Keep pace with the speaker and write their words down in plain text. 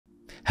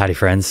Howdy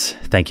friends,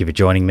 thank you for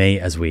joining me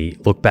as we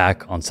look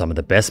back on some of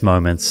the best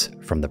moments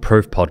from the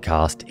Proof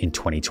podcast in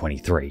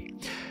 2023.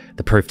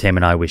 The Proof team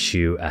and I wish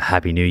you a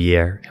happy new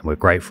year, and we're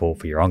grateful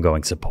for your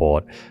ongoing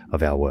support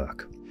of our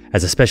work.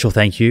 As a special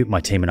thank you, my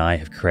team and I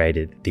have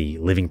created the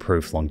Living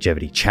Proof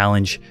Longevity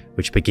Challenge,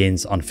 which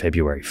begins on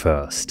February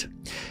 1st.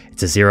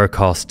 It's a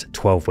zero-cost,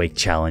 12-week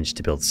challenge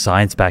to build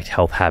science-backed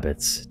health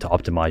habits to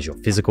optimize your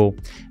physical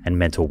and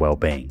mental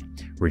well-being,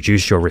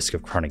 reduce your risk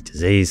of chronic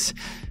disease,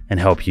 and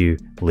help you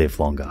live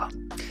longer.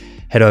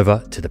 Head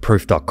over to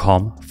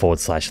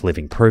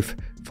theproof.com/livingproof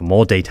for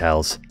more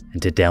details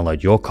and to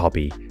download your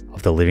copy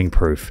of the Living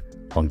Proof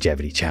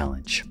Longevity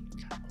Challenge.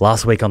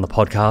 Last week on the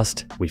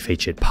podcast, we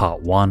featured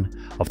part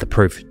 1 of the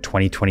Proof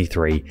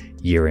 2023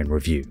 Year in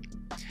Review.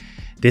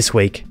 This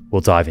week, we'll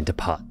dive into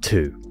part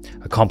 2,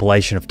 a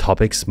compilation of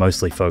topics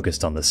mostly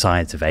focused on the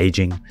science of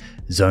aging,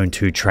 Zone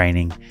 2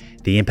 training,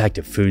 the impact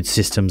of food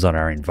systems on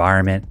our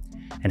environment,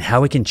 and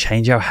how we can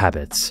change our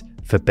habits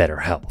for better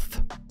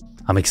health.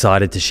 I'm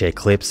excited to share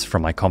clips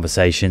from my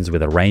conversations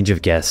with a range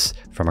of guests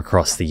from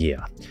across the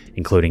year,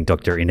 including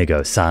Dr.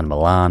 Inigo San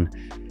Milan,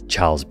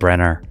 Charles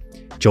Brenner,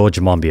 George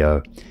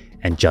Monbiot,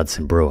 and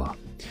Judson Brewer.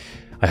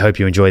 I hope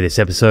you enjoy this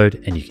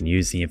episode and you can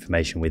use the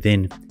information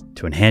within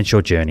to enhance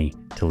your journey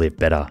to live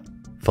better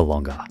for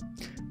longer.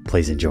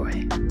 Please enjoy.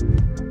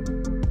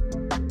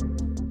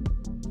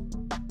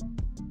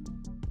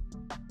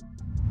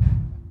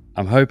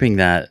 I'm hoping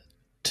that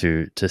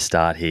to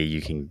start here,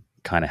 you can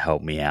kind of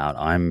help me out.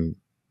 I'm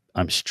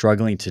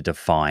struggling to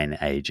define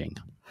aging,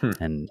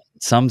 and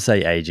some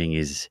say aging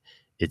is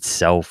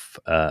itself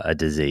a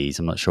disease.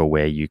 I'm not sure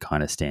where you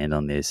kind of stand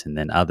on this, and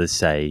then others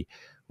say,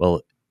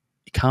 well,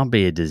 it can't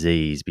be a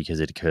disease because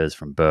it occurs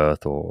from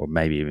birth or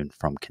maybe even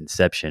from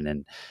conception,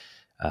 and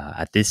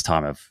at this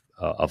time of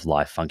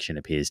life, function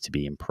appears to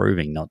be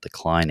improving, not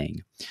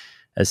declining.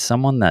 As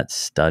someone that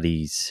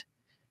studies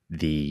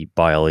the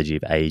biology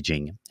of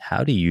aging,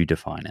 how do you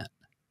define it?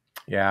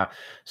 Yeah.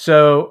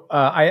 So,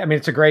 I mean,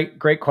 it's a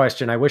great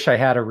question. I wish I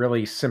had a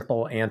really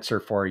simple answer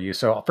for you.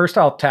 So first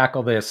I'll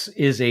tackle this,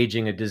 is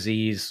aging a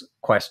disease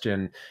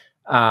question?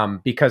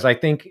 Because I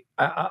think,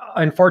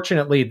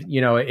 unfortunately,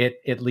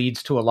 it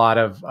leads to a lot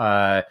of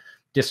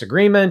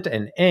disagreement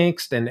and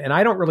angst. And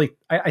I don't really,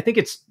 I think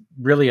it's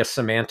really a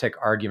semantic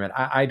argument.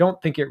 I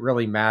don't think it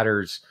really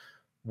matters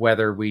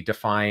whether we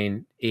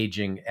define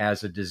aging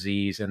as a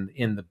disease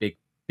in the big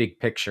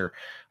picture.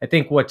 I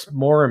think what's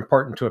more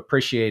important to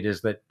appreciate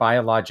is that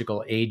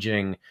biological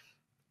aging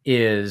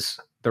is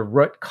the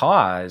root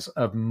cause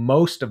of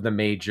most of the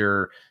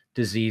major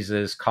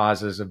diseases,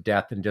 causes of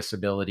death and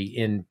disability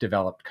in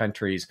developed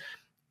countries.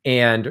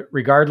 And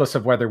regardless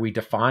of whether we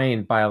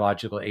define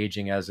biological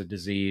aging as a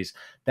disease,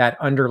 that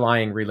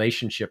underlying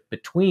relationship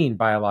between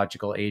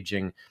biological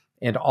aging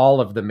and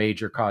all of the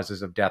major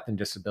causes of death and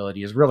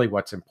disability is really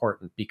what's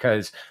important,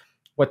 because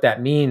what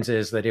that means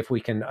is that if we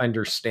can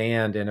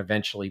understand and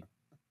eventually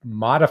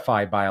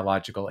modify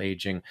biological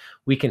aging,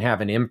 we can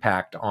have an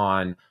impact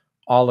on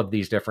all of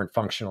these different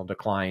functional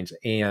declines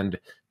and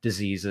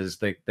diseases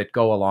that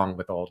go along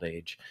with old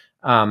age.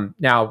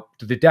 Now,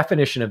 the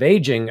definition of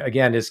aging,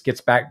 again,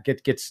 gets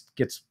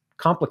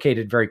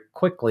complicated very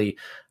quickly.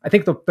 I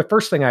think the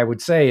first thing I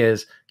would say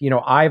is,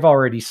 I've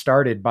already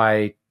started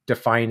by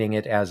defining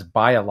it as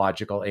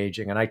biological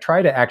aging, and I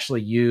try to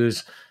actually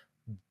use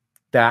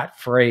that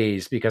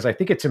phrase because I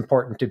think it's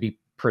important to be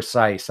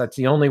precise. That's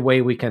the only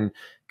way we can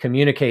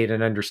communicate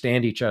and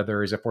understand each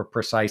other, is if we're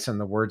precise in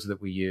the words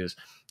that we use.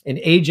 And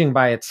aging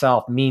by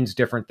itself means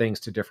different things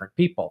to different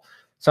people.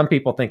 Some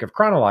people think of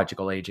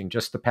chronological aging,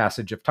 just the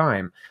passage of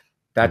time.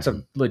 That's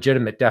a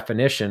legitimate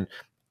definition.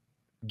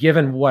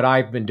 Given what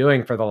I've been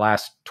doing for the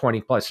last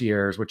 20 plus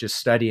years, which is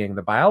studying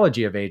the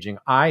biology of aging,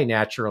 I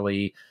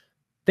naturally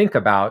think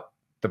about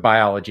the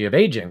biology of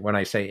aging when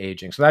I say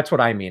aging. So that's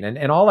what I mean.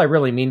 And all I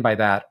really mean by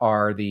that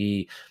are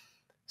the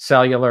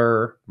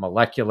cellular,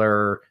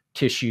 molecular,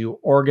 tissue,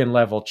 organ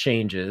level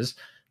changes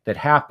that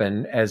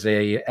happen as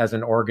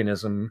an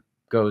organism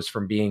goes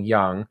from being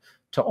young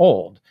to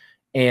old,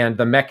 and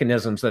the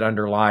mechanisms that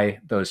underlie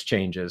those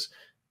changes.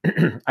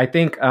 I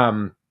think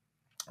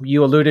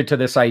you alluded to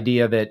this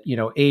idea that,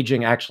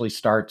 aging actually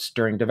starts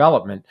during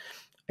development.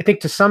 I think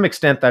to some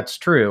extent that's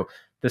true.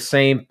 The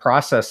same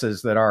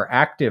processes that are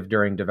active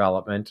during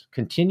development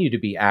continue to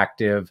be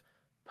active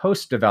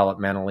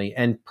post-developmentally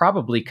and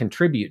probably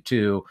contribute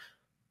to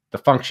the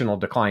functional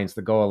declines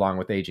that go along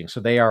with aging. So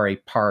they are a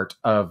part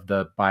of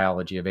the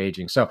biology of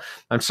aging. So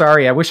I'm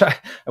sorry, I wish I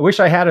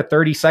had a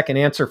 30-second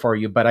answer for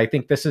you, but I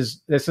think this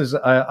is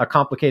a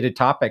complicated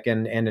topic,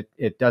 and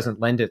it doesn't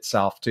lend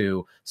itself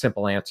to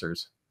simple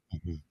answers.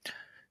 Mm-hmm.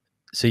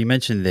 So you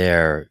mentioned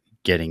there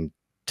getting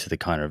to the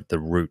kind of the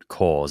root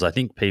cause. I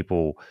think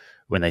people,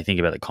 when they think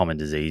about the common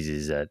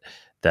diseases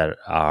that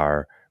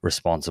are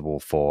responsible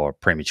for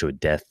premature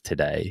death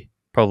today,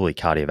 probably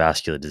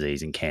cardiovascular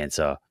disease and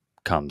cancer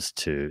comes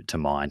to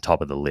mind,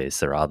 top of the list.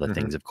 There are other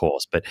things, of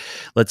course, but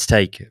let's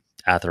take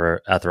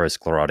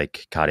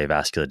atherosclerotic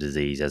cardiovascular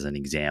disease as an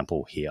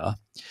example here.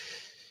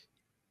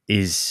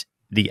 Is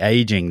the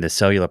aging, the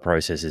cellular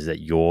processes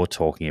that you're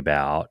talking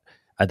about,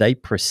 are they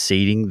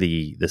preceding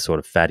the sort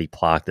of fatty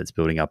plaque that's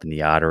building up in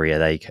the artery?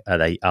 Are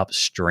they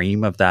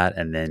upstream of that,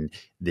 and then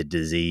the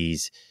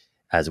disease,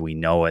 as we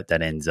know it,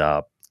 that ends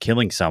up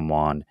killing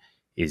someone,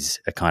 is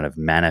a kind of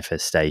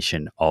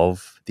manifestation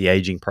of the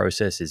aging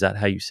process? Is that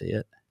how you see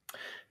it?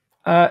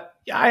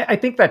 I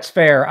think that's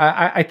fair.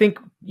 I think,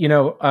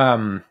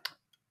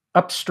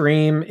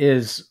 upstream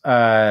is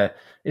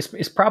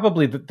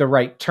probably the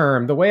right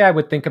term. The way I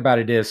would think about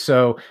it is,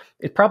 so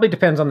it probably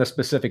depends on the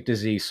specific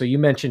disease. So you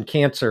mentioned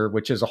cancer,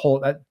 which is a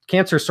whole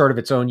cancer is sort of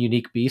its own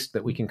unique beast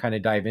that we can kind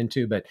of dive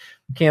into. But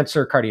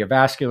cancer,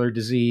 cardiovascular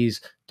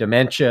disease,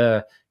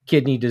 dementia,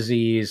 kidney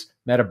disease,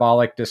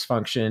 metabolic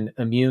dysfunction,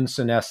 immune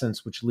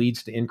senescence, which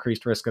leads to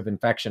increased risk of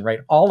infection. Right,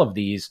 all of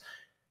these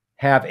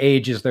have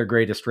age as their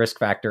greatest risk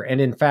factor,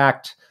 and in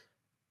fact,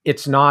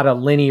 it's not a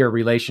linear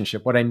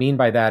relationship. What I mean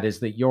by that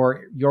is that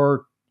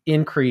your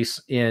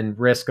increase in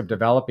risk of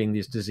developing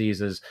these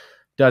diseases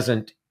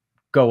doesn't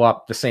go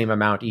up the same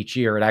amount each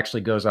year. It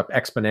actually goes up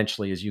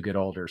exponentially as you get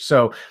older.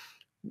 So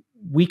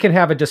we can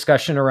have a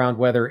discussion around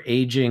whether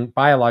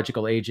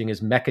biological aging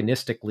is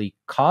mechanistically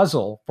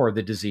causal for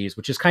the disease,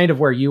 which is kind of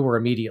where you were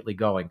immediately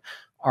going.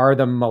 Are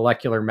the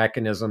molecular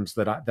mechanisms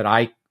that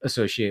I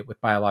associate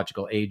with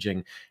biological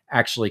aging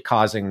actually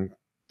causing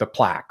the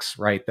plaques,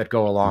 right, that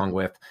go along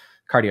with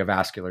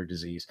cardiovascular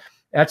disease?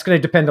 That's going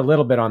to depend a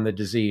little bit on the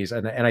disease.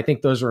 And I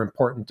think those are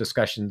important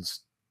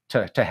discussions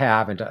to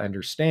have and to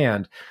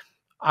understand.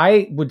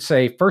 I would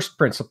say first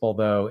principle,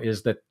 though,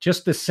 is that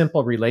just this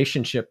simple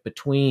relationship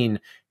between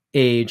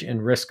age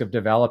and risk of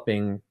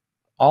developing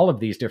all of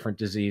these different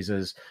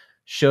diseases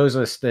shows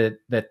us that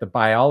the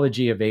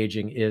biology of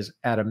aging is,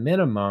 at a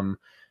minimum,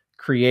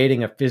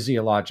 creating a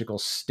physiological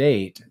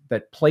state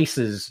that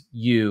places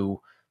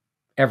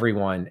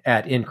everyone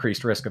at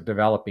increased risk of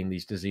developing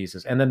these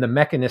diseases. And then the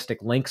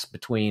mechanistic links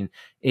between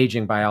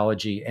aging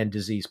biology and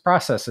disease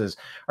processes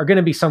are going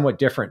to be somewhat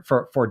different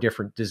for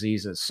different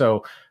diseases.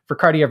 So for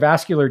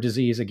cardiovascular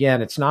disease,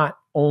 again, it's not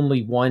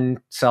only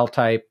one cell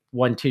type,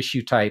 one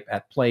tissue type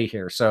at play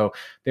here. So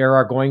there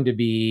are going to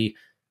be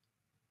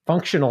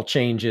functional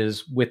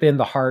changes within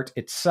the heart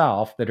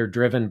itself that are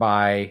driven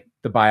by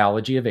the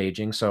biology of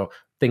aging. So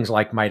things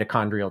like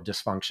mitochondrial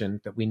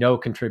dysfunction that we know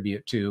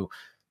contribute to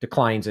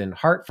declines in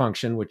heart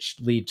function, which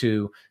lead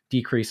to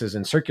decreases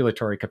in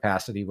circulatory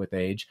capacity with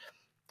age.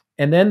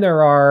 And then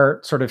there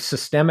are sort of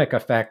systemic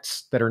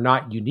effects that are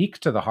not unique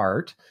to the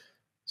heart,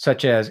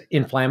 such as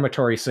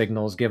inflammatory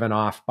signals given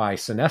off by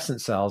senescent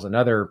cells,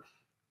 another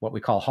what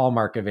we call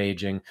hallmark of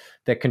aging,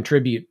 that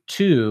contribute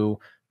to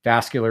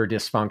vascular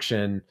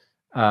dysfunction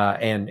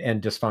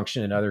and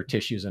dysfunction in other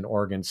tissues and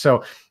organs.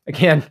 So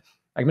again,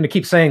 I'm going to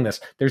keep saying this.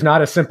 There's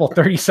not a simple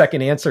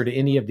 30-second answer to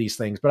any of these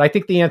things, but I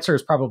think the answer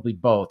is probably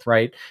both,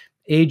 right?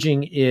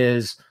 Aging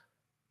is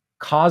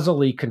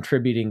causally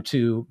contributing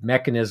to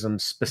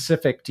mechanisms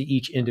specific to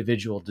each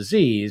individual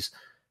disease,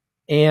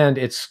 and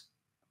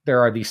there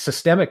are these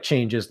systemic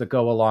changes that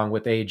go along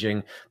with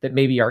aging that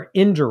maybe are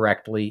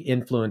indirectly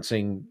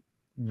influencing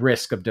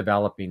risk of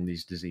developing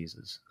these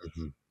diseases.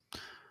 Mm-hmm.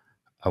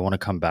 I want to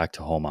come back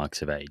to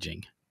hallmarks of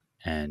aging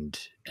and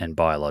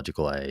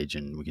biological age,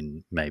 and we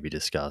can maybe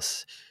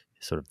discuss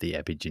sort of the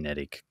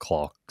epigenetic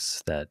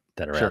clocks that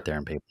are Sure. out there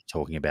and people are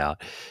talking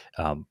about.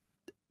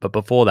 But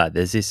before that,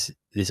 there's this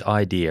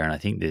idea, and I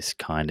think this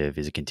kind of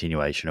is a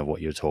continuation of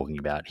what you're talking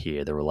about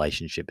here, the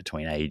relationship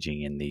between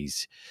aging and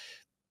these,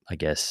 I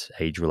guess,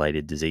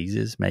 age-related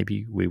diseases,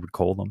 maybe we would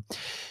call them.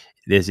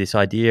 There's this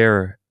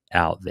idea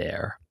out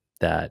there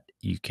that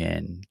you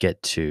can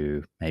get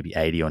to maybe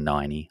 80 or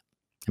 90.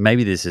 And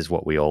maybe this is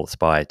what we all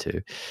aspire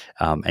to.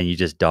 And you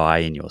just die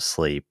in your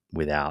sleep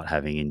without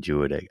having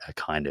endured a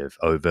kind of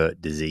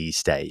overt disease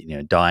state,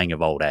 dying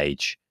of old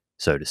age,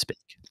 so to speak.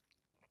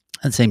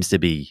 That seems to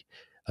be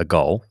a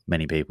goal.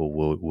 Many people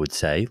would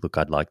say, look,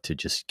 I'd like to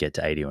just get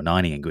to 80 or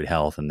 90 in good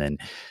health and then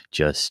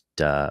just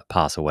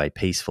pass away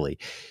peacefully.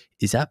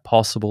 Is that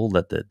possible,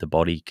 that the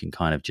body can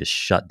kind of just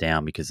shut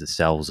down because the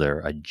cells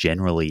are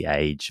generally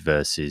aged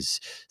versus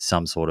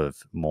some sort of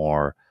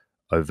more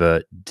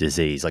overt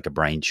disease like a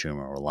brain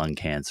tumor or lung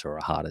cancer or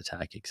a heart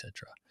attack,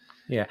 etc.?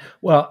 Yeah.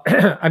 Well,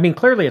 I mean,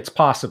 clearly it's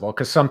possible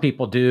because some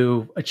people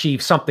do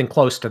achieve something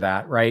close to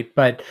that, right?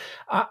 But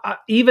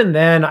even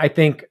then, I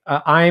think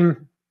I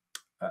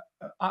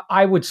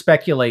would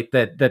speculate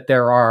that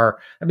there are,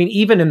 I mean,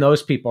 even in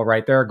those people,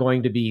 right, there are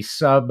going to be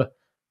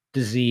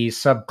sub-disease,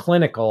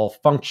 subclinical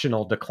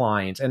functional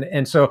declines.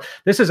 And so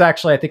this is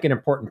actually, I think, an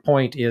important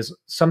point is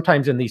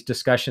sometimes in these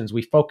discussions,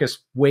 we focus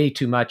way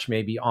too much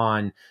maybe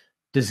on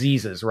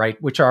diseases,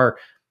 right, which are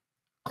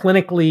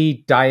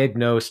clinically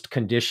diagnosed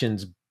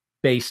conditions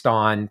based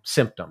on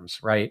symptoms,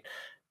 right?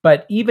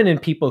 But even in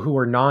people who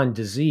are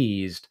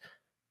non-diseased,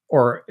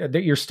 or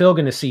that you're still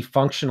going to see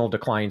functional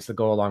declines that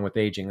go along with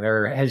aging.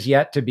 There has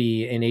yet to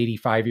be an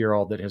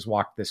 85-year-old that has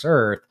walked this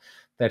earth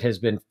that has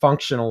been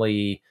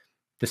functionally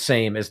the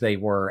same as they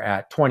were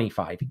at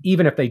 25,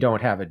 even if they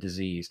don't have a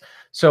disease.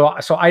 So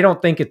I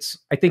don't think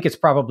I think it's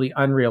probably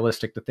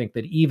unrealistic to think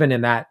that even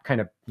in that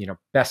kind of,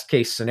 best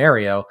case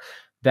scenario,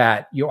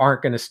 that you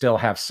aren't going to still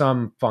have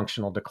some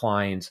functional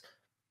declines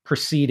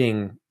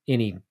preceding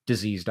any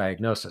disease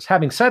diagnosis.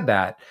 Having said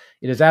that,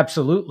 it is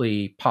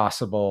absolutely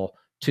possible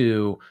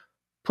to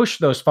push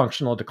those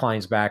functional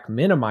declines back,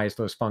 minimize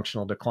those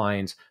functional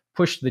declines,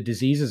 push the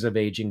diseases of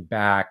aging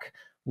back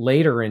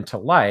later into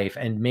life,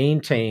 and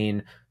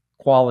maintain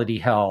quality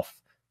health,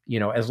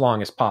 as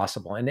long as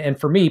possible. And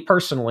for me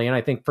personally, and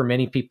I think for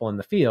many people in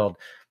the field,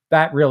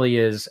 that really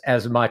is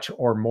as much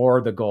or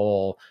more the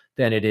goal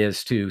than it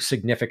is to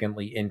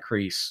significantly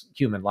increase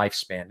human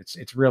lifespan.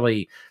 It's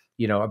really,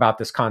 about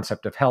this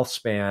concept of health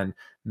span,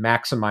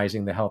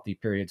 maximizing the healthy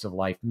periods of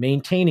life,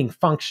 maintaining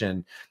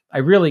function. I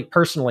really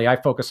personally, I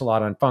focus a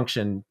lot on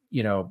function,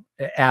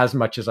 as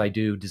much as I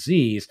do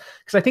disease,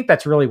 because I think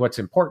that's really what's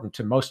important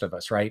to most of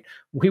us, right?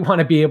 We want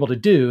to be able to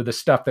do the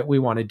stuff that we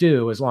want to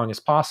do as long as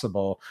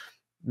possible,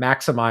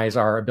 maximize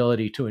our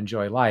ability to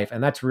enjoy life.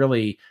 And that's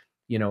really,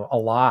 a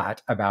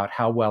lot about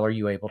how well are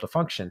you able to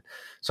function.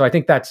 So I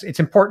think it's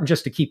important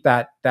just to keep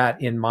that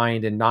in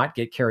mind and not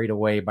get carried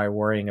away by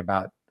worrying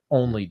about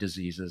only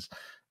diseases.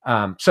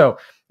 So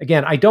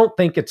again, I don't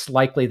think it's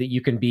likely that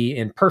you can be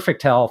in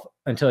perfect health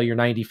until you're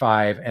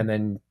 95 and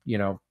then,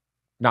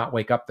 not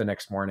wake up the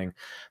next morning.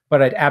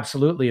 But it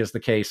absolutely is the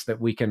case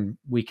that we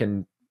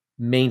can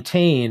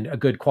maintain a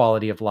good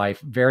quality of life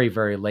very,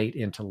 very late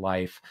into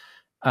life,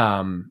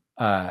 and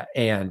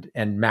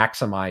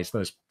maximize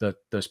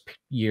those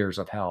years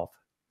of health.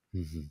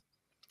 Mm-hmm.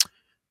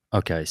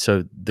 Okay,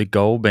 so the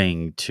goal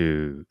being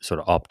to sort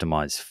of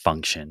optimize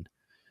function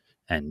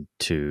and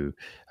to,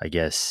 I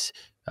guess,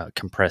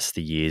 compress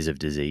the years of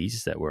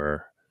disease that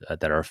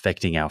are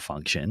affecting our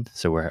function.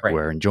 So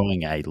we're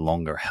enjoying a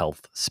longer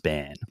health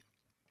span.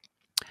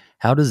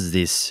 How does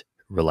this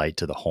relate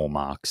to the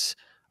hallmarks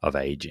of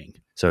aging?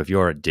 So if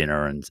you're at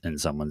dinner and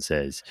someone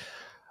says,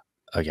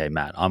 "Okay,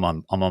 Matt, I'm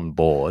on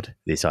board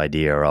this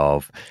idea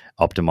of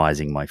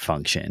optimizing my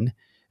function,"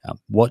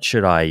 what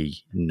should I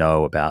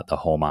know about the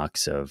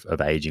hallmarks of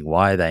aging?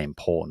 Why are they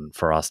important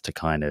for us to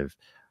kind of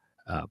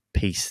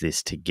piece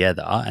this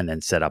together and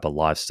then set up a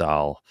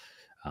lifestyle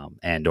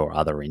and or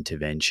other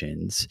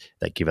interventions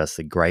that give us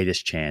the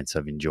greatest chance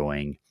of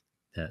enjoying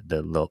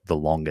the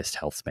longest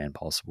health span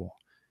possible?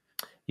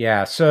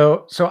 Yeah.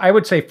 So I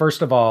would say,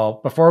 first of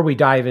all, before we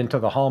dive into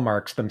the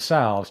hallmarks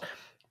themselves,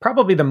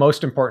 probably the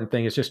most important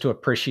thing is just to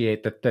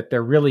appreciate that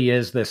there really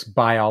is this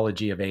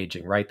biology of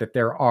aging, right? That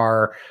there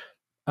are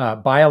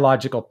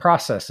biological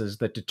processes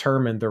that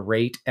determine the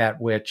rate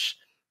at which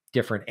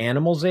different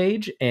animals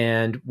age,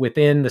 and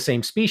within the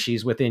same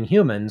species, within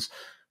humans,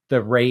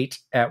 the rate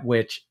at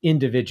which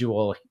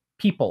individual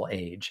people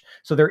age.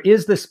 So there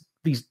is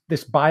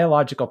this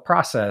biological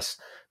process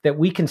that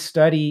we can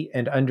study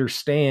and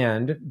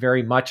understand,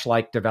 very much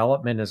like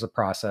development as a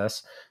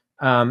process.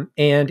 And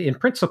in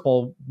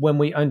principle, when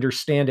we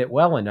understand it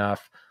well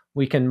enough,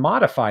 we can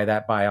modify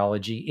that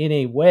biology in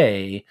a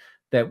way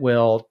that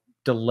will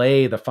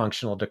delay the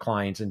functional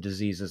declines and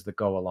diseases that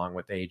go along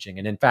with aging.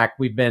 And in fact,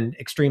 we've been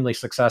extremely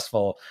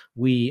successful.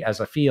 We, as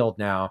a field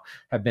now,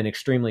 have been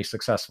extremely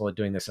successful at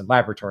doing this in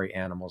laboratory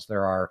animals.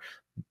 There are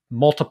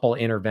multiple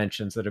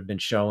interventions that have been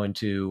shown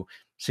to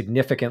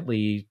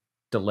significantly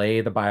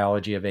delay the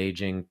biology of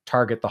aging,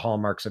 target the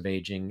hallmarks of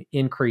aging,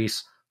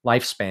 increase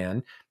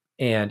lifespan,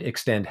 and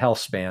extend health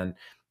span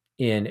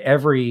in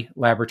every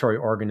laboratory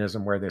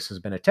organism where this has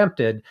been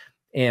attempted.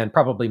 And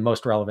probably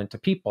most relevant to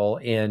people,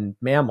 in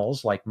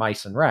mammals like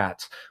mice and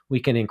rats, we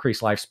can increase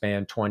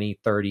lifespan 20,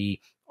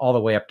 30, all the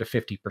way up to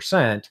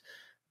 50%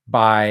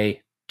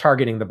 by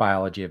targeting the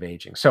biology of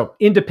aging. So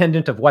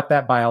independent of what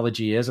that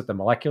biology is at the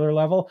molecular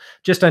level,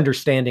 just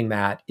understanding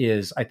that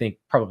is, I think,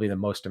 probably the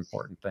most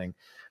important thing.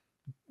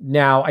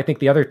 Now, I think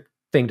the other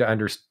thing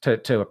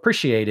to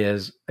appreciate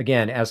is,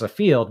 again, as a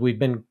field, we've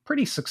been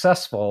pretty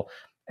successful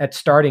at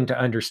starting to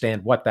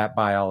understand what that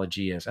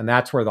biology is. And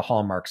that's where the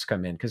hallmarks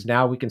come in, because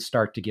now we can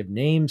start to give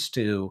names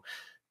to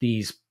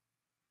these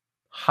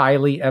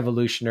highly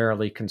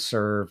evolutionarily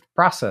conserved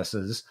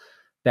processes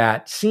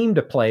that seem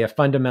to play a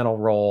fundamental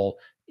role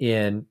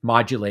in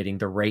modulating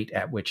the rate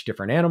at which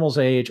different animals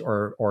age,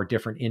 or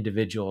different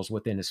individuals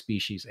within a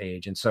species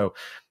age. And so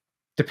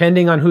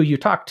depending on who you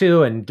talk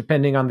to and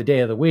depending on the day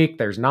of the week,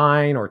 there's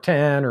 9 or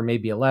 10 or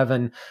maybe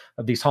 11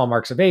 of these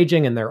hallmarks of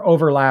aging, and they're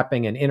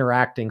overlapping and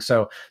interacting.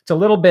 So it's a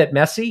little bit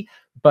messy,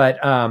 but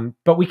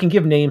we can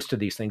give names to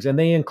these things, and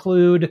they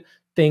include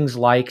things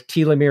like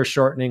telomere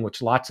shortening,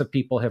 which lots of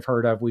people have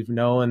heard of. We've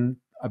known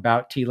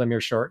about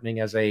telomere shortening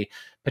as a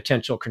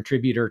potential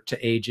contributor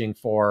to aging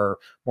for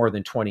more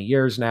than 20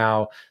 years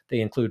now.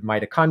 They include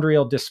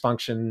mitochondrial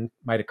dysfunction.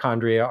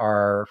 Mitochondria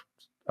are,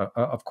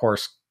 of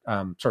course,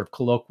 sort of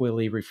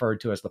colloquially referred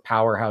to as the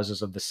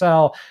powerhouses of the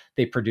cell.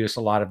 They produce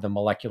a lot of the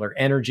molecular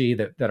energy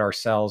that our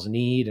cells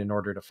need in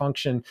order to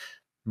function.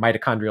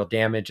 Mitochondrial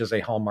damage is a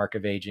hallmark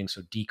of aging,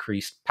 so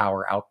decreased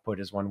power output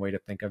is one way to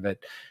think of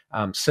it.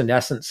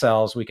 Senescent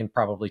cells, we can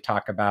probably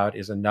talk about,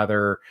 is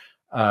another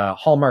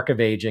hallmark of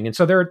aging. And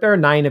so there are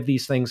 9 of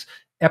these things.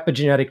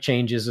 Epigenetic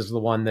changes is the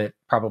one that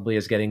probably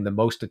is getting the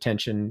most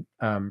attention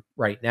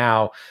right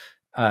now.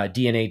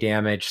 DNA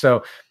damage.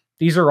 So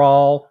these are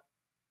all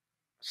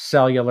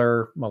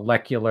cellular,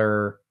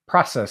 molecular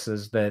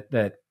processes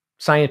that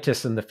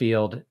scientists in the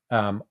field,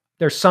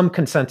 there's some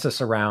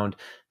consensus around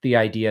the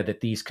idea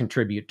that these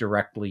contribute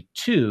directly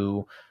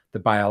to the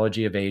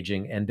biology of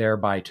aging and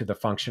thereby to the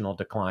functional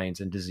declines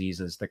and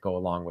diseases that go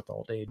along with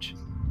old age.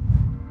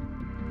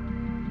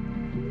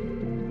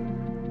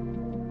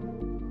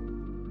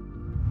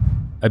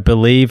 I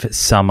believe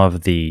some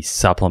of the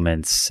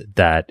supplements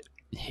that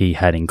he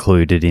had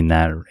included in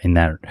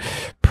that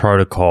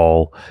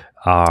protocol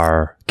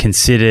are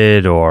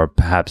considered or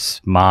perhaps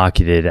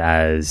marketed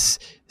as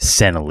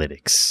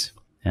senolytics,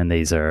 and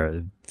these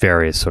are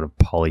various sort of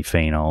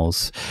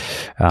polyphenols.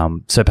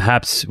 So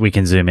perhaps we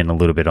can zoom in a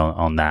little bit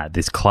on that.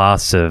 This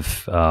class of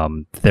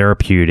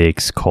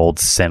therapeutics called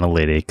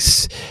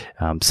senolytics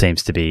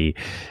seems to be,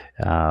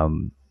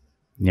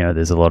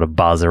 there's a lot of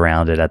buzz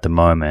around it at the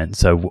moment.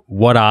 So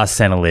what are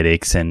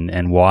senolytics,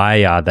 and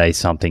why are they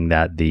something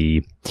that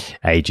the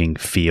aging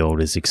field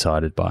is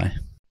excited by?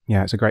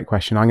 Yeah, it's a great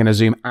question. I'm going to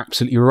zoom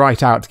absolutely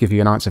right out to give you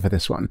an answer for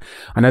this one.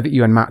 I know that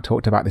you and Matt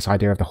talked about this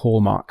idea of the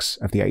hallmarks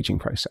of the aging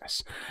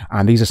process.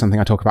 And these are something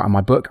I talk about in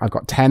my book. I've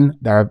got 10.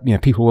 There are,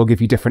 people will give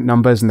you different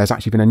numbers, and there's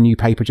actually been a new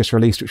paper just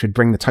released which would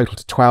bring the total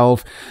to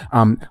 12.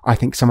 I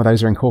think some of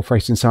those are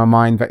incorporated in some of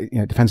mine, but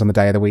it depends on the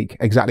day of the week,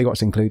 exactly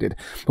what's included.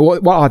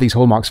 But what are these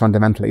hallmarks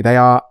fundamentally? They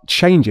are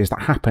changes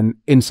that happen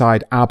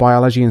inside our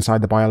biology,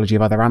 inside the biology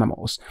of other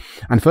animals.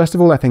 And first of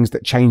all, they're things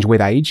that change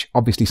with age.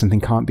 Obviously, something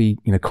can't be,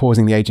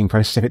 causing the aging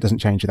process if it doesn't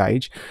change with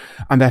age.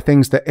 And they're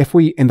things that if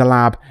we in the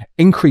lab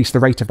increase the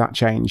rate of that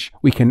change,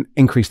 we can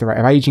increase the rate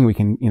of aging, we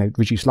can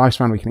reduce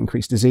lifespan, we can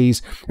increase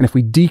disease. And if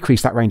we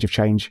decrease that rate of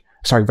change,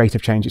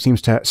 it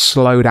seems to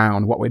slow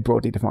down what we'd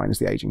broadly define as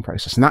the aging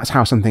process. And that's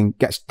how something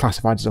gets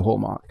classified as a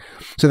hallmark.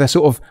 So they're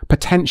sort of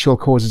potential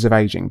causes of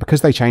aging.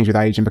 Because they change with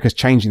age and because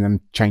changing them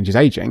changes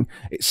aging,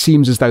 it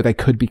seems as though they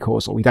could be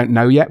causal. We don't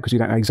know yet because we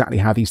don't know exactly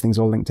how these things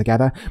all link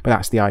together, but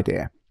that's the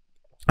idea.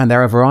 And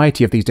there are a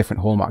variety of these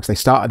different hallmarks. They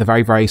start at the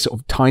very, very sort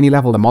of tiny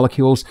level, the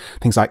molecules,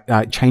 things like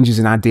changes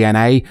in our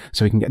DNA.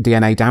 So we can get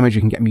DNA damage,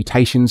 we can get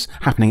mutations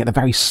happening at the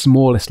very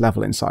smallest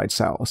level inside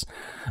cells.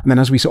 And then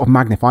as we sort of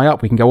magnify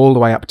up, we can go all the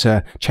way up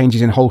to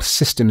changes in whole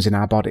systems in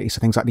our body. So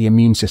things like the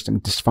immune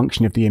system,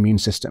 dysfunction of the immune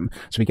system.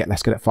 So we get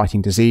less good at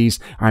fighting disease.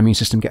 Our immune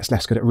system gets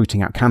less good at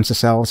rooting out cancer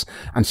cells,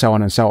 and so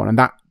on and so on. And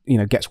that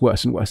gets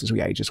worse and worse as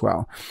we age as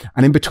well.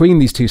 And in between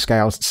these two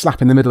scales,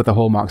 slap in the middle of the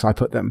hallmarks, I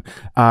put them,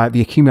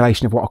 the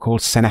accumulation of what are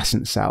called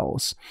senescent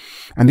cells.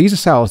 And these are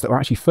cells that were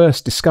actually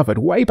first discovered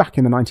way back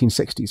in the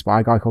 1960s by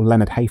a guy called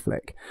Leonard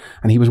Hayflick.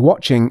 And he was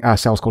watching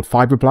cells called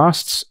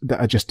fibroblasts that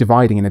are just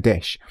dividing in a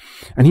dish.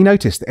 And he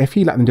noticed that if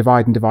he let them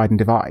divide and divide and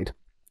divide,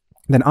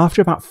 then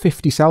after about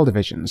 50 cell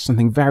divisions,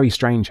 something very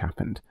strange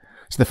happened.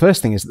 So the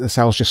first thing is that the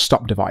cells just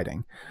stop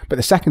dividing. But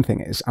the second thing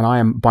is, and I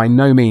am by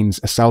no means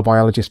a cell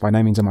biologist, by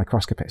no means a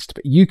microscopist,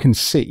 but you can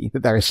see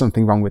that there is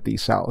something wrong with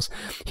these cells.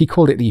 He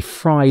called it the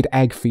fried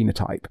egg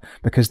phenotype,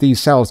 because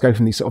these cells go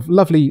from these sort of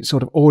lovely,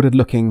 sort of ordered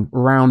looking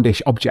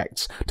roundish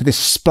objects to this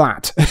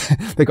splat.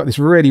 They've got this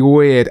really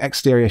weird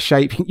exterior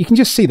shape. You can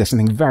just see there's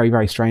something very,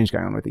 very strange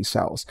going on with these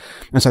cells.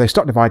 And so they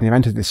stop dividing and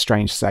entered this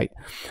strange state.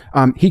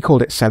 He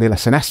called it cellular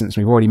senescence.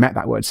 We've already met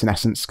that word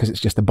senescence because it's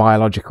just a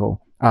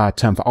biological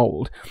term for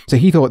old. So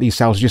he thought these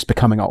cells were just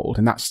becoming old,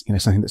 and that's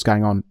something that's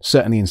going on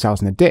certainly in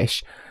cells in a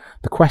dish.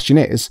 The question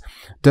is,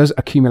 does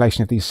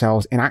accumulation of these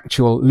cells in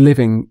actual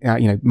living,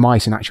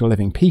 mice and actual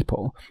living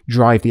people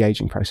drive the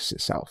aging process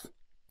itself?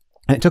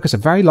 And it took us a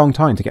very long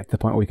time to get to the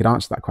point where we could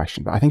answer that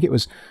question, but I think it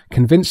was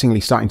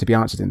convincingly starting to be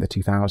answered in the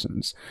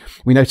 2000s.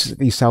 We noticed that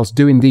these cells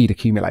do indeed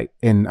accumulate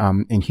in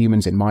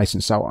humans, in mice,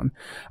 and so on.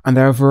 And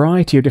there are a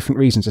variety of different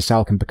reasons a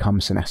cell can become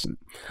senescent.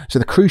 So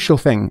the crucial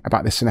thing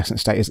about this senescent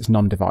state is it's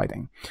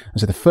non-dividing. And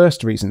so the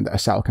first reason that a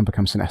cell can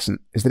become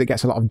senescent is that it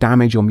gets a lot of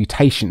damage or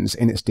mutations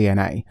in its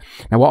DNA.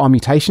 Now, what are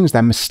mutations?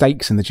 They're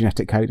mistakes in the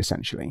genetic code,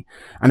 essentially.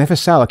 And if a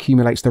cell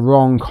accumulates the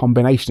wrong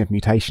combination of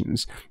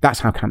mutations, that's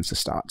how cancer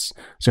starts.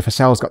 So if a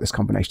cell's got this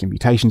combination of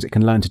mutations, it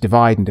can learn to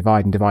divide and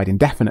divide and divide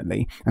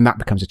indefinitely, and that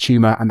becomes a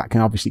tumor, and that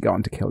can obviously go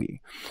on to kill you.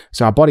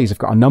 So our bodies have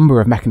got a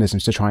number of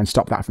mechanisms to try and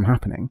stop that from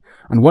happening,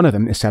 and one of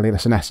them is cellular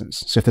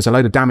senescence. So if there's a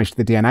load of damage to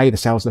the DNA, the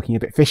cell's looking a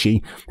bit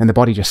fishy, then the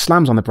body just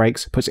slams on the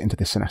brakes, puts it into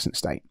this senescent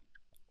state.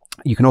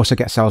 You can also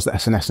get cells that are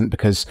senescent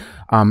because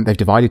they've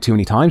divided too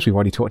many times. We've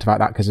already talked about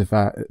that because of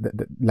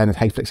the Leonard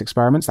Hayflick's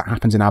experiments. That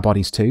happens in our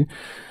bodies too.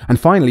 And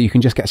finally, you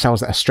can just get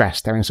cells that are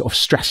stressed. They're in a sort of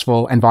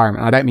stressful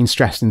environment. I don't mean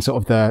stressed in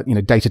sort of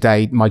the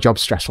day-to-day, my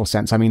job's stressful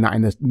sense. I mean that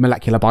in the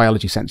molecular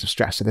biology sense of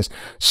stress. So there's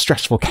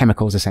stressful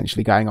chemicals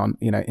essentially going on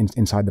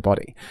inside the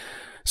body.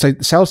 So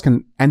cells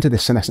can enter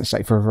this senescent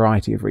state for a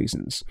variety of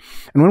reasons.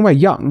 And when we're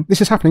young,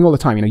 this is happening all the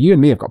time. You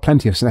and me have got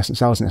plenty of senescent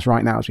cells in us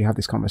right now as we have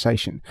this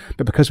conversation.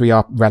 But because we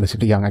are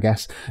relatively young, I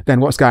guess, then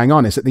what's going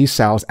on is that these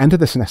cells enter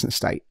the senescent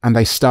state and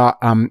they start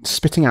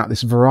spitting out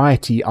this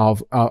variety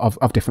of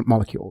different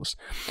molecules.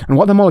 And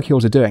what the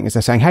molecules are doing is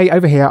they're saying, hey,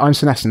 over here, I'm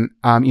senescent.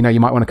 You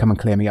might want to come and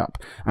clear me up.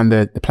 And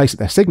the place that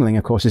they're signaling,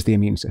 of course, is the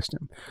immune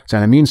system. So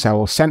an immune cell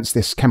will sense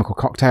this chemical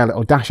cocktail.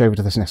 It'll dash over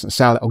to the senescent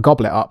cell. It'll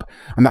gobble it up.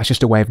 And that's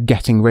just a way of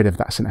getting rid of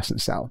that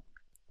senescent cell.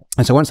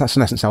 And so once that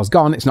senescent cell's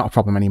gone, it's not a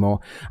problem anymore.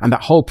 And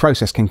that whole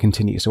process can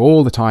continue. So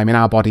all the time in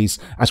our bodies,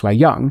 as we're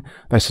young,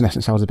 those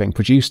senescent cells are being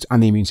produced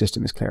and the immune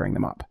system is clearing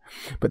them up.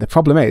 But the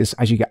problem is,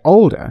 as you get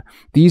older,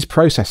 these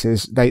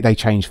processes, they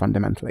change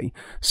fundamentally.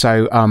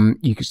 So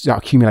you can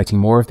start accumulating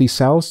more of these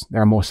cells.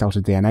 There are more cells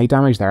with DNA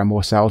damage. There are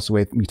more cells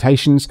with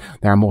mutations.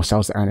 There are more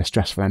cells that are in a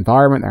stressful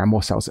environment. There are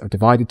more cells that are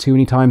divided too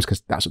many times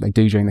because that's what they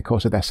do during the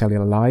course of their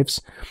cellular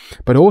lives.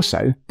 But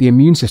also, the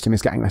immune system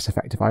is getting less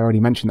effective. I already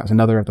mentioned that's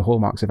another of the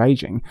hallmarks of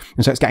aging.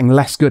 And so it's getting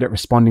less good at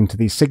responding to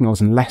these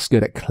signals and less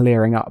good at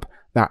clearing up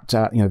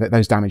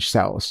those damaged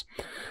cells.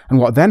 And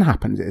what then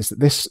happens is that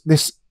this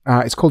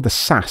it's called the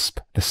SASP,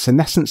 the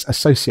senescence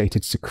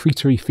associated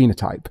secretory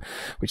phenotype,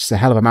 which is a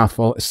hell of a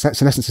mouthful.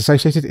 Senescence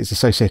associated is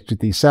associated with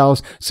these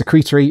cells.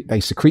 Secretory,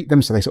 they secrete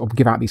them, so they sort of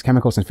give out these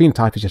chemicals, and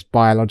phenotype is just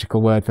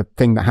biological word for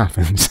thing that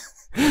happens.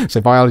 So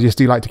biologists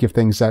do like to give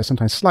things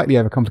sometimes slightly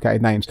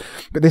overcomplicated names.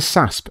 But this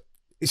SASP,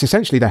 it's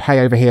essentially the, hey,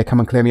 over here, come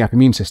and clear me up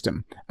immune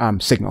system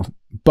signal.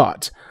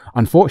 But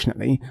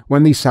unfortunately,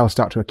 when these cells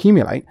start to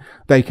accumulate,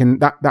 that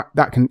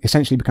can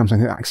essentially become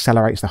something that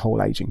accelerates the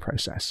whole aging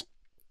process.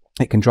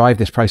 It can drive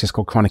this process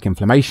called chronic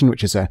inflammation,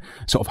 which is a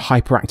sort of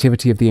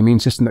hyperactivity of the immune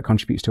system that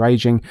contributes to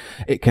aging.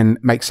 It can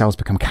make cells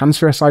become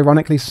cancerous,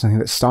 ironically. So something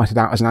that started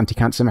out as an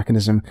anti-cancer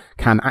mechanism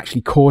can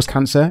actually cause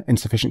cancer in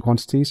sufficient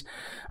quantities.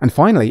 And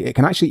finally, it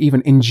can actually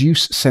even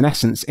induce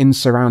senescence in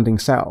surrounding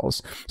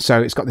cells.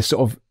 So it's got this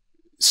sort of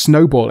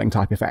snowballing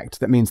type effect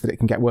that means that it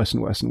can get worse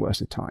and worse and worse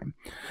with time.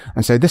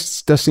 And so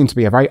this does seem to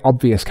be a very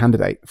obvious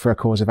candidate for a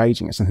cause of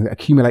aging. It's something that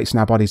accumulates in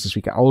our bodies as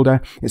we get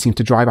older. It seems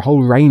to drive a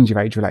whole range of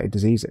age-related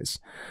diseases.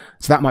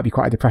 So that might be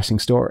quite a depressing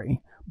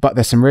story, but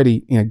there's some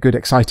really good,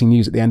 exciting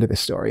news at the end of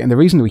this story. And the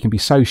reason we can be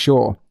so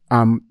sure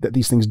that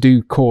these things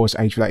do cause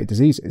age-related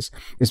diseases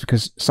is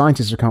because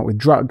scientists have come up with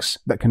drugs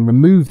that can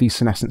remove these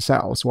senescent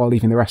cells while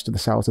leaving the rest of the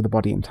cells of the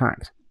body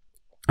intact.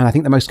 And I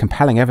think the most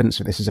compelling evidence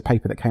for this is a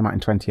paper that came out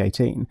in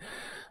 2018.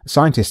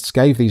 Scientists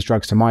gave these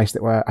drugs to mice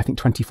that were, I think,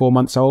 24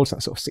 months old, so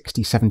that's sort of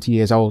 60, 70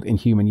 years old in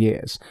human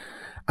years.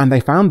 And they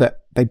found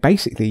that they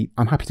basically,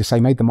 I'm happy to say,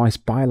 made the mice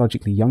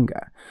biologically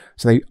younger.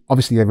 So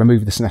they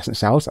removed the senescent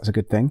cells. That's a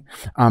good thing.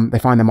 They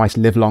find the mice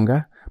live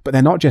longer, but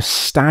they're not just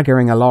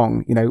staggering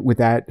along, with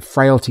their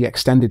frailty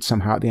extended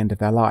somehow at the end of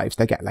their lives.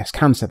 They get less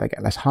cancer. They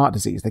get less heart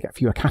disease. They get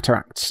fewer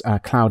cataracts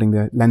clouding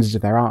the lenses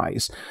of their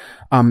eyes.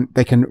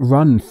 They can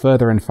run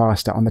further and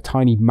faster on the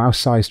tiny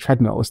mouse-sized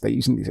treadmills they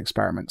use in these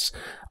experiments.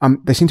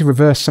 They seem to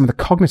reverse some of the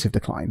cognitive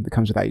decline that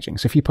comes with aging.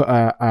 So if you put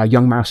a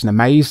young mouse in a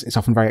maze, it's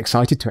often very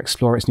excited to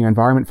explore its new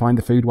environment, find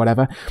the food,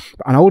 whatever.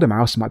 But an older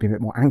mouse might be a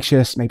bit more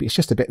anxious. Maybe it's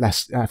just a bit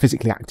less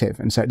physically active,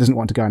 and so it doesn't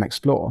want to go and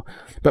explore.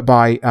 But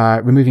by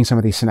removing some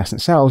of these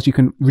senescent cells, you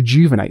can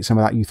rejuvenate some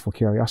of that youthful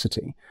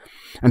curiosity.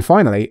 And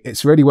finally,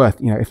 it's really worth,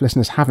 if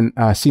listeners haven't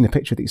seen a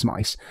picture of these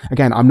mice,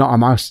 again, I'm not a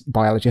mouse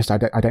biologist. I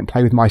don't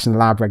play with mice in the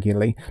lab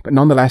regularly, but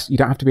nonetheless, you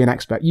don't have to be an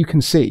expert. You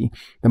can see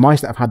the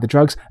mice that have had the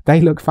drugs,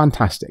 they look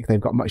fantastic. They've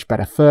got much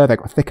better fur. They've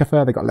got thicker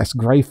fur. They've got less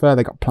grey fur.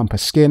 They've got plumper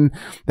skin.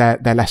 They're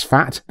less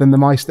fat than the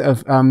mice that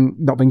have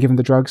not been given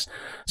the drugs.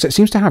 So it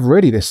seems to have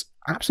really this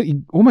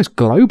absolutely almost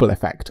global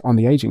effect on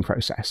the aging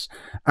process.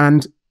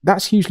 And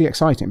that's hugely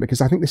exciting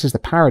because I think this is the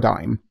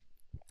paradigm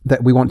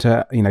that we want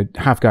to,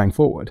 have going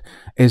forward,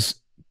 is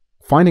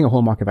finding a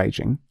hallmark of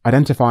aging,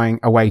 identifying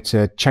a way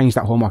to change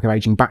that hallmark of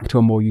aging back to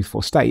a more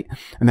youthful state,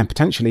 and then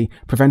potentially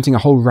preventing a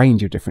whole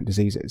range of different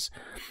diseases.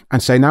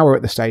 And so now we're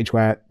at the stage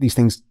where these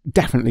things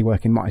definitely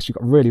work in mice. We've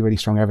got really, really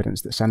strong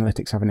evidence that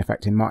senolytics have an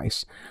effect in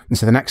mice. And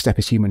so the next step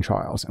is human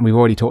trials. And we've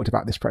already talked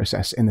about this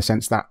process in the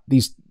sense that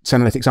these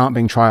senolytics aren't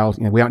being trialed.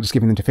 We aren't just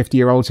giving them to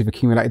 50-year-olds who've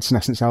accumulated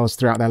senescent cells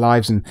throughout their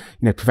lives and,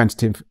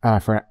 preventative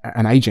for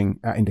an aging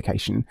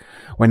indication.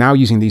 We're now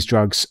using these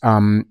drugs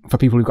for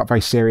people who've got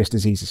very serious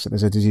diseases. So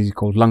there's a disease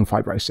called lung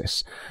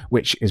fibrosis,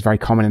 which is very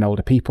common in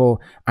older people,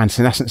 and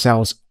senescent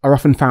cells are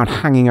often found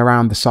hanging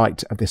around the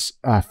site of this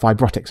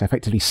fibrotic, so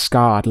effectively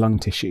scarred lung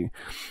tissue.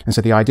 And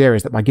so the idea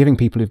is that by giving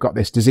people who've got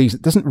this disease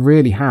that doesn't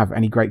really have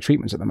any great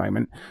treatments at the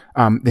moment,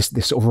 this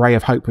sort of ray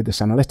of hope with the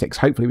senolytics,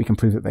 hopefully we can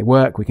prove that they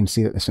work, we can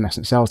see that the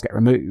senescent cells get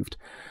removed.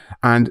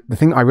 And the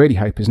thing I really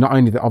hope is not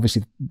only that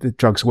obviously the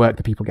drugs work,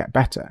 the people get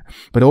better,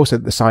 but also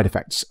that the side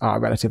effects are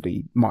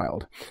relatively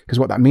mild. Because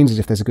what that means is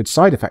if there's a good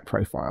side effect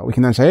profile, we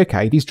can then say,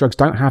 okay, these drugs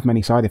don't have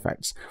many side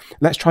effects.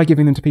 Let's try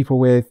giving them to people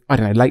with,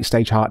 late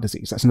stage heart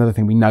disease. That's another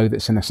thing we know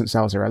that senescent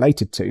cells are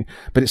related to,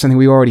 but it's something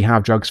we already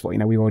have drugs for.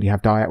 We already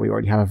have diet, we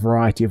already have a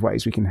variety of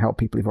ways we can help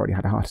people who've already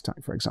had a heart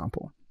attack, for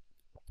example.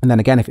 And then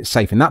again, if it's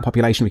safe in that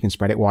population, we can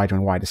spread it wider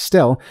and wider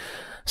still.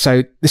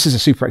 So this is a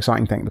super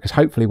exciting thing because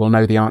hopefully we'll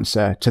know the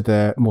answer to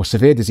the more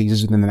severe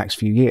diseases within the next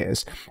few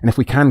years. And if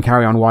we can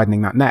carry on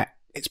widening that net,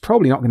 it's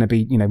probably not going to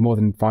be, more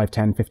than 5,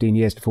 10, 15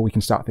 years before we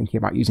can start thinking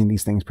about using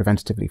these things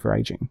preventatively for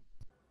aging.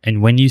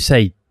 And when you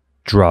say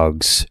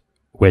drugs,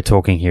 we're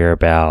talking here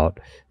about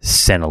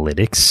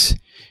senolytics.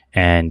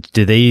 And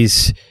do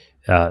these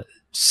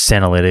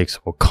senolytics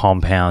or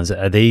compounds,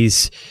 are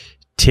these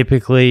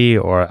typically,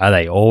 or are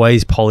they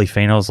always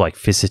polyphenols like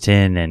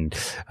fisetin and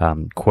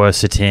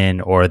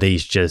quercetin, or are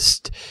these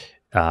just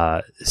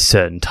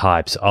certain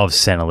types of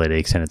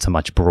senolytics and it's a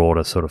much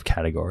broader sort of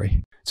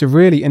category? It's a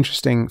really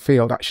interesting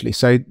field, actually.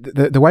 So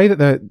the way that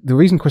the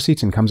reason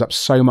quercetin comes up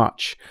so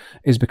much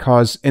is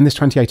because in this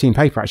 2018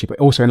 paper, actually, but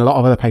also in a lot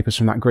of other papers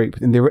from that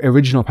group, in the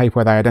original paper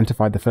where they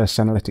identified the first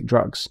senolytic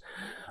drugs,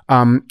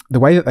 the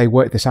way that they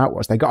worked this out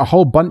was they got a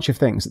whole bunch of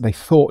things that they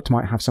thought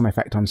might have some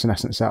effect on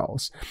senescent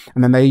cells.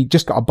 And then they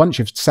just got a bunch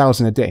of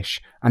cells in a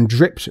dish and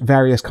dripped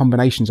various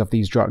combinations of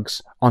these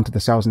drugs onto the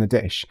cells in the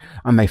dish.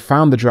 And they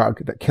found the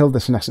drug that killed the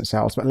senescent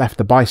cells, but left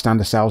the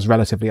bystander cells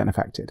relatively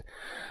unaffected.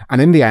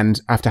 And in the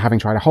end, after having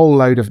tried a whole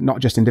load of not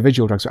just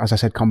individual drugs, but as I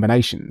said,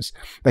 combinations,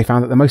 they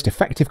found that the most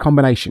effective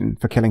combination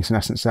for killing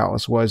senescent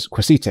cells was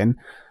quercetin,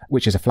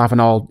 which is a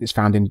flavanol. It's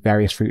found in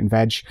various fruit and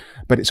veg,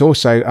 but it's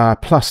also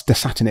plus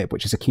dasatinib,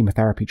 which is a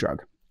chemotherapy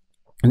drug.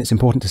 And it's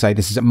important to say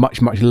this is at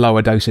much, much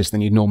lower doses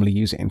than you'd normally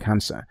use it in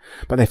cancer.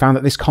 But they found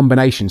that this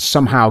combination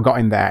somehow got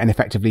in there and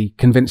effectively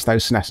convinced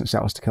those senescent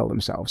cells to kill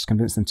themselves,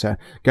 convinced them to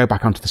go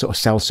back onto the sort of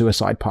cell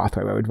suicide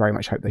pathway where we'd very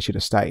much hope they should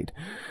have stayed.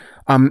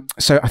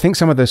 So I think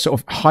some of the sort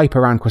of hype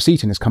around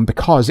quercetin has come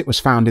because it was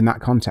found in that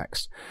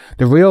context.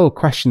 The real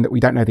question that we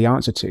don't know the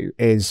answer to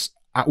is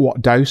at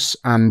what dose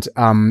and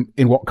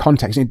in what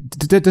context.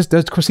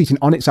 Does quercetin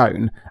on its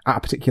own at a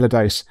particular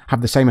dose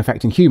have the same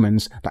effect in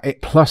humans that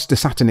it plus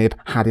dasatinib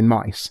had in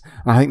mice?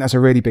 And I think that's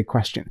a really big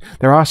question.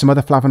 There are some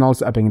other flavanols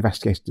that are being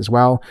investigated as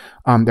well.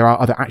 There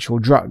are other actual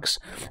drugs.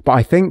 But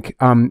I think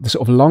the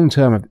sort of long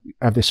term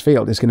of this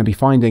field is going to be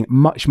finding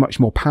much, much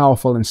more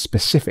powerful and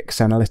specific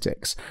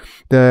senolytics.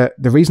 The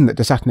reason that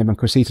dasatinib and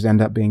quercetin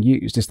end up being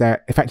used is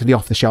they're effectively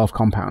off-the-shelf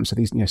compounds. So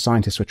these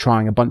scientists were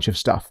trying a bunch of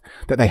stuff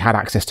that they had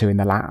access to in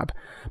the lab.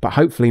 But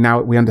hopefully now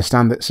we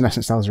understand that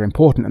senescent cells are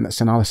important and that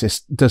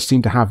senolysis does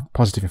seem to have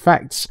positive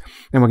effects.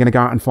 Then we're going to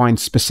go out and find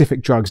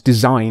specific drugs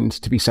designed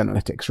to be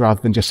senolytics rather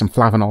than just some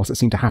flavanols that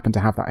seem to happen to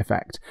have that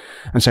effect.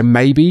 And so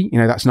maybe,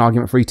 that's an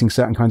argument for eating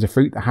certain kinds of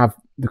fruit that have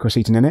the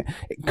quercetin in it.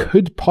 It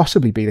could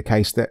possibly be the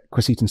case that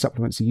quercetin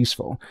supplements are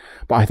useful.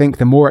 But I think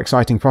the more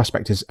exciting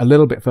prospect is a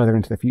little bit further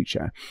into the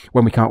future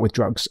when we come up with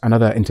drugs and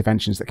other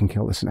interventions that can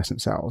kill the senescent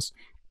cells.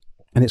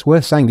 And it's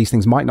worth saying these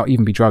things might not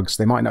even be drugs.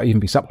 They might not even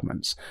be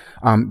supplements.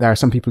 There are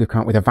some people who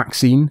come up with a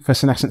vaccine for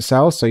senescent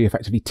cells. So you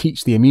effectively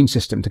teach the immune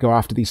system to go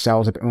after these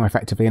cells a bit more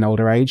effectively in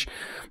older age.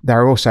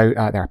 There are also,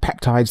 there are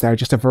peptides. There are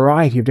just a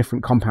variety of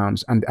different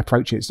compounds and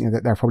approaches.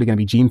 There are probably going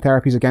to be gene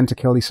therapies again to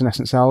kill these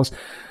senescent cells.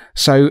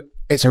 So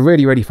it's a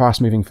really, really fast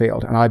moving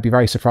field. And I'd be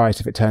very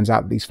surprised if it turns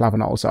out that these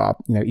flavanols are,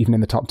 even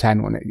in the top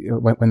 10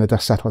 when the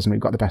dust settles and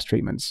we've got the best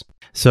treatments.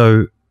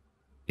 So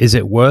is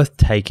it worth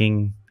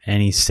taking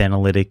any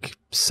senolytic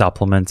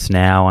supplements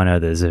now? I know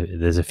there's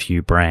a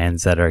few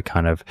brands that are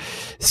kind of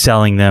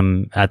selling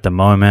them at the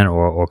moment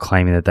or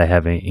claiming that they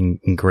have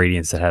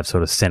ingredients that have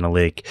sort of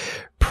senolytic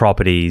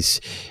properties.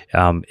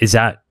 Is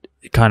that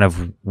kind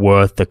of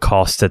worth the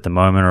cost at the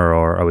moment,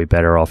 or are we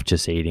better off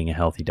just eating a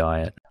healthy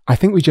diet? I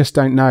think we just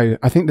don't know.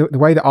 I think the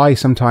way that I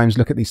sometimes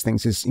look at these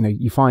things is,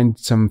 you find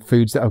some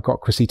foods that have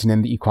got quercetin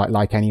in that you quite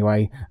like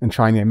anyway and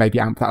try and maybe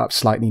amp that up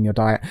slightly in your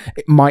diet.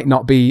 It might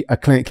not be a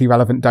clinically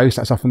relevant dose.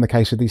 That's often the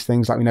case with these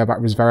things. Like we know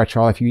about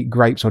resveratrol. If you eat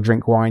grapes or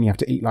drink wine, you have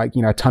to eat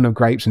a ton of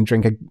grapes and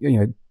drink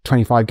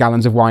 25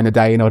 gallons of wine a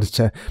day in order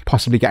to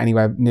possibly get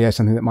anywhere near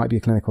something that might be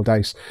a clinical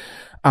dose.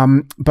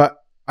 But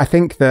I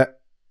think that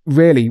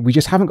really, we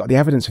just haven't got the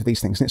evidence of these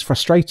things, and it's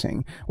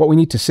frustrating. What we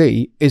need to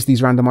see is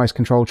these randomized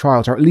controlled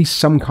trials, or at least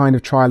some kind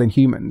of trial in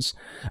humans.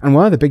 And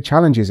one of the big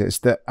challenges is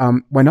that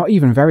we're not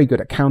even very good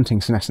at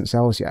counting senescent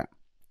cells yet.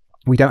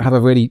 We don't have a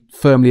really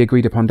firmly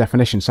agreed upon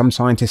definition. Some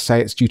scientists say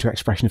it's due to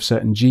expression of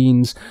certain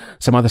genes.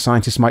 Some other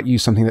scientists might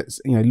use something that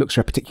looks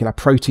for a particular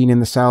protein in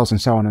the cells and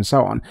so on and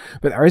so on.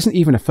 But there isn't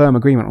even a firm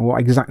agreement on what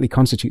exactly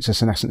constitutes a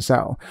senescent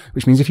cell,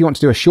 which means if you want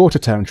to do a shorter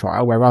term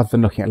trial where rather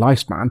than looking at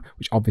lifespan,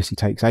 which obviously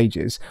takes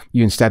ages,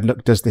 you instead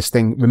look, does this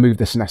thing remove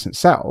the senescent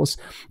cells?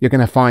 You're going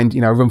to find,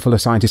 a room full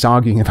of scientists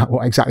arguing about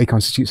what exactly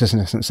constitutes a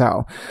senescent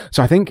cell.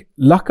 So I think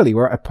luckily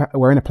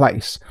we're in a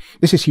place.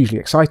 This is hugely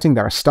exciting.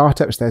 There are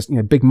startups. There's,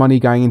 big money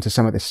going into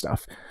some of this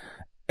stuff.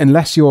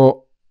 Unless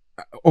you're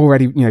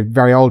already,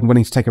 very old and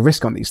willing to take a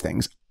risk on these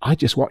things, I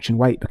just watch and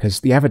wait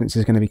because the evidence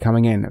is going to be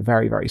coming in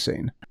very, very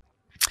soon.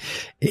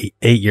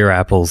 Eat your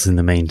apples in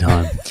the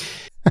meantime.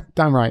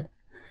 Damn right.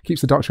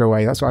 Keeps the doctor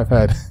away. That's what I've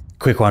heard.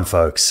 Quick one,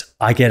 folks.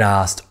 I get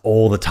asked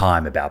all the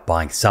time about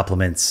buying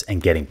supplements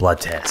and getting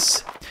blood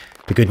tests.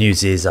 The good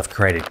news is I've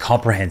created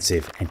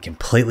comprehensive and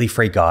completely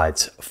free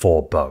guides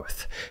for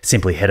both.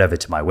 Simply head over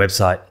to my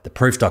website,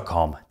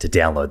 theproof.com, to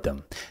download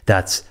them.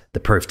 That's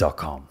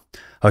theproof.com.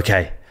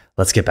 Okay,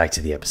 let's get back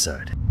to the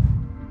episode.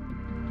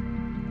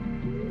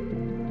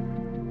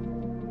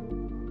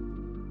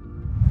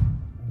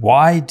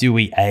 Why do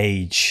we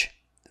age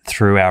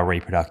through our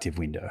reproductive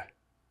window?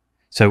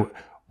 So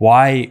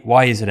why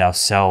is it our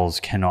cells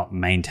cannot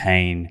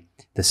maintain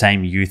the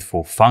same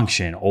youthful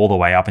function all the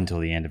way up until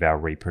the end of our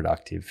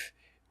reproductive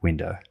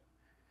window?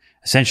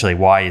 Essentially,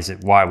 why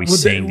are we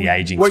seeing the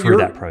aging through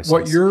that process?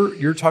 What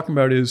you're talking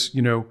about is,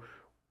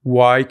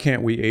 why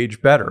can't we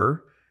age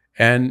better?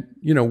 And,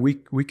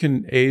 we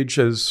can age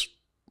as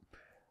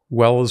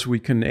well as we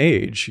can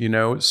age,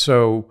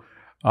 So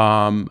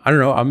I don't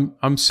know,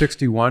 I'm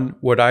 61.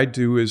 What I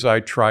do is I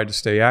try to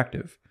stay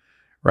active,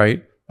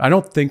 right? I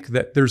don't think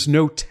that there's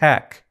no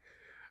tech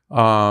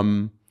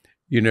that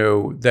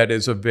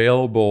is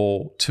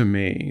available to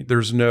me.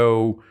 There's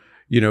no,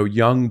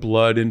 young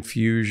blood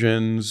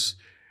infusions,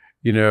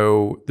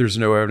 there's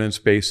no evidence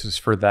basis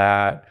for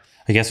that.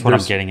 I guess what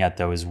I'm getting at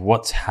though is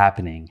what's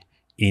happening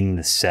in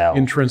the cell.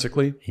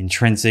 Intrinsically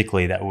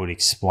that would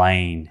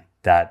explain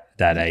that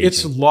aging.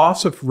 It's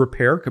loss of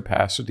repair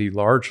capacity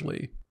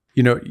largely.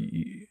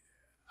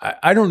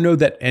 I don't know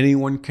that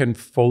anyone can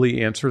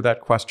fully answer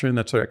that question.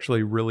 That's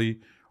actually a really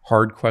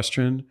hard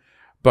question.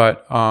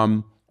 But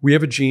we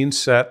have a gene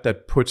set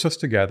that puts us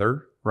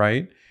together,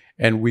 right?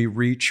 And we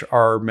reach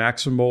our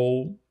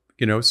maximal,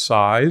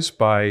 size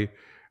by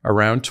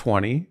around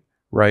 20,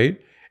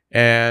 right?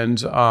 And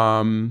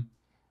the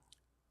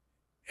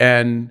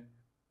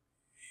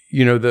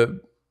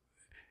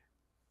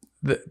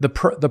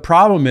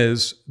problem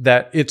is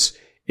that it's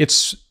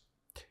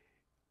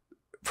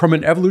from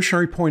an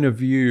evolutionary point of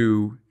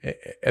view.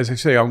 As I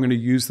say, I'm going to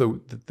use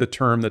the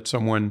term that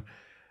someone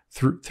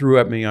threw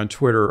at me on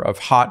Twitter of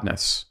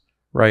hotness,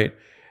 right?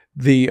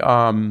 The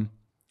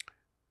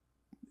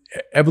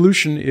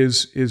evolution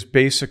is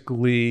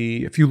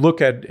basically, if you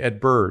look at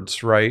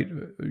birds, right?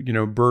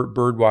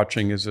 Bird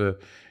watching is a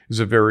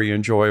very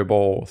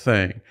enjoyable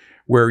thing,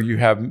 where you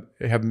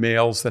have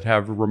males that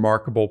have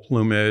remarkable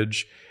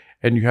plumage,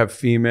 and you have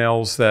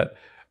females that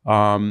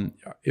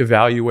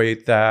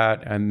evaluate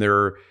that, and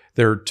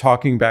they're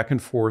talking back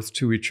and forth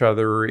to each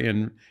other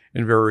in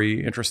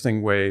very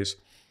interesting ways,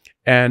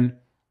 and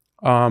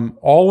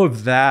all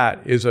of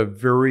that is a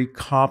very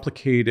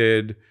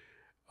complicated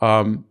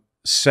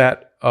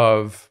set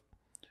of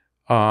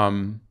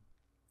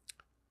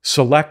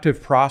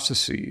selective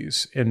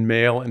processes in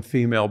male and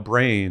female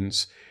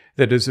brains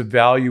that is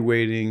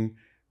evaluating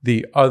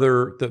the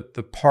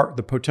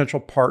potential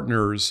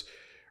partner's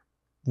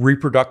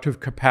reproductive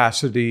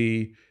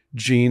capacity,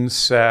 gene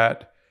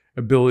set,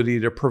 ability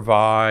to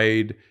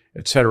provide,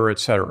 et cetera, et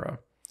cetera.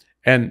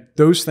 And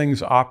those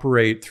things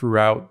operate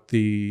throughout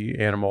the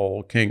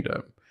animal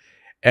kingdom.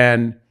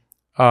 And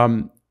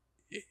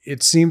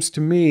it seems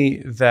to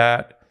me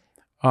that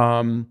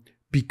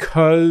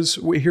because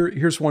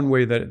here's one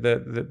way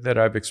that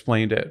I've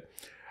explained it.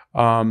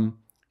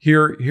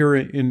 Here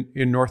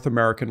in North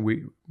America,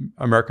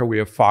 we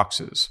have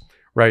foxes,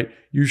 right?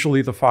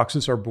 Usually the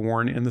foxes are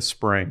born in the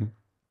spring,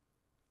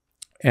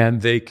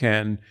 and they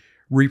can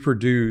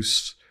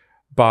reproduce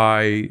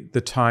by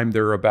the time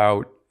they're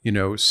about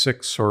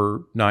 6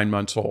 or 9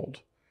 months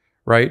old,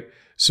 right?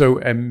 So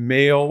a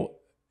male,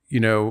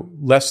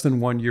 less than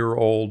 1 year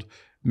old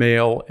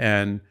male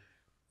and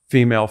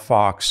female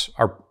fox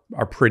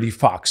are pretty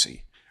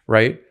foxy,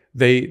 right?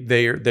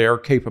 They are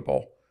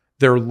capable.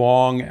 They're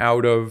long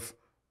out of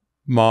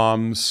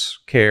mom's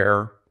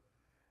care.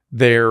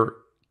 They're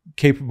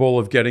capable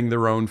of getting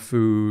their own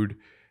food.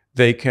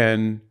 They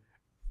can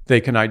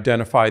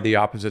identify the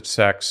opposite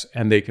sex,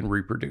 and they can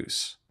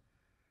reproduce,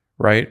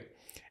 right?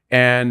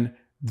 And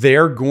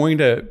they're going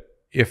to,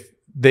 if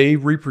they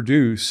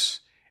reproduce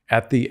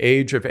at the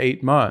age of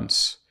 8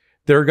 months,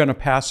 they're going to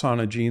pass on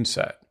a gene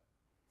set.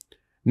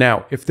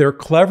 Now, if they're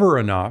clever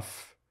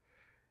enough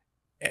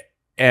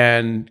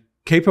and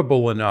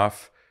capable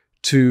enough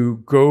to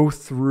go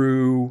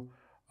through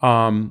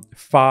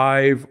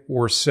 5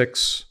 or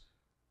 6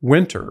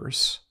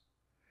 winters,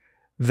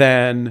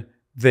 then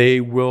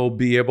they will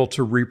be able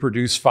to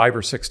reproduce 5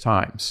 or 6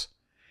 times.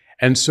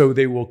 And so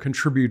they will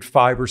contribute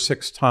 5 or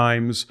 6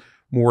 times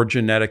more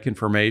genetic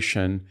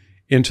information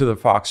into the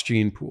fox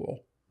gene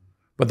pool.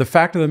 But the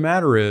fact of the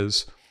matter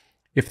is,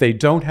 if they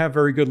don't have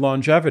very good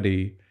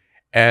longevity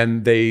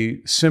and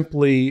they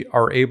simply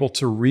are able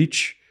to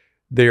reach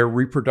their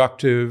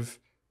reproductive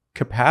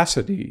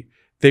capacity,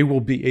 they will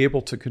be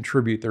able to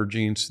contribute their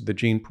genes to the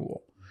gene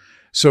pool.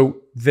 So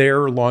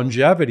their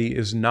longevity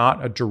is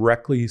not a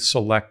directly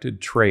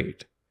selected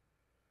trait.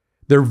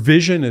 Their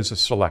vision is a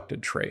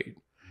selected trait.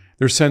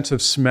 Their sense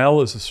of smell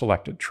is a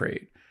selected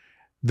trait.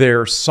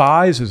 Their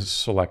size is a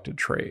selected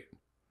trait.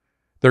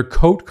 Their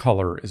coat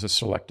color is a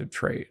selected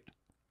trait.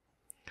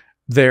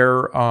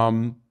 Their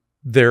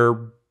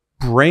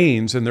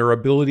brains and their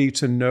ability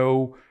to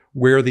know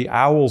where the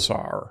owls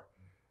are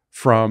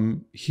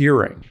from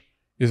hearing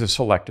is a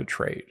selected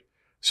trait.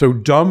 So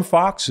dumb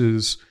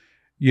foxes,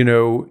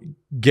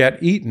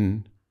 get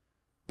eaten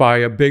by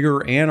a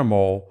bigger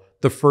animal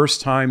the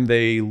first time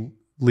they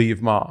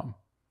leave mom,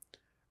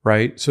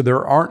 right? So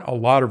there aren't a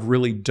lot of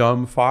really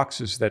dumb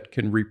foxes that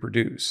can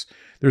reproduce.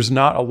 There's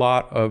not a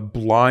lot of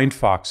blind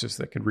foxes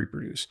that can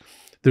reproduce.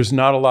 There's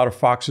not a lot of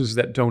foxes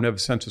that don't have a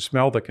sense of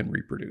smell that can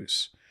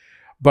reproduce.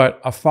 But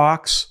a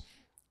fox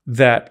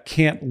that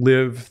can't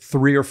live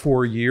 3 or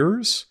 4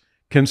 years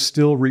can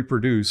still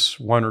reproduce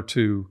 1 or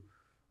 2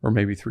 or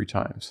maybe 3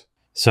 times.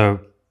 So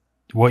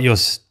what you're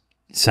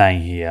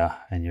saying here,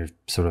 and you're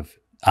sort of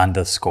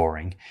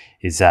underscoring,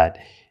 is that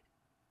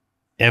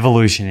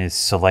evolution is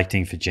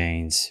selecting for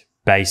genes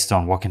based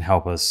on what can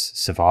help us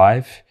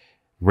survive,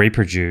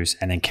 reproduce,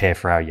 and then care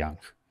for our young.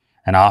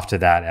 And after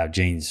that, our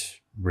genes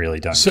really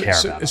don't care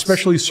about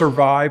especially us.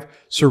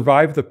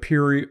 survive the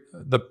period,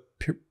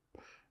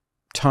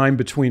 time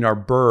between our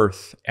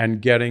birth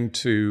and getting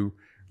to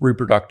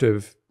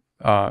reproductive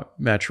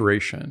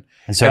maturation.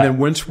 And then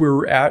once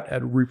we're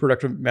at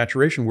reproductive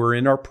maturation, we're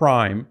in our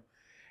prime.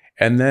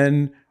 And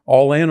then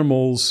all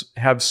animals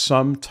have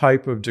some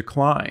type of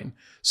decline.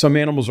 Some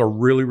animals are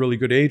really, really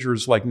good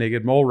agers, like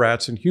naked mole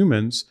rats and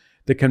humans,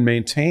 that can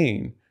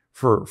maintain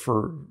for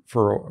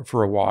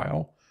a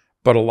while.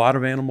 But a lot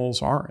of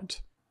animals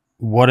aren't.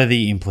 What are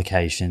the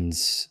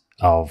implications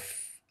of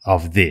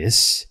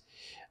this?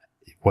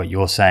 What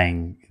you're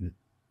saying,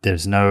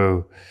 there's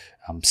no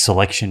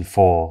selection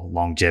for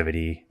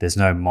longevity. There's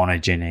no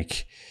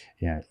monogenic,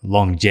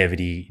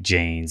 longevity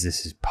genes.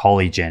 This is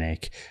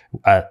polygenic.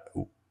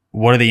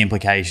 What are the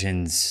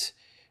implications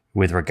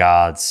with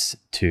regards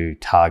to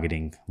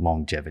targeting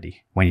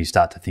longevity when you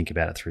start to think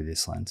about it through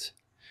this lens?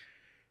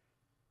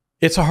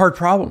 It's a hard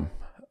problem.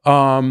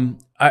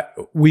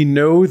 We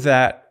know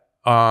that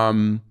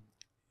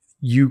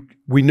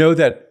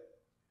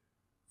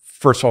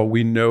first of all,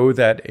 we know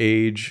that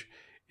age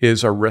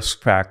is a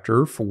risk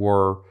factor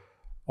for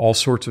all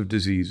sorts of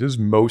diseases,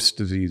 most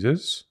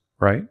diseases,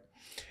 right?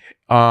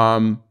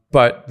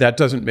 But that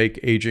doesn't make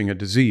aging a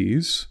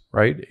disease,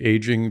 right?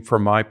 Aging,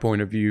 from my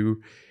point of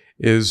view,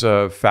 is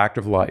a fact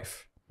of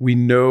life. We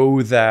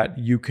know that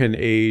you can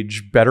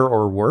age better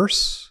or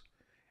worse,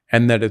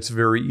 and that it's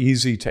very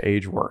easy to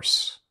age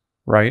worse,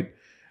 right?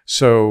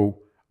 So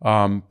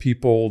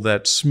people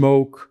that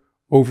smoke,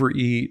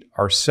 overeat,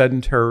 are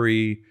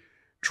sedentary,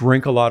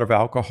 drink a lot of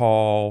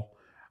alcohol,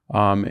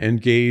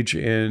 engage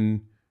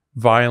in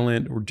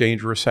violent or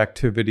dangerous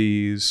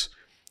activities,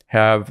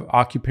 have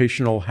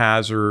occupational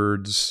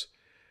hazards,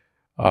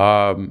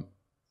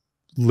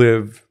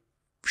 live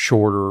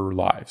shorter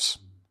lives,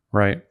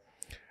 right?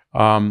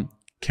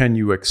 Can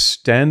you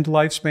extend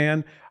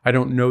lifespan? I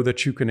don't know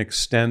that you can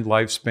extend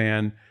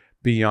lifespan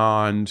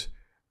beyond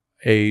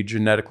a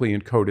genetically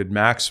encoded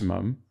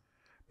maximum,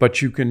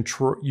 but you can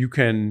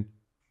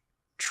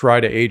try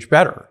to age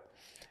better.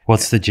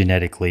 What's the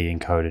genetically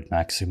encoded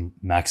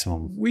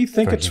maximum? We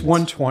think it's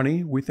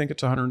 120. We think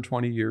it's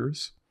 120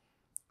 years.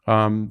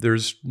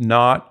 There's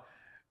not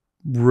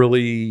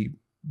really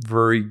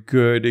very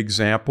good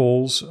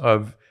examples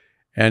of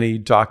any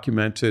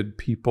documented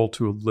people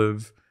to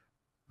live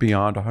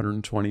beyond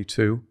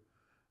 122.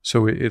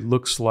 So it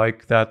looks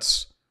like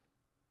that's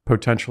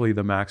potentially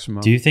the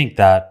maximum. Do you think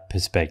that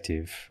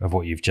perspective of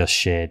what you've just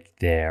shared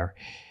there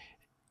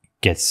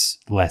gets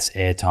less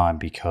airtime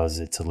because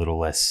it's a little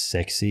less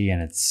sexy,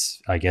 and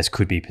it's, I guess,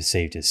 could be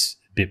perceived as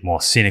a bit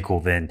more cynical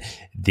than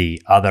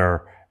the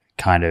other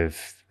kind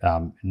of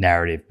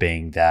narrative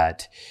being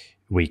that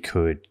we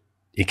could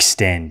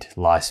extend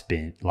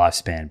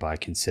lifespan by a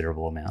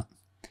considerable amount?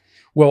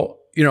 Well,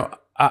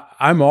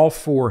 I'm all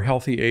for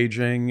healthy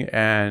aging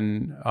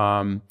and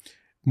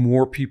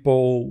more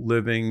people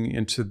living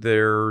into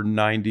their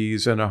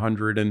 90s and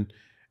 100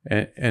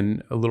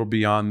 and a little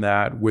beyond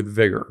that with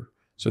vigor.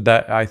 So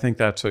that, I think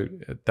that's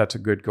a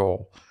good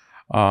goal.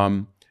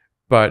 But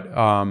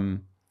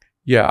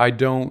I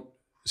don't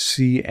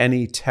see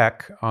any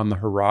tech on the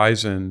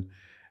horizon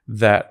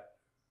that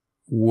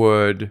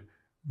would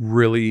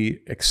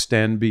really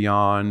extend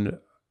beyond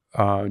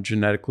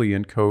genetically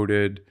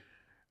encoded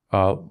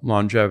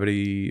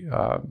longevity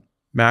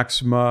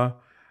maxima.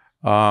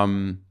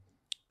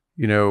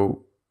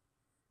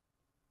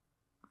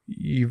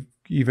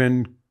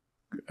 Even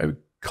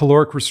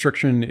caloric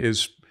restriction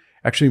is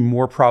actually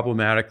more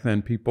problematic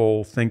than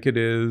people think it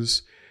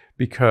is,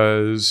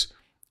 because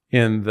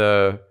in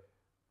the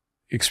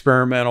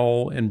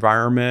experimental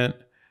environment,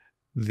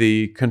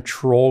 the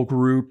control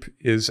group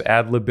is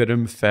ad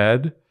libitum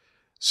fed,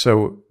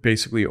 so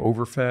basically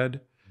overfed.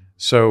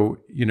 So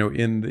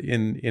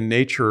in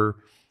nature,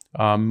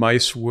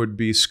 mice would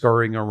be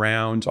scurrying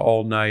around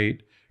all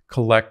night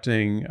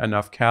collecting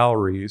enough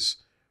calories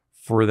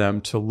for them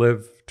to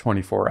live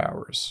 24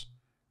 hours,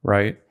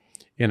 right?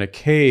 In a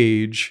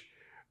cage,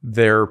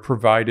 they're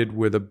provided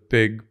with a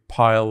big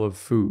pile of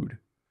food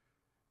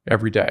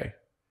every day,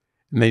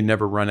 and they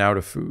never run out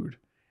of food.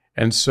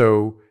 And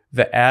so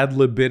the ad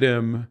lib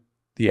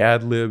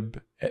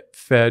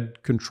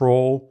fed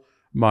control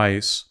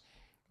mice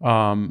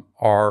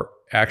are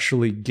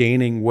actually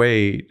gaining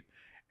weight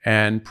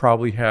and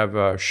probably have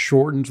a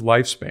shortened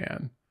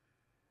lifespan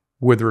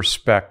with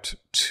respect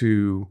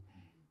to,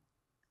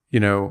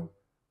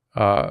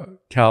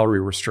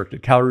 calorie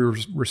restricted.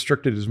 Calorie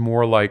restricted is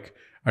more like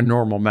a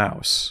normal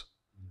mouse,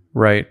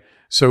 right?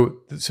 So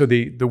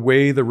the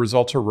way the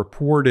results are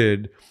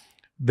reported,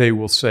 they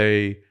will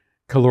say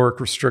caloric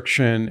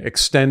restriction,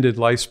 extended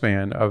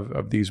lifespan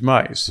of these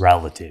mice.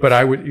 Relative. But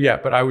I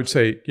would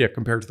say,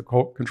 compared to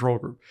the control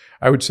group,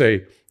 I would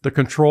say the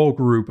control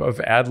group of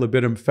ad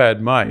libitum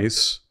fed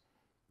mice,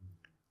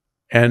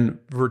 and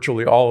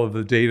virtually all of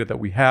the data that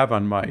we have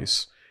on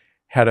mice,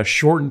 had a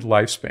shortened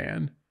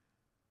lifespan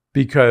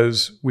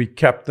because we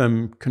kept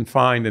them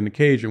confined in a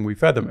cage and we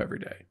fed them every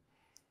day.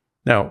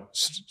 Now,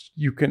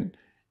 you can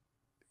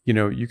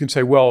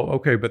say, well,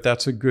 okay, but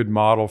that's a good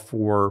model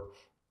for,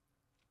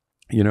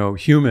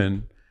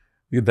 human,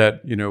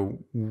 that,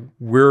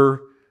 we're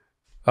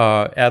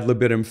ad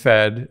libitum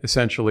fed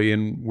essentially,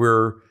 and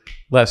we're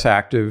less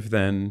active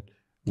than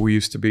we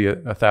used to be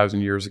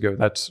 1,000 years ago.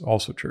 That's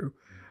also true.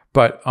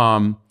 But,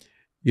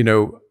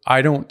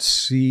 I don't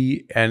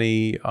see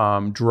any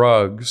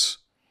drugs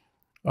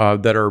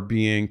that are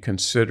being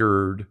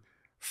considered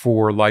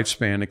for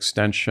lifespan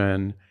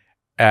extension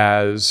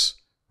as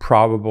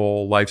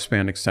probable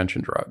lifespan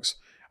extension drugs.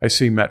 I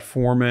see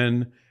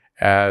metformin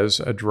as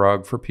a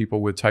drug for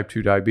people with type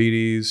 2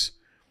 diabetes,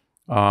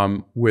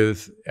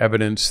 with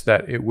evidence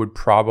that it would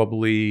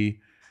probably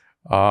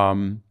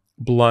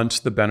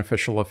blunt the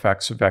beneficial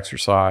effects of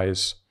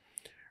exercise.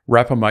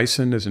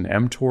 Rapamycin is an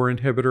mTOR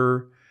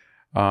inhibitor.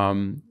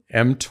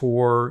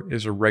 mTOR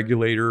is a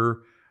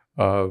regulator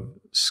of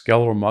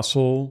skeletal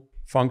muscle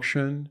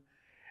function,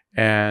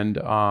 and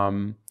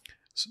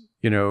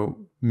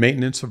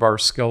maintenance of our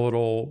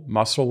skeletal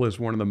muscle is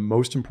one of the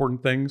most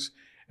important things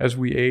as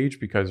we age,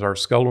 because our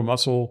skeletal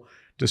muscle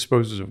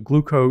disposes of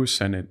glucose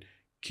and it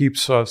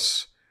keeps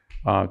us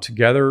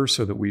together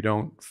so that we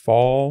don't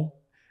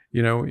fall,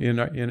 in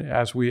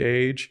as we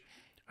age.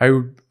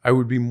 I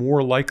would be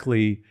more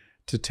likely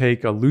to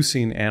take a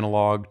leucine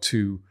analog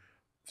to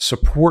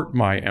support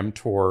my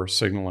mTOR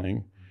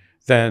signaling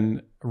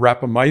than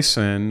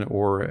rapamycin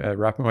or a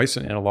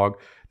rapamycin analog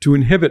to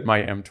inhibit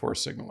my mTOR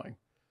signaling.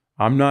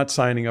 I'm not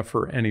signing up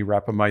for any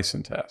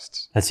rapamycin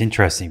tests. That's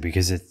interesting,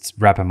 because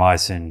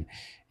rapamycin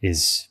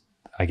is,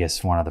 I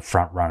guess, one of the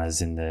front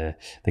runners in the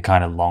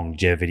kind of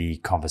longevity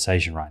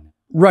conversation right now.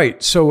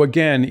 Right. So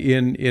again,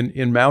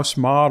 in mouse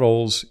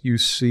models, you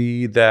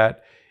see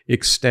that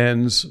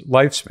extends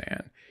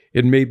lifespan.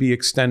 It may be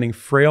extending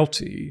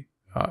frailty,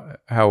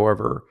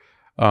 however,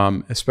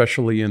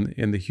 especially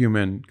in the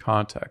human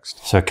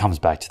context. So it comes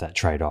back to that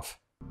trade-off.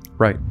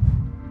 Right.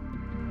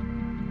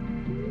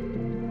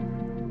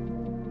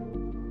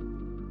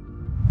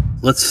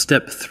 Let's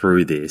step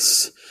through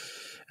this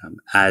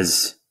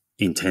as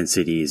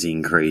intensity is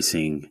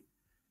increasing,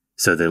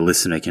 so the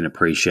listener can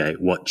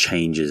appreciate what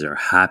changes are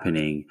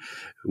happening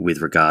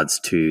with regards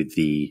to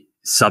the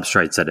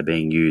substrates that are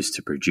being used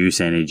to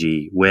produce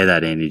energy, where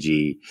that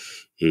energy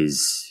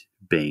is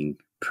being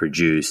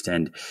produced.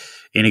 And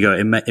Inigo,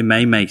 it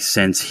may make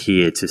sense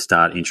here to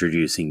start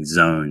introducing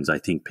zones. I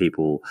think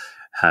people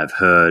have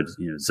heard,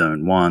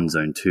 zone 1,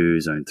 zone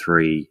 2, zone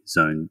 3,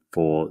 zone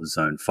 4,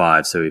 zone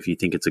 5. So if you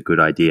think it's a good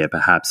idea,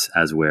 perhaps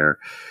as we're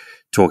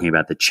talking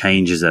about the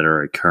changes that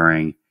are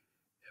occurring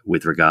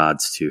with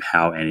regards to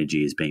how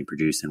energy is being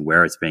produced and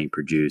where it's being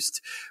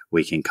produced,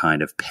 we can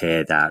kind of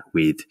pair that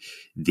with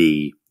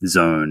the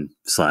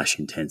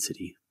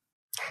zone/intensity.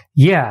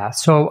 Yeah.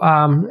 So,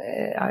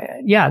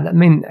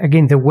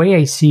 again, the way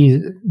I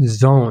see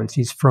zones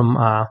is from,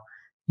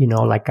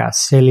 like a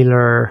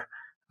cellular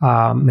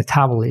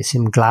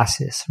metabolism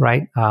glasses,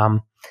 right?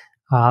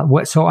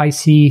 So I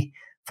see,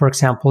 for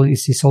example,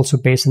 is also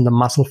based on the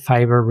muscle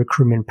fiber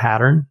recruitment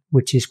pattern,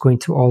 which is going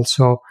to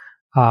also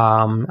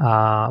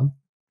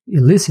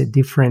elicit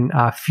different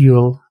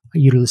fuel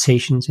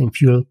utilizations and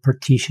fuel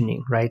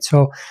partitioning, right?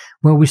 So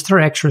when we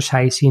start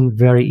exercising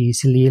very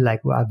easily,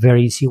 like a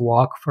very easy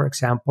walk, for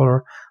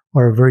example,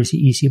 or a very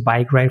easy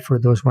bike ride for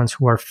those ones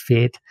who are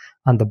fit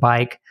on the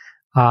bike,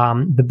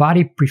 the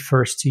body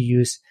prefers to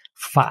use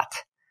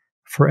fat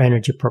for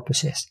energy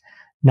purposes.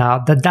 Now,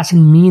 that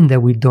doesn't mean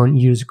that we don't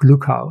use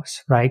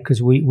glucose, right?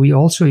 Because we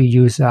also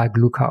use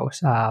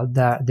glucose.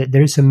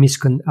 There is a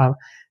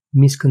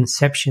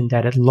misconception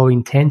that at low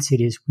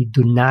intensities, we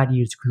do not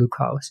use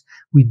glucose.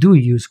 We do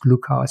use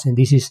glucose. And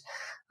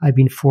I've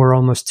been for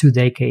almost 2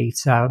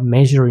 decades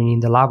measuring in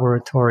the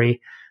laboratory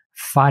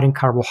fat and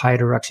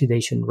carbohydrate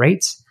oxidation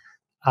rates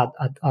at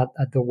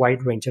the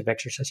wide range of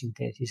exercise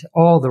intensities,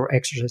 all the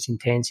exercise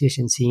intensities,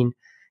 and seeing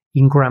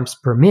in grams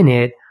per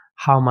minute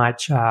how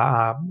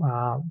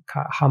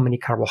many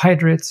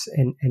carbohydrates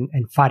and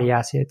fatty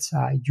acids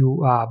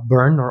you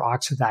burn or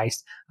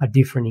oxidize at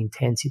different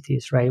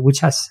intensities, right?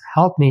 Which has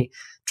helped me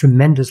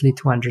tremendously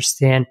to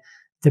understand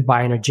the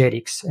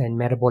bioenergetics and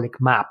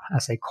metabolic map,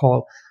 as I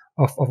call,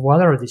 of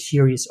what are the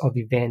series of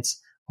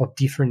events of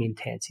different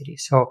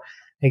intensities. So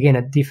again,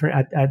 at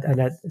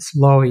a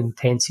slow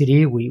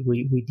intensity,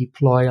 we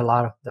deploy a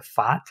lot of the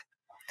fat.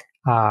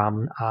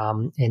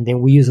 And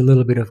then we use a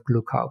little bit of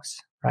glucose,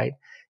 right?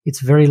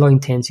 It's very low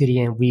intensity,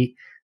 and we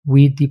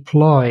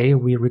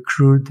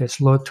recruit the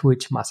slow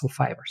twitch muscle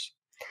fibers.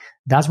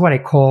 That's what I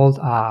called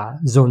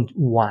zone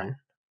 1,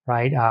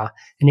 right?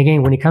 And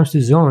again, when it comes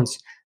to zones,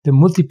 the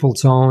multiple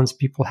zones,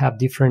 people have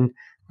different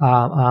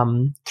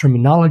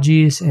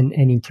terminologies and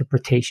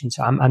interpretations.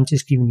 So I'm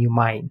just giving you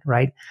mine,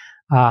 right?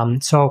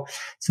 So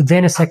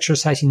then as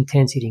exercise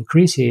intensity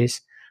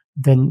increases,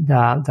 then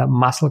the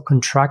muscle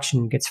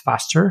contraction gets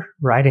faster,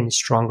 right, and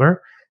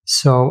stronger.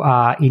 So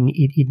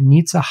it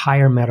needs a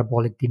higher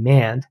metabolic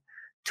demand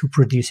to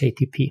produce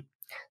ATP.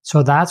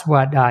 So that's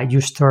what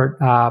you start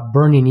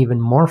burning even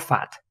more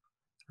fat,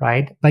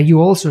 right? But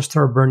you also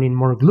start burning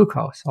more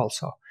glucose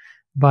also,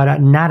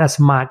 but not as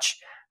much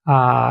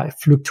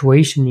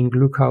fluctuation in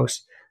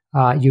glucose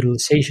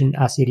utilization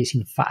as it is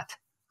in fat,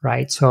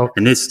 right? So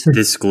and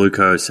this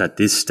glucose at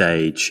this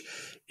stage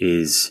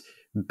is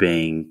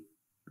being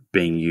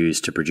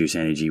used to produce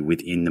energy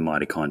within the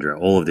mitochondria.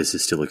 All of this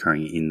is still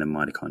occurring in the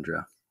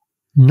mitochondria.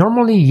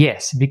 Normally,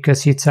 yes,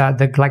 because it's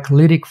the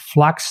glycolytic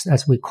flux,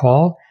 as we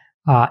call.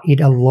 It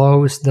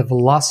allows the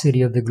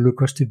velocity of the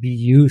glucose to be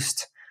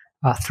used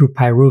through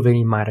pyruvate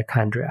in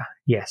mitochondria.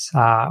 Yes,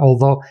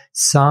 although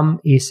some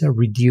is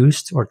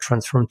reduced or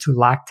transformed to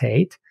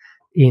lactate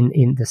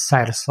in the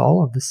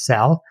cytosol of the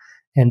cell,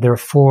 and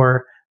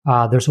therefore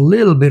there's a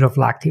little bit of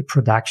lactate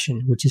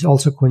production, which is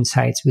also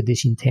coincides with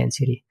this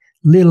intensity.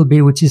 Little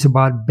bit, which is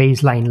about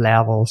baseline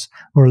levels,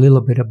 or a little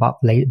bit above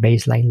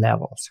baseline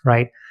levels,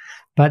 right?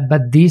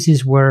 But this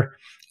is where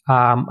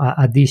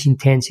at this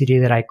intensity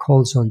that I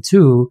call zone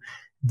 2,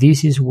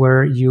 this is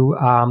where you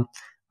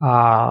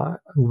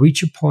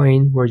reach a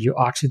point where you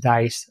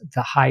oxidize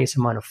the highest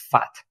amount of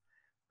fat,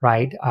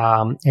 right?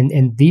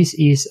 And this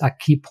is a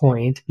key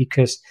point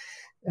because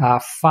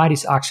fat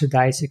is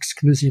oxidized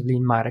exclusively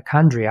in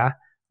mitochondria,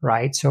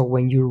 right? So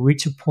when you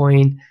reach a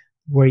point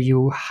where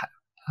you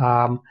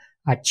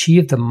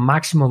achieve the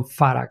maximum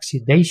fat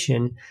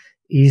oxidation,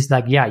 is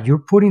like, yeah, you're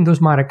putting those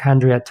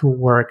mitochondria to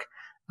work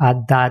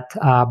at that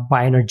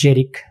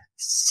bioenergetic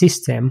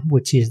system,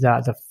 which is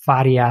the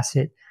fatty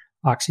acid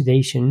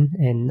oxidation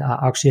and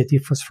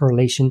oxidative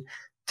phosphorylation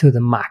to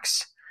the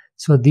max.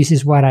 So this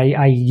is what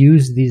I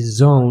use this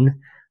zone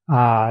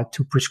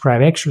to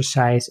prescribe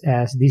exercise,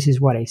 as this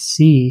is what I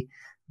see,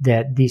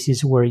 that this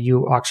is where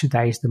you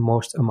oxidize the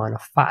most amount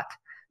of fat.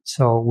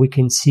 So we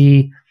can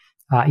see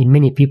in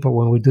many people,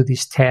 when we do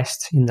this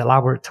test in the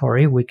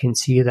laboratory, we can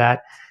see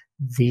that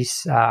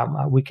this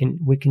we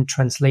can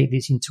translate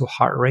this into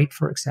heart rate,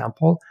 for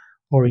example,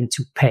 or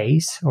into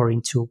pace, or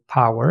into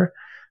power,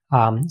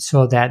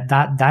 so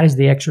that is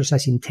the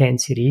exercise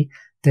intensity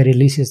that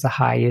releases the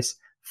highest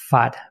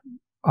fat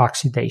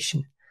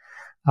oxidation.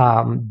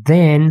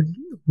 Then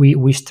we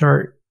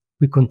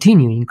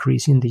continue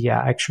increasing the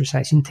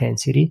exercise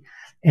intensity,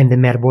 and the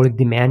metabolic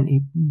demand,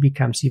 it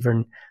becomes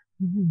even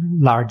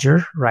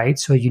larger, right?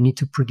 So you need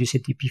to produce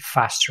ATP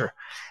faster.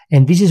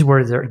 And this is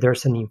where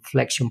there's an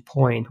inflection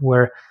point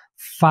where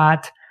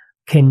fat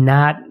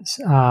cannot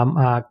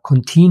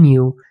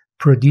continue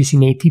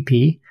producing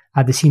ATP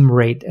at the same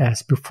rate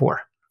as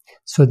before.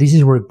 So this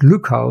is where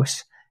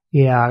glucose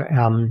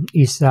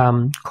is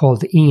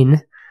called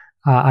in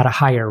at a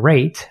higher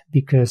rate,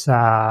 because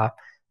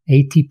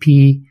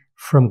ATP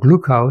from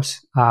glucose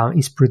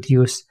is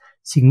produced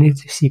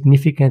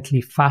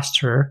significantly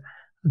faster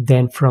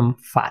than from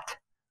fat,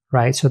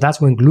 right? So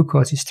that's when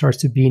glucose starts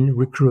to be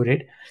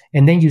recruited.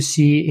 And then you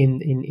see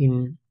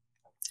in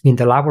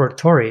the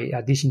laboratory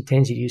at this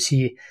intensity, you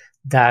see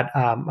that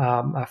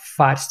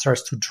fat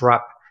starts to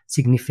drop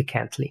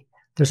significantly.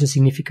 There's a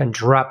significant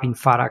drop in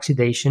fat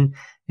oxidation,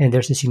 and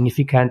there's a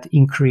significant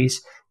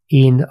increase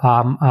in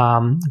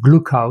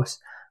glucose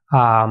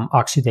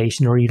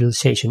oxidation or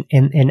utilization.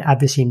 And at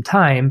the same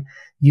time,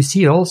 you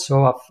see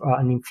also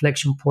an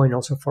inflection point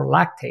also for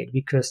lactate,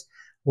 because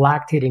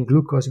lactate and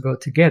glucose go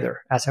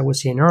together. As I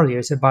was saying earlier,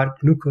 it's about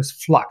glucose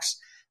flux.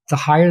 The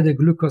higher the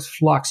glucose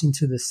flux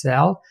into the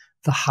cell,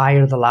 the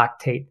higher the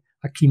lactate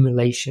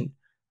accumulation,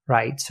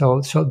 right?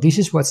 So this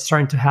is what's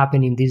starting to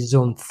happen in this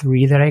zone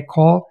 3 that I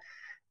call,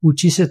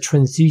 which is a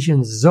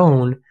transition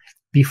zone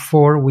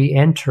before we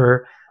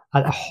enter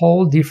a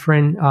whole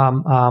different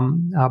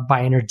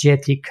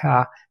bioenergetic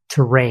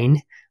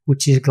terrain,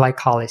 which is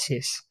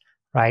glycolysis,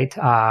 right?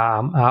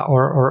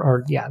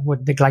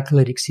 What the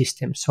glycolytic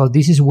system. So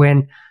this is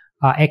when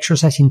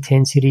exercise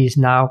intensity is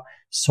now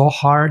so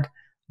hard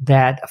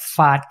that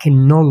fat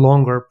can no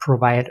longer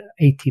provide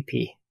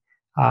ATP,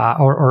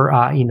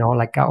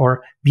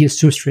 or be a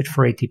substrate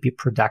for ATP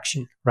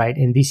production, right?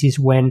 And this is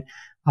when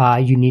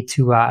you need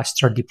to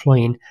start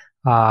deploying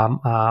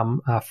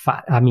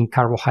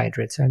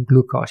carbohydrates and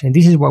glucose. And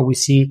this is what we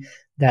see,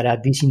 that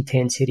at this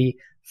intensity,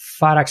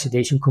 fat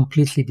oxidation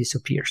completely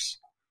disappears.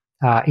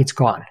 It's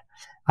gone.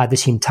 At the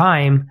same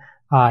time,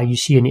 you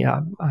see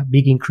a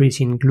big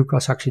increase in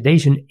glucose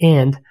oxidation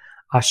and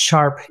a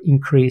sharp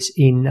increase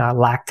in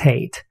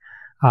lactate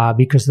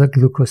because of the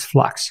glucose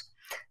flux.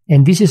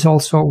 And this is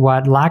also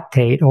what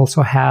lactate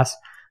also has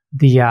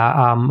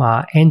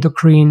the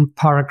endocrine,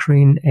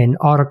 paracrine, and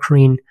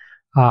autocrine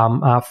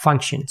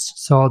functions.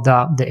 So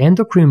the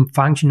endocrine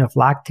function of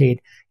lactate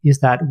is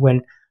that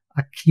when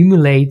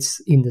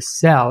accumulates in the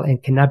cell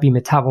and cannot be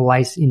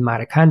metabolized in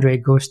mitochondria,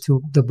 it goes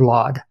to the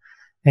blood.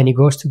 And it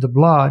goes to the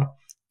blood,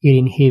 it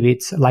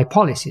inhibits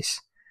lipolysis,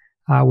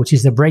 which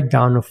is the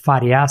breakdown of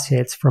fatty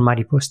acids from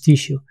adipose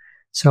tissue.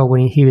 So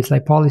when it inhibits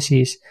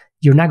lipolysis,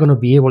 you're not going to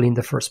be able in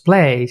the first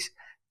place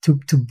to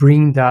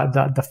bring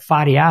the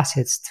fatty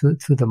acids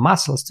to the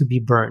muscles to be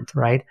burnt,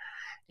 right?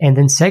 And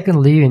then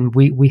secondly, and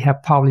we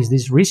have published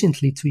this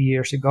recently 2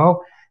 years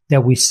ago,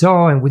 that we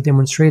saw and we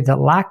demonstrated that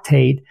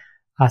lactate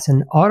as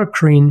an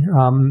autocrine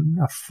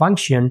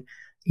function,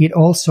 it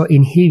also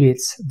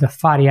inhibits the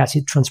fatty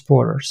acid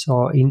transporter.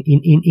 So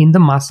in the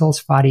muscles,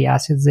 fatty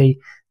acids,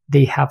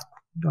 they have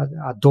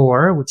a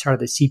door, which are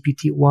the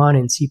CPT1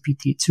 and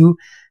CPT2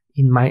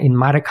 in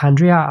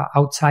mitochondria,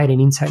 outside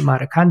and inside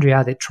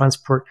mitochondria, they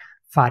transport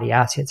fatty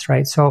acids,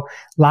 right? So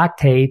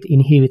lactate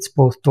inhibits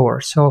both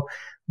doors. So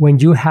when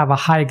you have a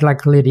high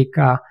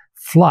glycolytic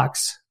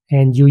flux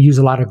and you use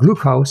a lot of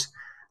glucose,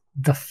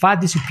 the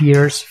fat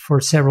disappears for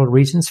several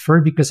reasons.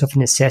 First, because of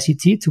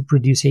necessity to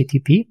produce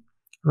ATP,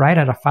 right,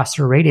 at a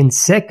faster rate. And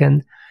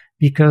second,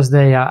 because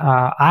the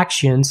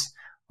actions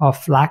of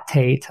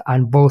lactate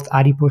on both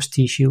adipose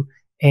tissue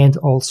and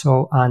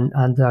also on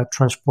the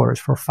transporters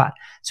for fat.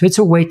 So it's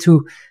a way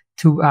to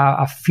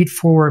a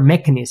feed-forward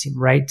mechanism,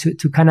 right,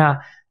 to kind of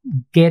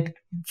get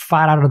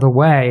fat out of the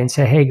way and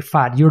say, hey,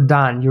 fat, you're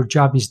done. Your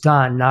job is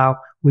done. Now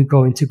we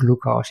go into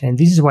glucose. And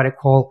this is what I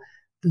call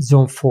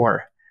zone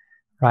 4.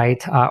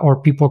 Right?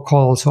 Or people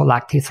call also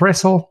lactate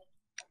threshold,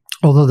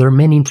 although there are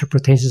many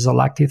interpretations of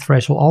lactate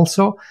threshold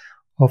also,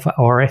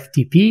 or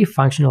FTP,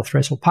 functional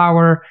threshold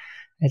power,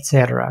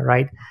 etc.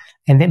 Right?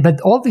 And then, but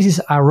all this is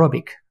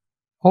aerobic.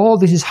 All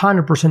this is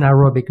 100%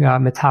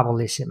 aerobic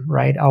metabolism,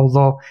 right?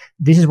 Although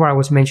this is what I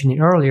was mentioning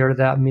earlier,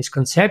 the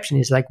misconception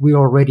is like we're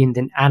already in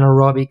the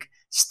anaerobic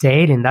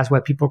state, and that's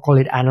why people call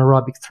it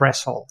anaerobic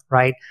threshold,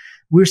 right?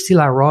 We're still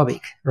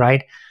aerobic,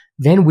 right?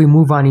 Then we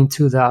move on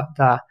into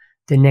the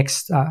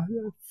next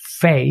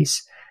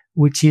phase,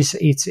 which is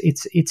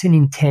it's an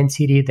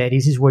intensity that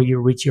this is where you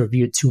reach your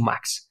VO2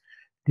 max.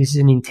 This is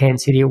an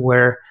intensity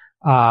where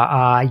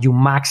you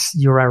max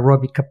your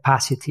aerobic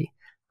capacity,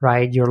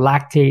 right? Your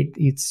lactate,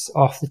 it's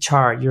off the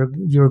chart.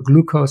 Your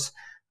glucose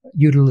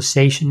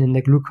utilization and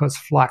the glucose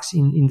flux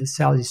in the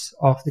cell is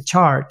off the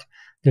chart.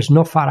 There's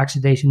no fat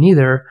oxidation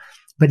either,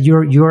 but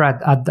you're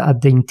at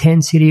the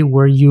intensity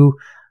where you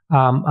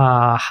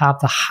have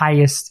the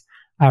highest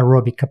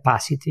aerobic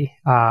capacity,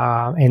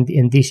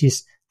 and this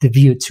is the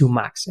VO2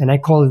 max, and I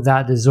call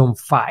that the zone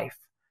 5,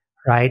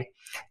 right?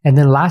 And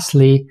then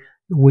lastly,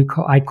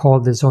 I call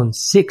the zone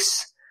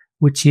 6,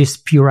 which is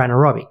pure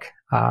anaerobic.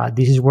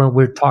 This is when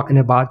we're talking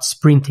about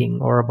sprinting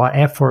or about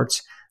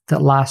efforts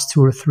that last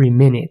 2 or 3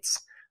 minutes,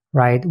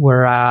 right?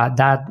 Where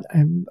that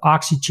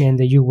oxygen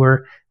that you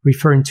were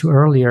referring to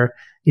earlier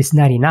is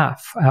not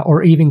enough,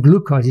 or even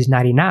glucose is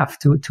not enough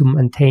to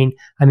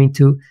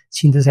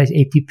synthesize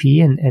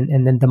ATP,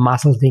 and then the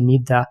muscles, they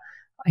need the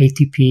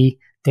ATP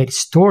that is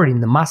stored in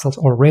the muscles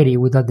already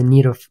without the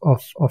need of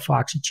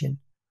oxygen.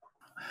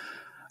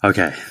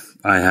 Okay,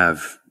 I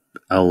have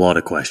a lot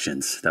of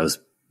questions. That was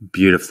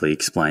beautifully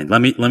explained.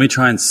 Let me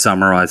try and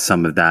summarize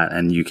some of that,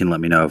 and you can let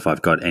me know if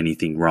I've got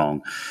anything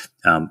wrong.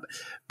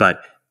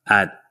 But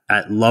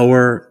at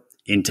lower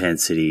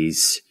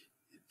intensities,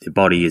 the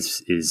body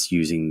is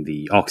using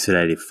the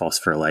oxidative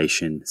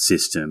phosphorylation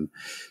system,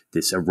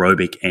 this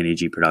aerobic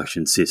energy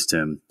production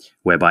system,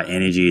 whereby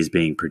energy is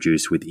being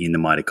produced within the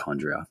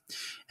mitochondria.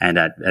 And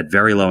at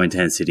very low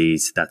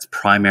intensities, that's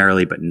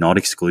primarily but not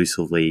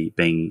exclusively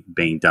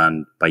being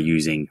done by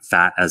using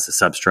fat as the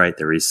substrate.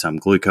 There is some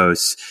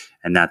glucose,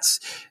 and that's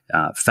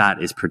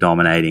fat is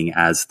predominating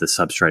as the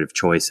substrate of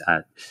choice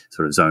at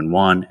sort of zone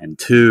 1 and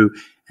 2.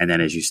 And then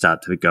as you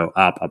start to go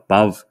up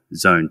above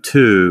zone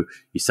 2,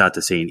 you start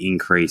to see an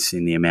increase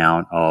in the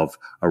amount of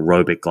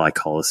aerobic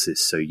glycolysis.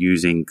 So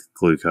using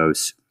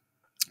glucose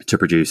to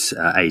produce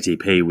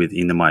ATP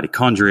within the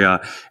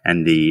mitochondria,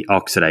 and the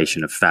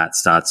oxidation of fat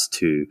starts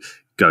to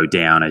go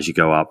down as you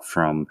go up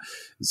from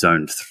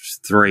zone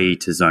 3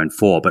 to zone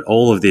 4. But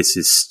all of this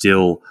is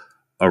still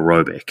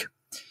aerobic.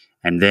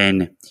 And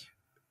then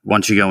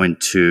once you go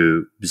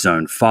into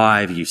zone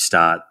 5, you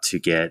start to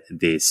get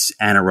this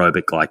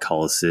anaerobic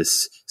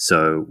glycolysis.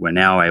 So we're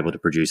now able to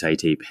produce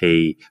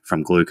ATP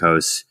from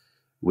glucose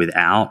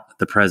without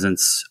the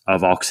presence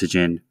of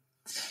oxygen.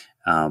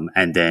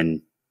 And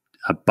then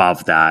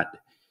above that,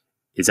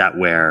 is that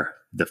where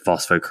the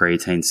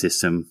phosphocreatine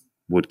system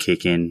would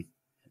kick in,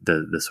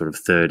 the sort of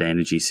third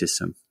energy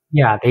system?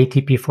 Yeah, the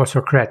ATP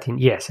phosphocreatine,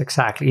 yes,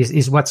 exactly,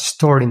 is what's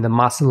stored in the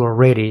muscle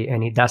already,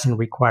 and it doesn't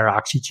require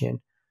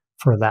oxygen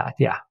for that,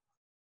 yeah.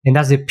 And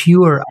that's the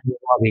pure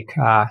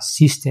anaerobic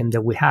system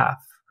that we have,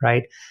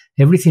 right?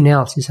 Everything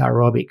else is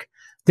aerobic.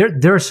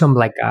 There are some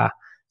like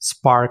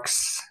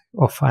sparks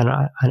of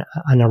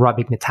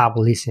anaerobic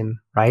metabolism,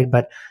 right?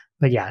 But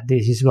yeah,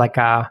 this is like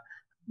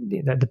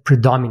the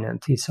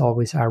predominant is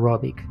always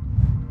aerobic.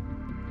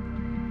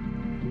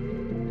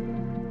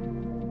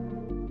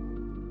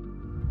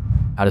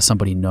 How does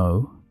somebody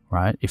know,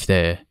 right, if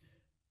they're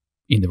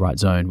in the right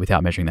zone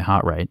without measuring their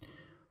heart rate?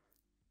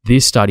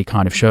 This study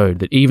kind of showed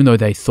that even though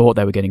they thought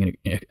they were getting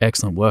an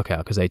excellent workout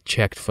because they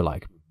checked for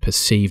like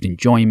perceived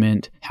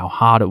enjoyment, how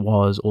hard it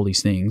was, all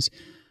these things,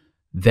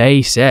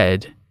 they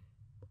said,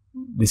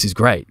 this is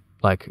great.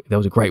 Like, there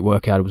was a great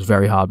workout. It was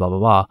very hard, blah, blah,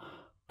 blah.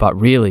 But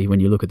really, when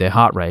you look at their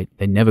heart rate,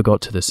 they never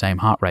got to the same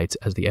heart rates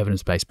as the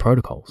evidence-based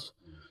protocols.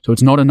 So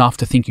it's not enough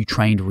to think you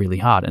trained really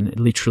hard. And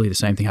literally the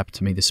same thing happened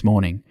to me this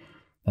morning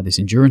at this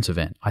endurance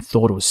event. I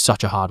thought it was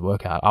such a hard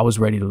workout. I was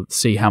ready to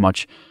see how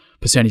much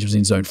percentage was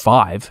in zone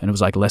 5, and it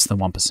was like less than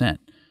 1%.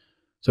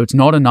 So it's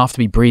not enough to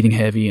be breathing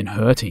heavy and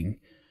hurting.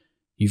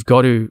 You've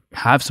got to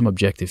have some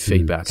objective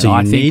feedback. So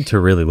you need to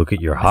really look at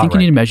your heart rate. I think you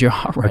need to measure your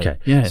heart rate. Okay.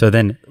 Yeah. So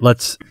then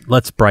let's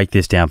break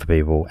this down for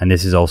people, and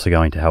this is also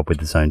going to help with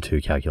the zone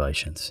 2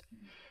 calculations.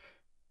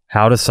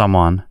 How does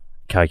someone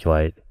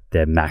calculate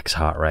their max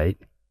heart rate?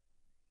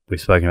 We've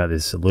spoken about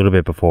this a little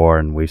bit before,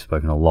 and we've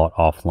spoken a lot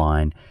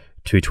offline.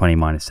 220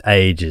 minus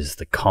age is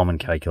the common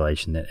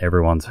calculation that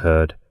everyone's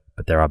heard,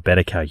 but there are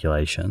better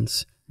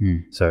calculations.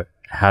 So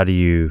how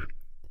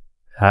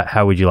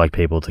would you like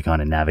people to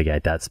kind of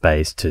navigate that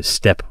space to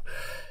step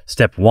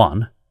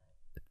 1,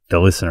 the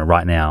listener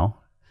right now,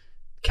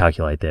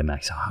 calculate their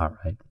max heart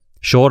rate,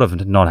 short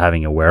of not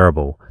having a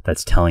wearable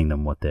that's telling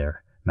them what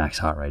their max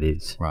heart rate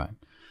is? Right.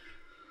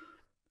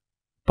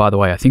 By the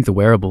way, I think the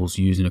wearables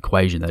use an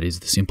equation that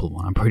is the simple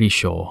one. I'm pretty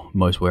sure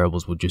most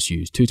wearables would just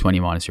use 220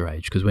 minus your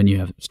age, because when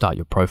you start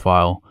your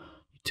profile,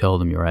 you tell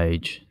them your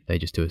age, they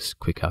just do a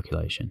quick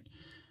calculation.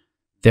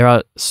 There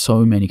are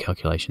so many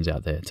calculations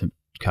out there to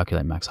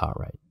calculate max heart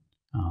rate.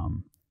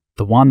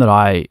 The one that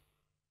I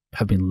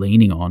have been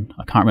leaning on,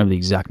 I can't remember the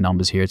exact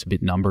numbers here, it's a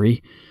bit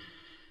numbery.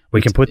 We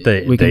can put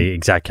the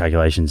exact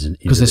calculations in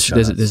because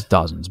there's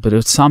dozens, but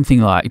it's something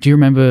like, do you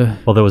remember?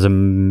 Well, there was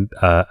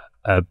a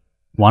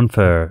one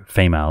for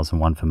females and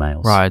one for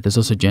males. Right. There's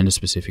also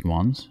gender-specific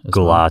ones.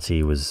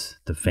 Gulati was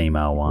the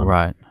female one.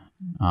 Right.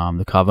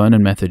 The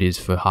Carvonen method is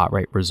for heart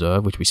rate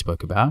reserve, which we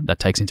spoke about. That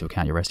takes into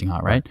account your resting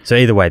heart rate. So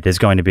either way, there's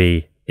going to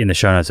be, in the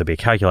show notes, there'll be a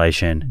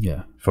calculation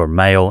for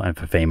male and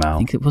for female.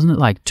 I think wasn't it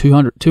like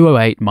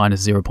 208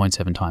 minus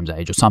 0.7 times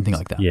age or something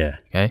like that? Yeah.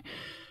 Okay.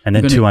 And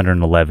then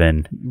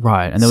 211.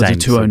 Right. And there was a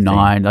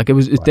 209. Like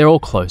they're all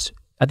close.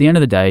 At the end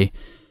of the day,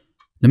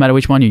 no matter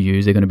which one you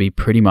use, they're going to be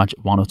pretty much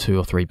 1 or 2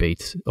 or 3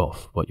 beats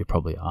off what you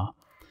probably are.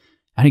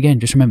 And again,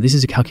 just remember, this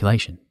is a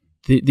calculation.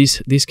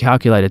 This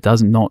calculator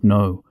does not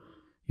know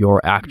your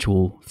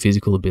actual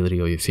physical ability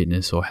or your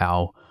fitness or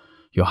how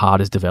your heart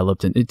is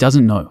developed. And it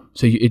doesn't know.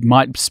 So it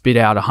might spit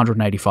out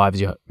 185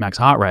 as your max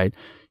heart rate.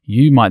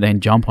 You might then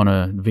jump on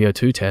a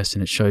VO2 test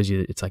and it shows you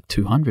that it's like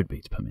 200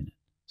 beats per minute.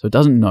 So it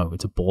doesn't know.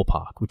 It's a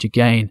ballpark, which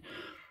again,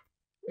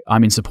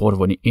 I'm in support of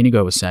what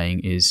Inigo was saying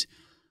is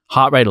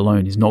heart rate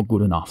alone is not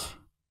good enough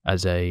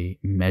as a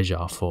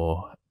measure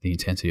for the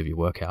intensity of your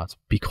workouts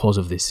because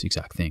of this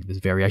exact thing. There's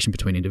variation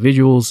between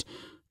individuals.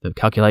 The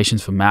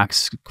calculations for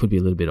max could be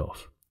a little bit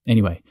off.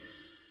 Anyway,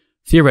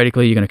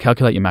 theoretically, you're going to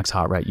calculate your max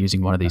heart rate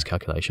using one of these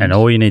calculations. And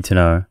all you need to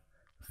know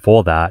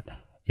for that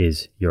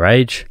is your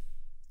age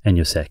and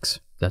your sex.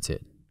 That's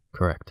it.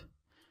 Correct.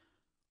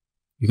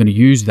 You're going to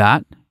use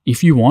that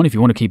if you want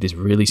to keep this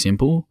really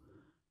simple.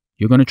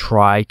 You're going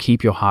to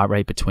keep your heart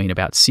rate between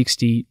about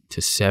 60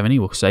 to 70.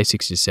 We'll say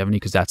 60 to 70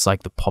 because that's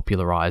like the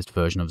popularized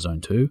version of zone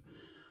 2.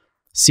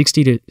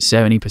 60 to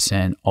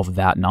 70% of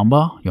that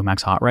number, your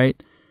max heart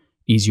rate,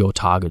 is your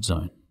target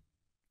zone.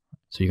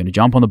 So you're going to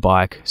jump on the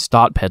bike,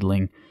 start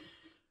pedaling.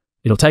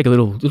 It'll take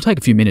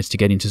a few minutes to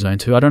get into zone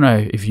 2. I don't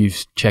know if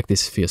you've checked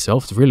this for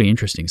yourself. It's really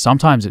interesting.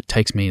 Sometimes it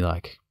takes me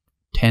like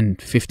 10,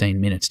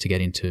 15 minutes to get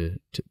into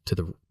to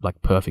the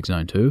like perfect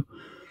zone 2.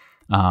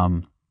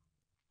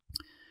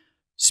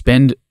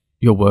 Spend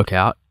your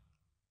workout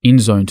in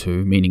zone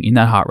 2, meaning in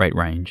that heart rate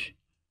range,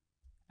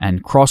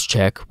 and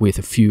cross-check with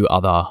a few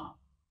other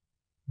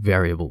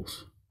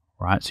variables,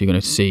 right? So you're going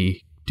to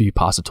see, do you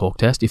pass a talk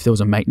test? If there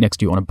was a mate next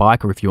to you on a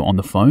bike or if you're on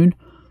the phone,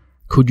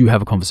 could you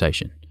have a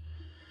conversation?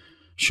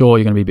 Sure,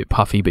 you're going to be a bit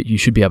puffy, but you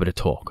should be able to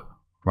talk,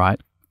 right?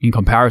 In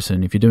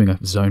comparison, if you're doing a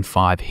zone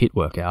 5 HIIT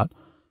workout,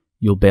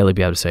 you'll barely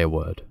be able to say a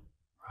word,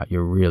 right?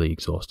 You're really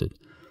exhausted.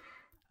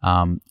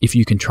 If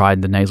you can try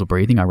the nasal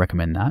breathing, I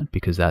recommend that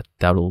because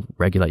that'll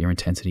regulate your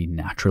intensity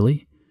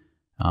naturally.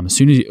 As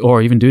soon as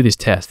or even do this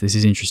test, this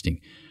is interesting.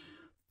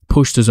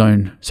 Push to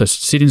so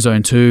sit in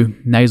zone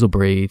 2, nasal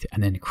breathe,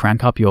 and then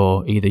crank up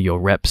either your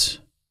reps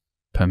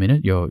per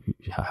minute,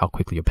 how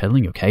quickly you're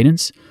pedaling, your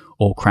cadence,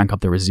 or crank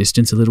up the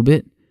resistance a little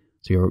bit.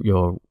 So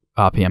your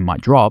RPM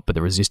might drop, but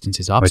the resistance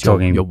is up. We're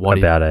talking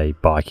about a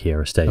bike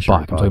here, a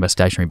stationary bike. I'm talking about a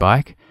stationary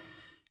bike.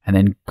 And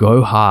then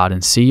go hard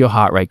and see your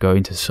heart rate go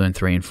into zone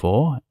 3 and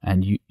 4,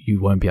 and you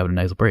won't be able to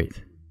nasal breathe.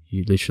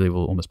 You literally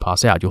will almost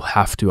pass out. You'll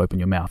have to open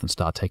your mouth and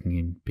start taking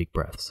in big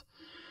breaths.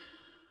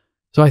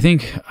 So I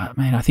think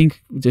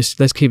just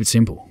let's keep it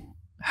simple.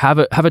 Have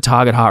a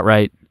target heart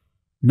rate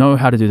know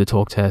how to do the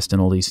talk test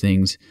and all these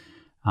things.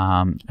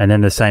 And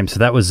then the same, so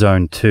that was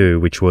zone 2,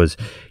 which was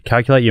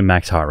calculate your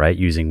max heart rate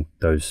using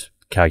those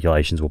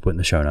calculations we'll put in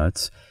the show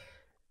notes.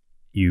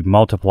 You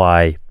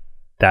multiply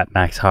that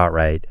max heart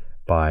rate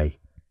by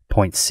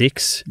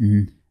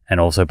 0.6 and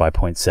also by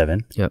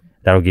 0.7. Yep.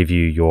 That'll give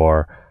you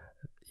your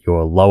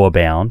lower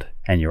bound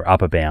and your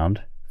upper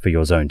bound for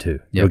your zone 2.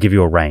 Yep. It'll give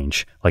you a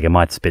range. Like it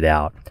might spit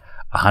out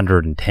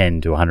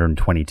 110 to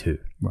 122.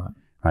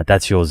 Right.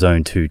 That's your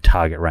zone 2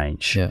 target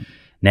range. Yeah.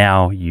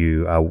 Now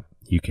you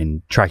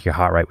can track your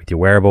heart rate with your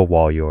wearable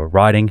while you're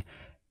riding.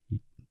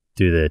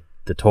 Do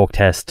the talk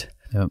test.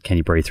 Yep. Can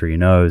you breathe through your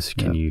nose?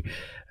 Are you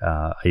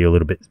a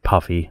little bit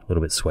puffy, a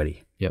little bit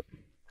sweaty? Yep.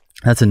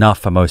 That's enough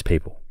for most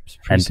people.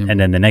 And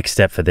then the next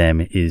step for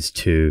them is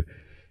to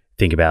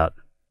think about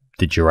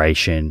the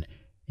duration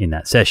in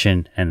that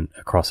session and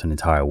across an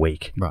entire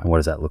week. Right. And what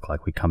does that look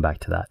like? We come back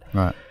to that.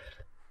 Right.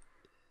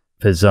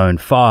 For zone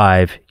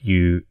 5,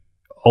 you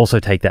also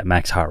take that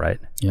max heart rate.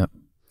 Yep.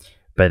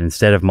 But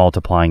instead of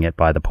multiplying it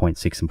by the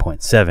 0.6 and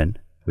 0.7,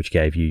 which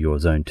gave you your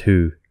zone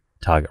 2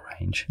 target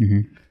range,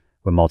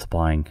 we're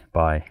multiplying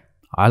by...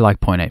 I like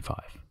 0.85.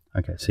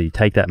 Okay, so you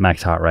take that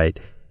max heart rate,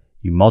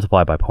 you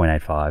multiply by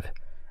 0.85,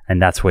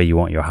 and that's where you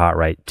want your heart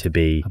rate to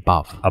be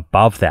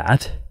above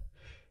that.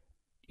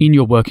 In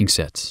your working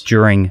sets.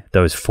 During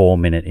those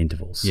 4-minute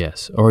intervals.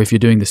 Yes. Or if you're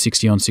doing the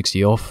 60 on,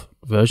 60 off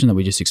version that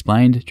we just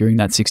explained, during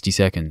that 60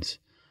 seconds,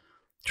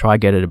 try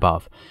get it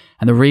above.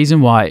 And the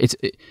reason why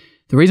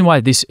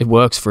it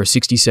works for a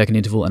 60-second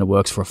interval and it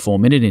works for a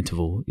 4-minute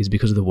interval is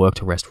because of the work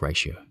to rest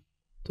ratio.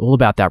 It's all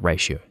about that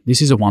ratio.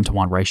 This is a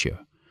 1-to-1 ratio.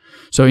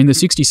 So in the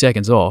 60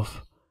 seconds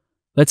off,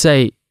 let's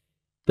say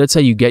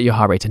you get your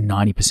heart rate to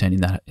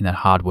 90% in that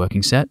hard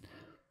working set.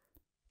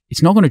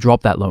 It's not going to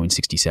drop that low in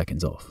 60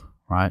 seconds off,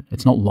 right?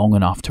 It's not long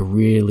enough to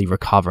really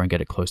recover and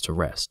get it close to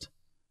rest,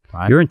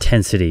 right? Your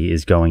intensity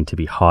is going to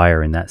be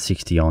higher in that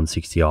 60 on,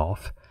 60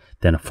 off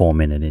than a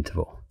 4-minute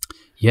interval.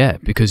 Yeah,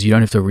 because you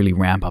don't have to really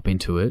ramp up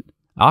into it.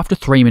 After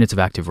 3 minutes of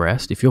active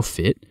rest, if you're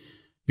fit,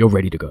 you're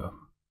ready to go.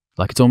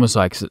 Like it's almost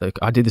like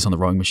I did this on the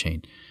rowing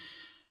machine.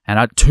 And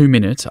at 2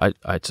 minutes, I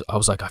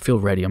was like, I feel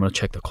ready. I'm going to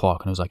check the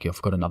clock. And I was like,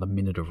 I've got another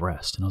minute of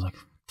rest. And I was like,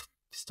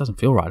 this doesn't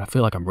feel right. I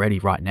feel like I'm ready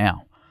right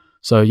now.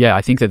 So yeah,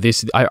 I think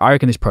that I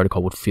reckon this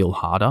protocol would feel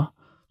harder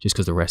just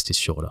because the rest is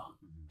shorter,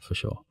 for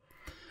sure.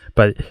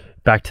 But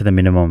back to the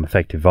minimum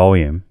effective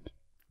volume.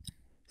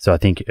 So I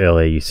think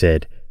earlier you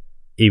said,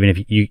 even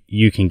if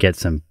you can get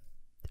some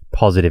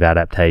positive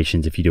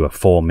adaptations if you do a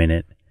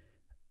 4-minute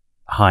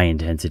high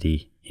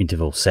intensity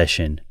interval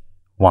session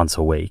once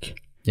a week.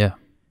 Yeah.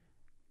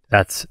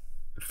 That's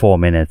 4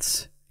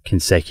 minutes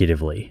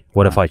consecutively.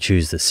 What if I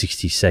choose the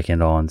 60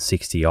 second on,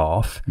 60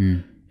 off?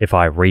 If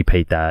I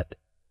repeat that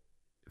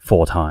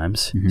 4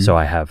 times, so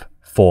I have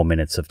 4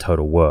 minutes of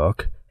total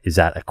work, is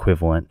that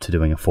equivalent to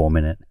doing a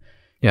 4-minute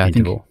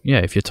interval? I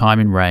think, if your time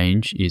in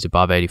range is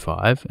above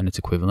 85 and it's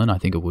equivalent, I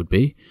think it would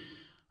be.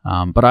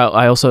 But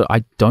I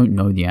don't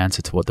know the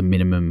answer to what the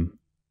minimum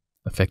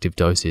effective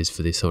dose is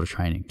for this sort of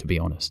training, to be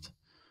honest.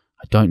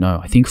 I don't know.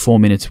 I think 4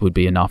 minutes would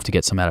be enough to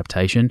get some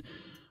adaptation.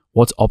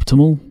 What's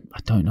optimal? I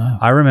don't know.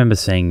 I remember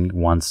seeing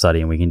one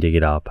study, and we can dig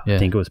it up. Yeah. I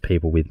think it was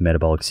people with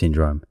metabolic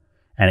syndrome,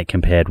 and it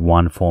compared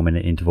 1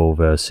 4-minute interval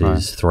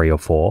versus 3 or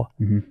 4.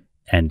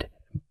 And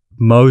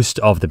most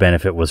of the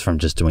benefit was from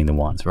just doing the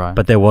one. That's right.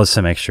 But there was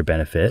some extra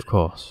benefit. Of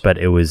course. But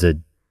it was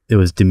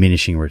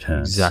diminishing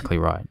returns. Exactly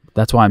right.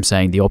 That's why I'm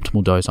saying the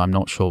optimal dose, I'm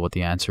not sure what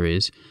the answer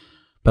is.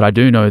 But I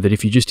do know that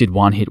if you just did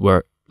one hit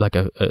where like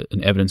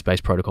an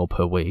evidence-based protocol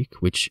per week,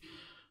 which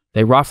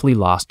they roughly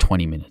last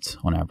 20 minutes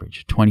on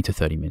average, 20 to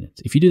 30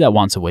 minutes. If you do that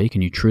once a week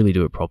and you truly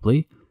do it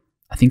properly,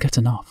 I think that's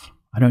enough.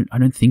 I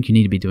don't think you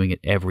need to be doing it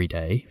every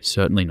day.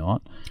 Certainly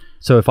not.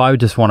 So if I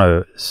just want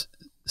to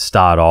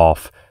start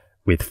off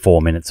with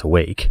 4 minutes a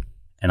week,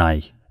 and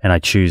I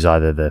choose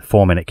either the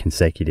 4-minute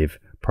consecutive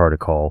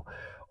protocol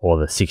or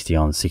the 60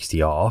 on,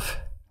 60 off,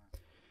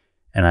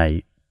 and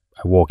I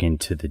walk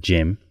into the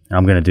gym, and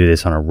I'm going to do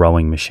this on a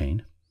rowing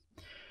machine.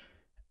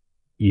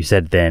 You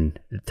said then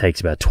it takes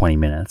about 20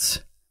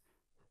 minutes.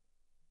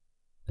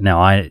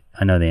 Now, I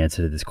know the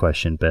answer to this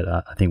question, but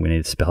I think we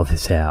need to spell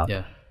this out.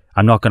 Yeah.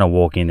 I'm not going to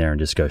walk in there and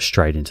just go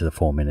straight into the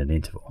 4-minute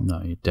interval.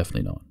 No, you're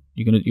definitely not.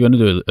 You're gonna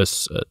do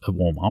a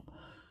warm-up,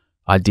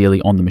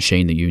 ideally on the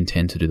machine that you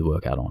intend to do the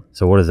workout on.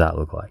 So what does that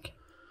look like?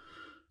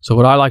 So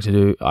what I like to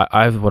do,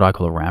 I have what I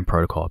call a ramp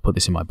protocol. I put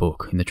this in my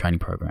book, in the training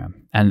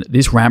program. And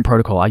this ramp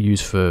protocol I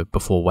use for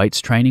before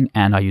weights training,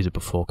 and I use it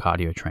before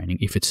cardio training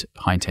if it's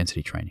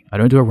high-intensity training. I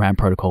don't do a ramp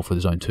protocol for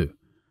the zone 2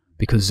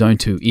 because zone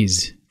 2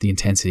 is the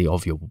intensity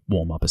of your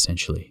warm-up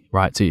essentially,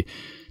 right? So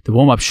the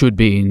warm-up should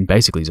be in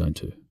basically zone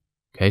 2.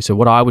 Okay, so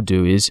what I would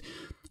do is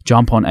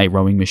jump on a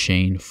rowing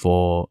machine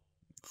for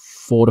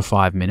 4 to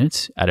 5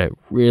 minutes at a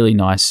really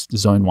nice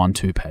zone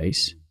 1-2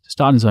 pace.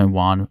 Start in zone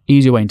 1,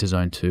 ease your way into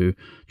zone 2,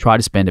 try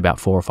to spend about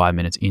 4 or 5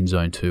 minutes in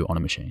zone 2 on a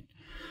machine.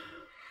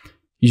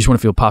 You just want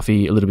to feel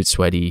puffy, a little bit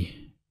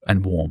sweaty,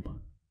 and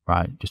warm,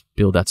 right? Just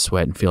build that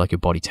sweat and feel like your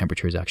body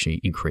temperature is actually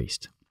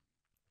increased.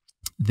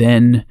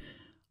 Then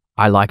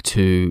I like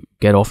to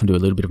get off and do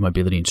a little bit of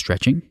mobility and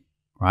stretching,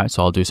 right?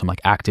 So I'll do some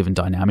like active and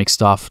dynamic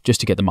stuff just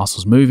to get the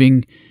muscles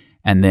moving,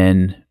 and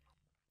then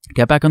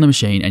get back on the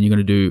machine, and you're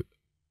going to do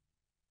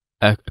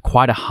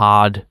quite a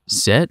hard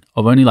set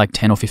of only like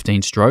 10 or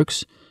 15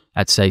 strokes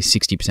at say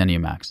 60% of your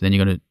max. Then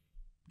you're going to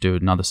do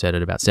another set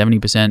at about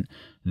 70%,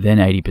 then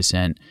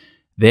 80%.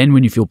 Then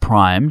when you feel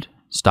primed,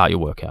 start your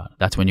workout.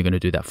 That's when you're going to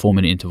do that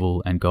 4-minute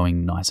interval and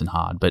going nice and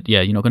hard. But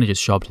yeah, you're not going to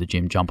just show up to the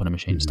gym, jump on a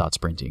machine and start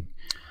sprinting.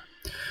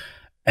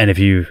 And if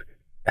you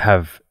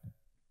have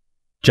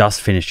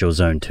just finished your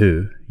zone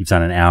 2, you've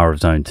done an hour of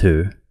zone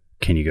 2,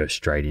 can you go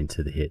straight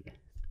into the HIIT?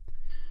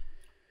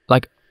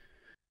 Like,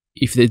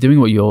 if they're doing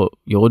what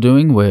you're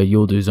doing, where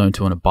you'll do zone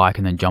 2 on a bike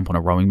and then jump on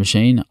a rowing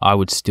machine, I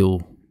would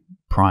still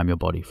prime your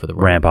body for the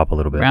row. Ramp up a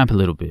little bit. Ramp a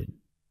little bit.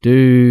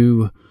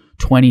 Do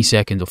 20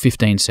 seconds or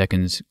 15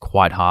 seconds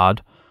quite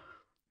hard.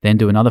 Then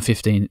do another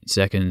 15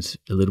 seconds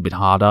a little bit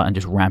harder, and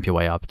just ramp your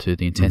way up to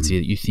the intensity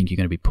that you think you're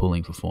going to be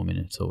pulling for 4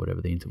 minutes or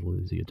whatever the interval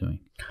is that you're doing.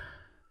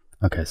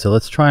 Okay, so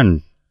let's try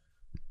and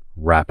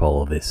wrap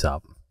all of this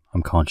up.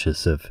 I'm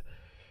conscious of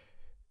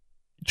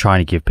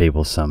trying to give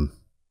people some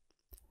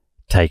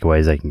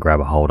takeaways they can grab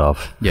a hold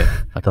of.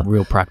 Yeah, like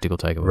real practical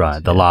takeaways.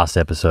 Right. The last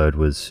episode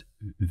was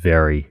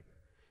very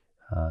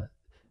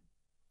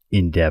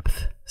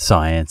in-depth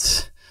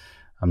science.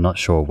 I'm not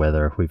sure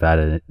whether we've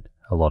added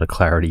a lot of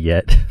clarity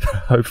yet.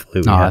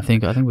 Hopefully we have. I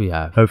think we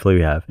have. Hopefully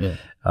we have. Yeah.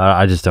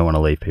 I just don't want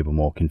to leave people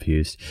more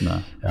confused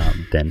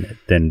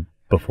than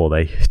before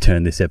they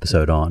turn this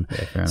episode on. Yeah,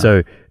 fair enough.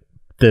 So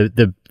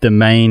the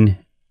main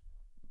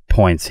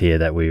points here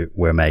that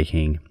we're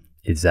making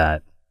is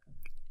that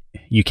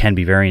you can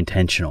be very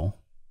intentional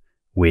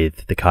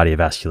with the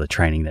cardiovascular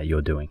training that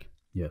you're doing.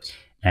 Yes.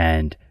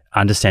 And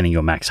understanding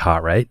your max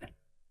heart rate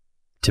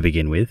to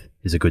begin with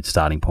is a good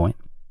starting point.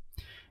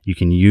 You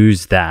can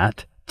use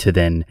that to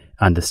then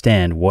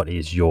understand what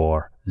is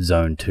your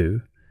zone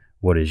 2,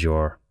 what is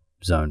your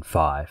zone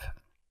 5.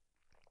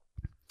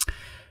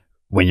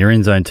 When you're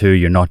in zone 2,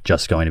 you're not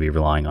just going to be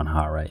relying on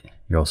heart rate.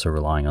 You're also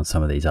relying on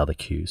some of these other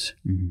cues.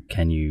 Mm-hmm.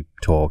 Can you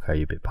talk? Are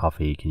you a bit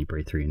puffy? Can you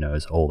breathe through your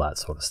nose? All that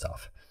sort of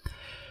stuff.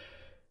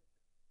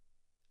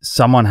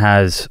 Someone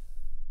has,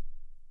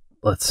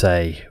 let's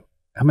say,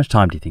 how much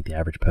time do you think the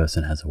average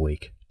person has a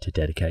week to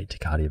dedicate to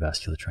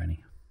cardiovascular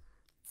training?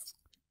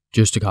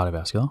 Just to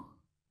cardiovascular?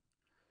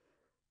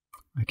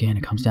 Again,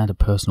 it comes down to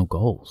personal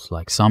goals.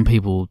 Like some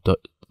people,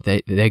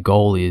 their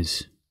goal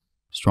is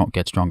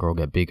get stronger or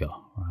get bigger,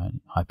 right?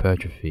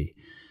 Hypertrophy.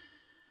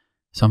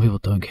 Some people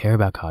don't care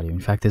about cardio. In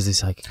fact, there's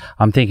this like...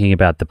 I'm thinking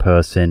about the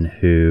person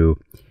who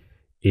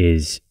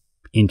is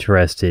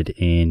interested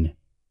in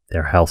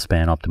their health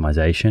span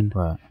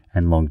optimization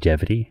and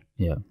longevity.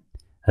 Yeah.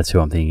 That's who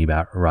I'm thinking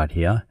about right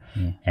here.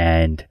 Yeah.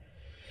 And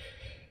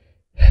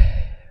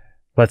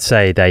let's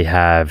say they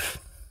have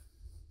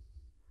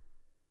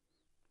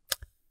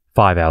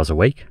 5 hours a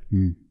week,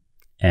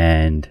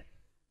 and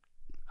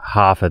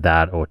half of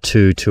that, or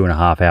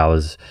 2.5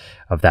 hours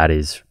of that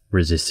is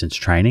resistance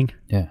training.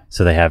 Yeah.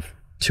 So they have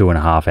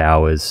 2.5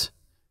 hours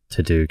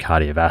to do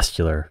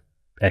cardiovascular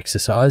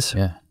exercise.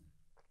 Yeah.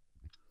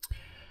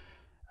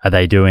 Are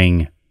they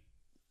doing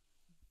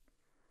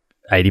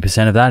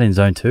 80% of that in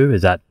zone 2?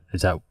 Is that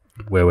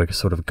where we're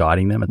sort of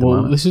guiding them at the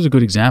moment? Well, this is a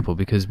good example,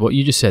 because what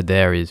you just said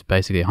there is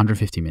basically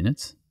 150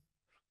 minutes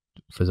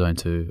for zone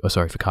 2, for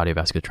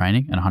cardiovascular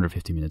training, and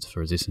 150 minutes for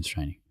resistance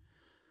training.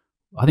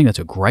 I think that's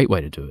a great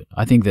way to do it.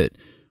 I think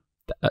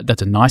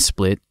that's a nice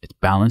split. It's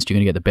balanced. You're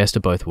going to get the best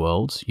of both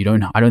worlds.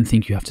 I don't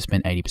think you have to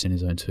spend 80% in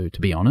zone 2,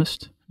 to be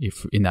honest,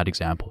 if in that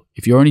example.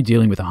 If you're only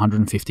dealing with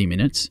 150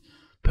 minutes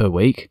per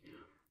week,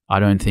 I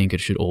don't think it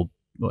should all,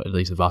 or at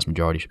least the vast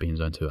majority, should be in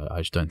zone 2. I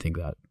just don't think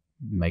that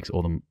makes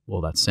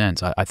all that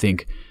sense. I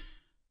think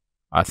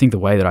the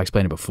way that I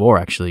explained it before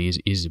actually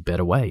is a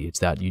better way. It's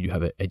that you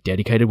have a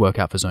dedicated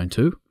workout for zone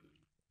 2.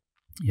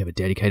 You have a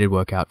dedicated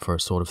workout for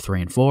sort of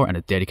 3 and 4, and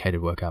a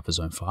dedicated workout for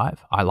zone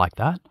 5. I like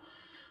that.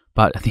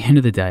 But at the end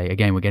of the day,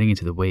 again, we're getting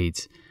into the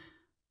weeds.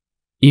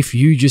 If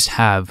you just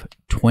have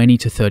 20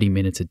 to 30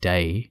 minutes a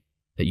day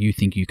that you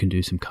think you can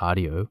do some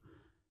cardio,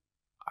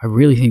 I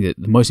really think that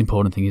the most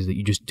important thing is that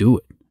you just do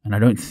it. And I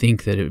don't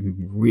think that it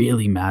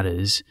really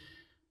matters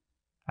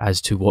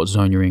as to what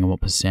zone you're in and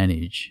what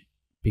percentage,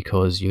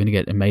 because you're going to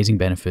get amazing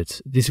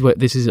benefits. This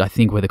is, I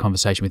think, where the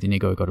conversation with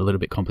Inigo got a little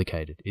bit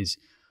complicated, is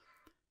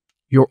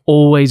you're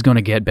always going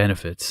to get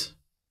benefits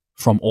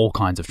from all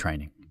kinds of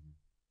training.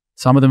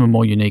 Some of them are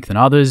more unique than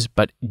others,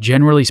 but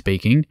generally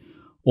speaking,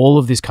 all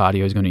of this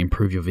cardio is going to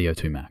improve your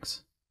VO2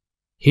 max.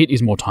 HIIT is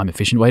a more time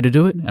efficient way to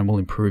do it and will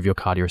improve your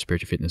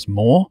cardiorespiratory fitness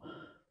more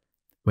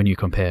when you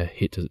compare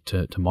HIIT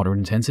to moderate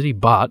intensity,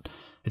 but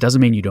it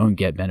doesn't mean you don't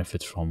get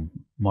benefits from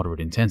moderate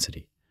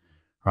intensity,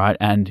 right?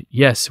 And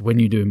yes, when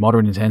you do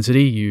moderate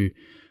intensity, you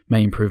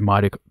may improve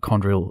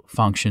mitochondrial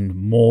function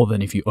more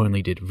than if you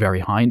only did very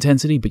high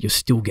intensity, but you're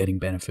still getting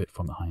benefit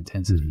from the high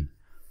intensity.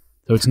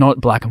 Mm-hmm. So it's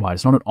not black and white.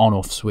 It's not an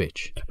on-off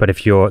switch. But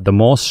if the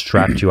more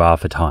strapped you are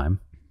for time,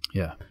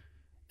 yeah,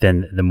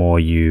 then the more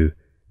you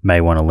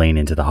may want to lean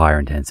into the higher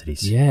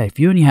intensities. Yeah, if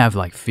you only have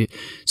like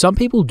some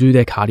people do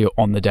their cardio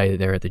on the day that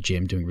they're at the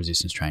gym doing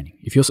resistance training.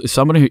 If you're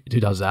somebody who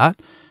does that,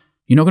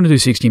 you're not going to do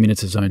 60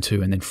 minutes of zone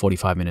 2 and then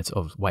 45 minutes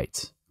of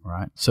weights,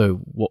 right?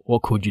 So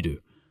what could you do?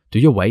 Do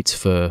your weights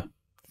for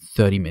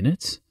 30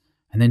 minutes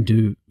and then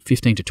do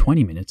 15 to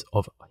 20 minutes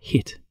of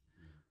HIIT.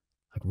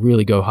 Like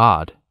really go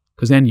hard,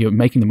 because then you're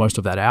making the most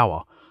of that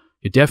hour.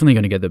 You're definitely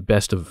going to get the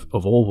best of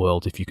all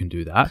worlds if you can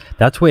do that.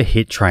 That's where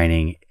HIIT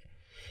training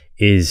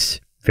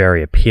is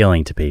very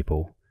appealing to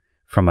people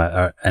from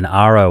an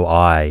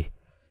ROI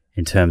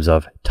in terms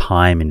of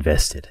time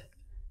invested.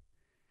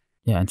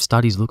 Yeah, and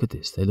studies look at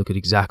this. They look at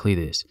exactly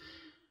this.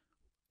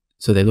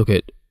 So they look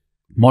at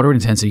moderate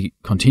intensity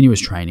continuous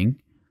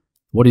training.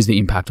 What is the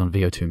impact on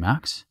VO2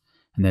 max?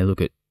 And they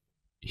look at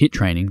HIIT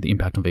training, the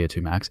impact on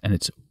VO2 max, and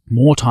it's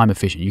more time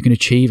efficient. You can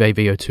achieve a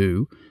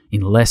VO2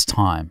 in less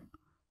time.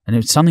 And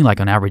it's something like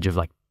an average of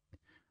like,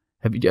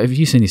 have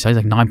you seen these studies?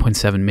 Like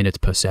 9.7 minutes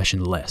per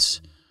session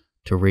less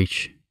to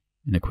reach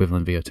an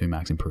equivalent VO2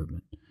 max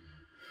improvement.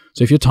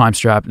 So if you're time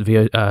strapped,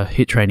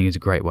 HIIT training is a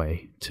great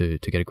way to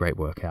get a great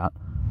workout.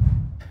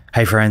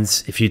 Hey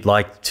friends, if you'd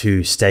like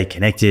to stay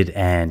connected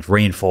and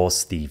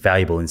reinforce the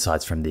valuable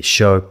insights from this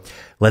show,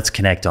 let's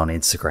connect on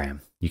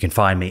Instagram. You can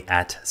find me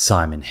at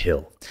Simon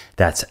Hill.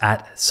 That's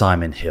at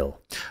Simon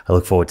Hill. I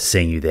look forward to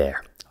seeing you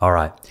there. All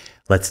right,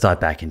 let's dive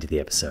back into the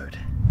episode.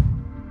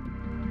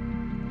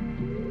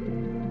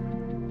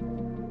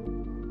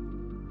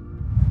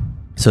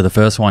 So the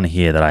first one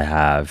here that I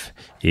have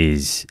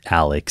is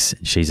Alex.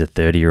 She's a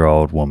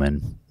 30-year-old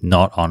woman,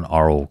 not on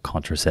oral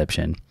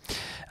contraception.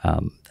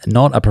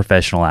 Not a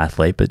professional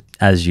athlete, but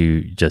as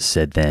you just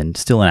said then,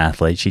 still an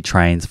athlete. She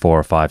trains 4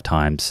 or 5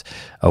 times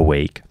a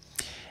week.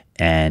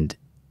 And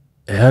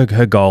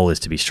her goal is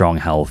to be strong,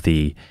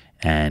 healthy,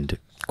 and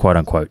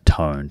quote-unquote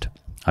toned.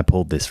 I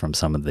pulled this from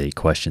some of the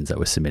questions that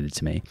were submitted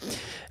to me,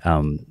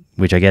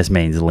 which I guess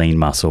means lean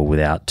muscle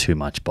without too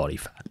much body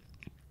fat.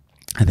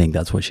 I think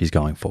that's what she's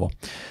going for.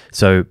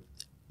 So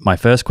my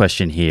first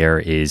question here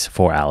is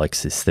for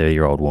Alex, this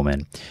 30-year-old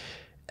woman.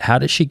 How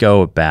does she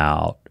go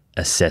about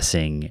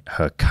assessing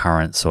her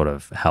current sort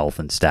of health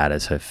and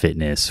status, her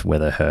fitness,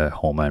 whether her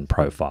hormone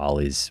profile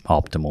is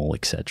optimal,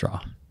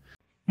 etc.?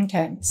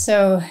 Okay,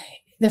 so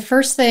the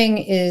first thing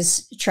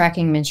is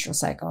tracking menstrual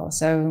cycle.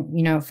 So,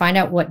 find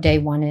out what day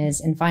 1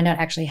 is and find out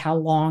actually how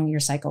long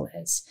your cycle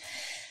is.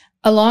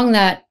 Along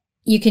that,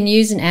 you can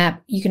use an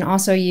app. You can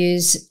also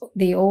use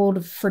the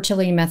old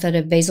fertility method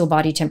of basal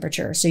body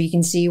temperature. So you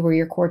can see where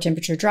your core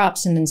temperature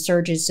drops and then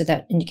surges. So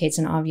that indicates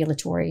an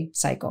ovulatory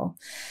cycle.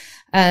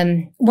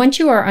 Once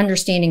you are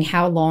understanding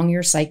how long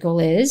your cycle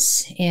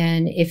is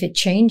and if it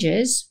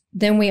changes,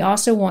 then we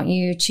also want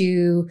you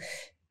to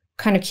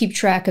kind of keep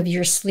track of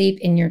your sleep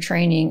and your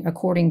training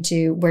according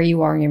to where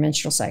you are in your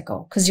menstrual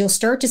cycle, because you'll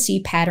start to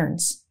see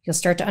patterns. You'll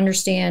start to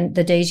understand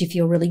the days you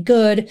feel really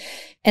good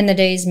and the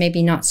days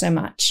maybe not so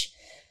much.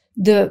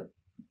 The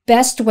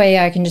best way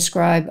I can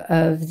describe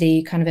of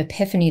the kind of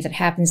epiphany that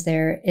happens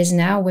there is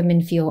now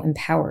women feel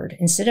empowered.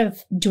 Instead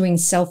of doing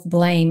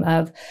self-blame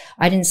of,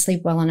 I didn't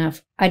sleep well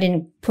enough, I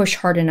didn't push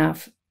hard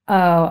enough,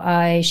 oh,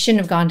 I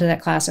shouldn't have gone to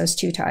that class, I was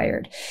too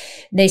tired.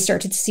 They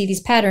start to see these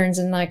patterns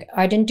and like,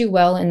 I didn't do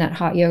well in that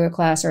hot yoga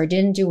class, or I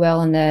didn't do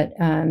well in that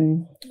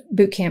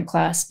boot camp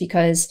class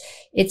because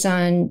it's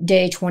on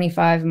day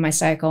 25 of my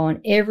cycle. And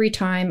every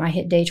time I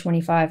hit day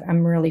 25,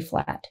 I'm really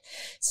flat.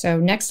 So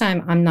next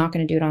time I'm not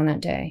going to do it on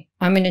that day.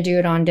 I'm going to do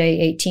it on day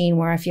 18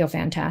 where I feel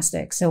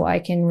fantastic. So I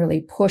can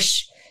really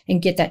push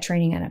and get that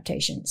training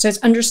adaptation. So it's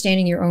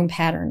understanding your own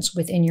patterns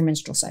within your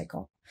menstrual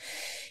cycle.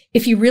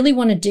 If you really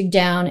want to dig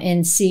down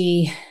and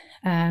see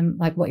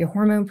like what your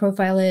hormone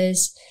profile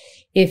is,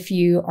 if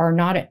you are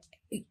not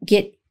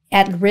get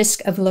at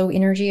risk of low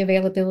energy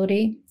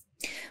availability,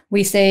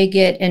 we say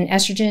get an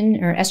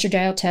estrogen or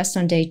estradiol test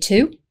on day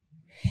 2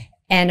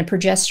 and a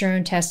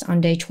progesterone test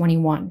on day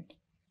 21,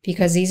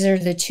 because these are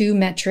the 2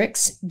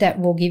 metrics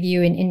that will give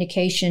you an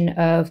indication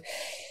of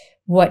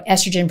what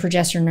estrogen and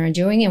progesterone are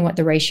doing and what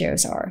the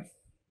ratios are.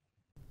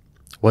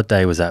 What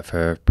day was that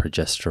for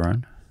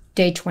progesterone?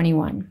 Day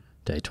 21.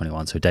 Day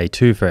 21. So day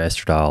 2 for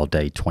estradiol,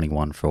 day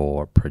 21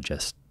 for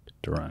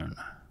progesterone.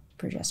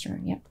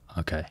 Progesterone, yep.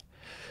 Okay.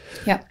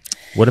 Yep.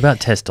 What about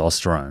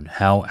testosterone?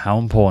 How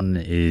important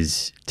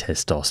is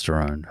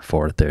testosterone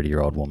for a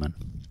 30-year-old woman?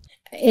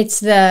 It's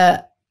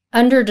the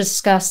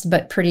under-discussed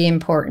but pretty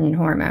important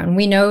hormone.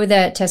 We know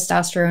that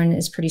testosterone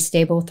is pretty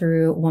stable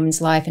through a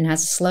woman's life and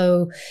has a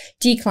slow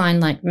decline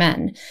like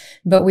men,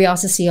 but we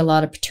also see a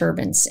lot of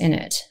perturbance in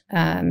it.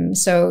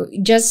 So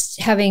just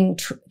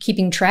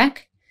keeping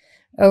track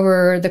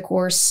over the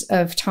course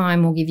of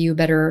time will give you a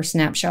better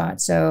snapshot.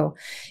 So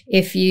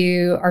if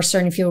you are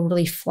starting to feel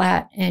really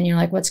flat and you're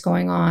like, what's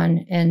going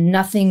on? And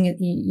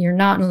you're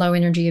not in low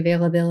energy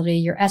availability,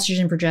 your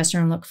estrogen,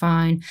 progesterone look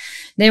fine.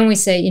 Then we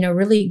say,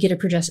 really get a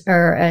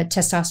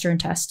testosterone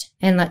test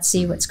and let's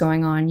see what's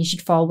going on. You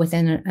should fall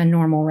within a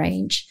normal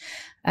range.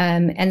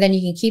 And then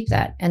you can keep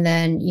that. And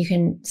then you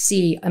can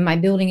see, am I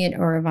building it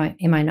or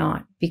am I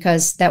not?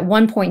 Because that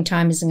one point in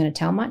time isn't going to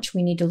tell much.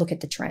 We need to look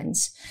at the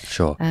trends.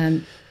 Sure.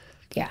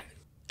 Yeah.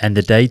 And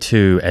the day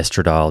 2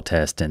 estradiol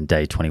test and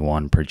day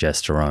 21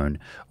 progesterone,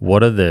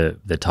 what are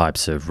the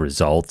types of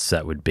results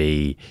that would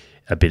be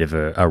a bit of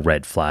a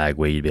red flag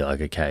where you'd be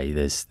like, okay,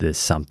 there's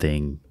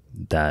something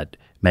that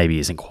maybe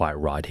isn't quite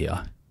right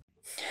here?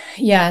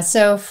 Yeah.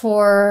 So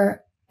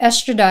for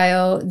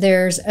estradiol,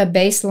 there's a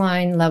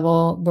baseline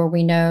level where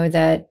we know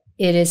that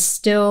it is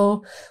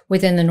still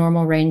within the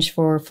normal range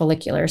for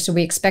follicular. So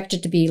we expect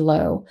it to be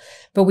low,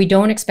 but we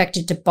don't expect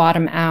it to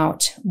bottom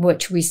out,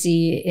 which we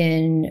see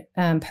in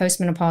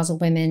postmenopausal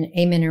women,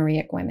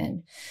 amenorrheic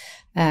women,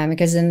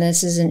 because then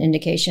this is an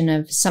indication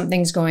of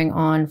something's going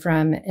on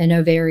from an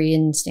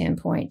ovarian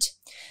standpoint.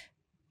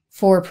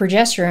 For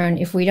progesterone,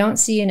 if we don't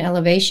see an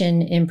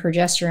elevation in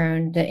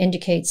progesterone that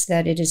indicates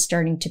that it is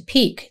starting to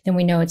peak, then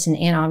we know it's an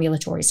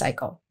anovulatory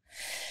cycle.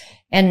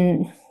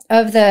 And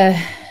of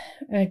the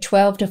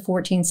 12 to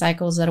 14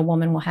 cycles that a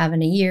woman will have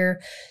in a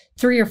year,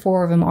 3 or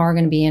 4 of them are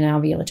going to be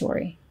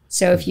anovulatory.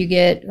 So if you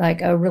get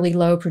like a really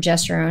low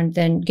progesterone,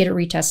 then get it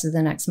retested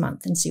the next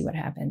month and see what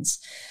happens.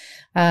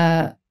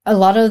 A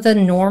lot of the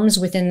norms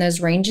within those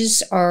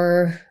ranges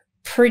are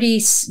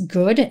pretty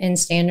good and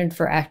standard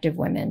for active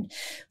women.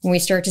 When we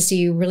start to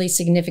see really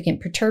significant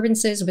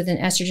perturbances within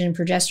estrogen and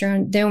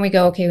progesterone, then we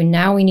go, okay,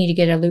 now we need to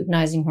get a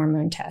luteinizing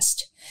hormone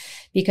test.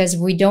 Because if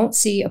we don't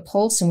see a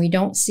pulse and we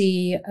don't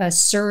see a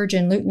surge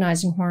in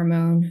luteinizing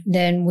hormone,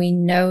 then we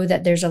know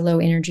that there's a low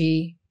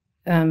energy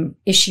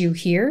issue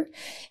here.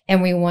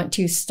 And we want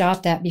to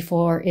stop that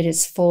before it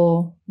is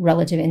full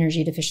relative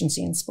energy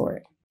deficiency in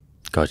sport.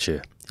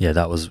 Gotcha. Yeah,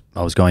 I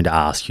was going to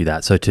ask you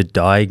that. So to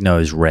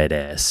diagnose Red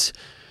S,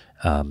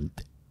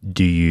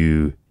 do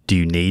you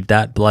need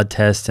that blood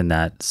test and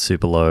that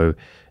super low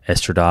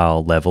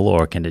estradiol level,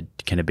 or can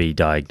it be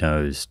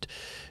diagnosed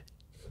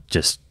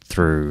just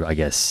through, I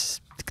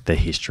guess, the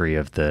history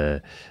of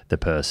the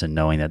person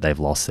knowing that they've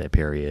lost their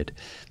period,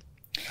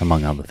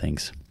 among other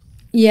things?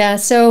 Yeah.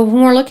 So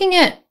when we're looking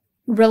at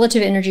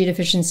relative energy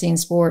deficiency in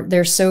sport,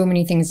 there's so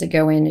many things that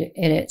go in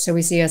it. So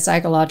we see a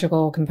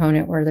psychological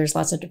component where there's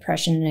lots of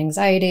depression and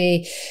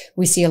anxiety.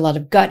 We see a lot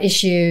of gut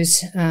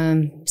issues,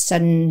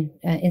 sudden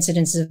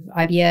incidents of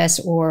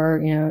IBS,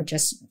 or,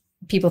 just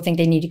people think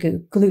they need to go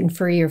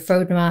gluten-free or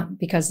FODMAP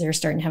because they're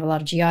starting to have a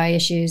lot of GI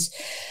issues.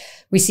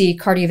 We see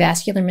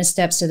cardiovascular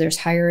missteps, so there's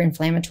higher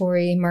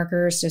inflammatory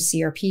markers, so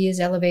CRP is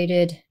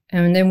elevated.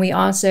 And then we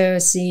also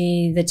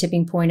see the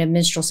tipping point of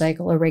menstrual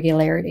cycle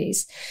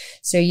irregularities.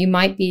 So you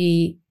might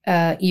be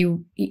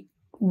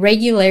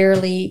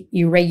regularly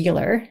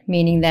irregular,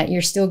 meaning that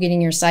you're still getting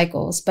your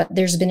cycles, but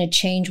there's been a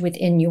change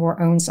within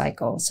your own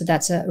cycle. So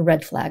that's a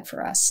red flag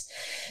for us.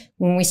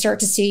 When we start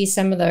to see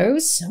some of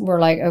those, we're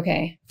like,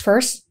 okay,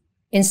 first,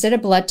 instead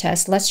of blood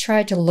tests, let's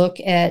try to look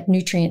at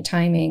nutrient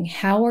timing.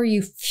 How are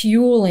you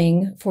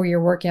fueling for your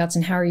workouts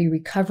and how are you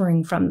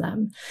recovering from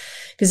them?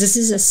 Because this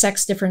is a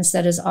sex difference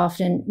that is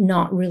often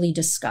not really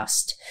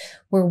discussed,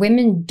 where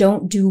women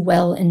don't do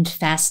well in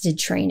fasted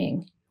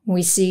training.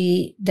 We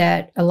see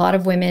that a lot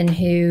of women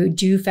who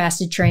do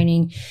fasted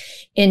training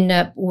end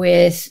up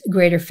with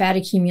greater fat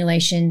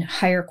accumulation,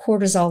 higher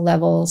cortisol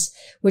levels,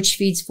 which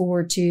feeds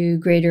forward to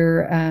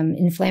greater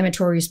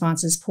inflammatory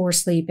responses, poor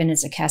sleep, and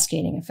it's a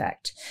cascading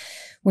effect.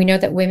 We know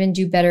that women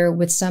do better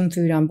with some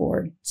food on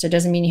board. So it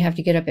doesn't mean you have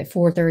to get up at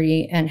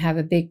 4:30 and have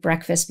a big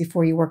breakfast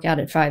before you work out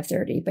at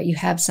 5:30, but you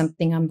have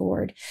something on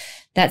board.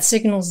 That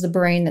signals the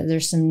brain that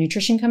there's some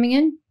nutrition coming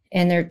in.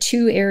 And there are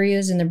 2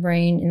 areas in the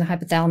brain, in the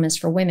hypothalamus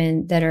for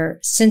women, that are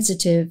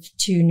sensitive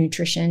to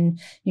nutrition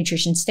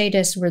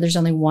status, where there's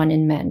only 1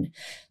 in men.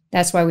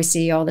 That's why we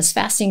see all this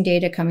fasting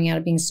data coming out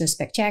of being so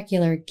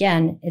spectacular.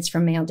 Again, it's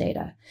from male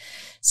data.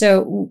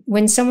 So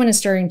when someone is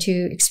starting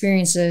to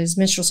experience those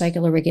menstrual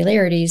cycle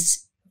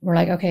irregularities, we're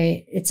like,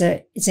 okay, it's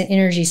an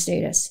energy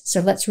status.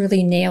 So let's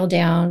really nail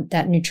down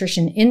that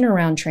nutrition in and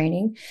around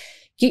training,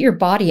 get your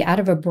body out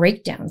of a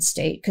breakdown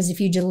state. Because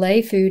if you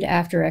delay food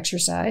after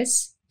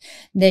exercise,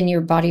 then your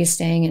body is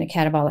staying in a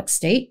catabolic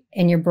state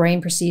and your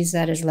brain perceives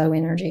that as low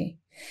energy.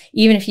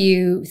 Even if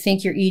you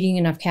think you're eating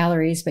enough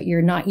calories, but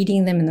you're not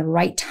eating them in the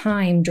right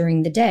time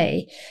during the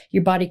day,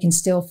 your body can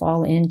still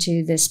fall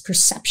into this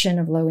perception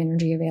of low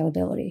energy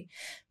availability.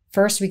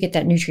 First, we get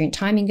that nutrient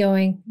timing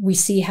going. We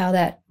see how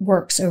that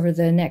works over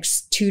the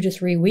next 2 to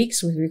 3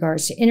 weeks with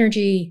regards to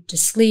energy, to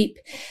sleep,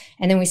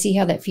 and then we see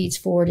how that feeds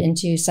forward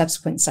into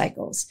subsequent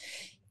cycles.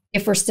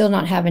 If we're still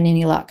not having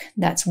any luck,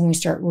 that's when we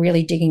start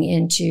really digging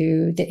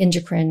into the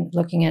endocrine,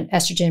 looking at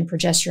estrogen,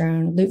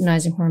 progesterone,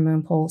 luteinizing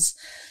hormone pulse,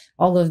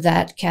 all of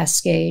that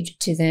cascade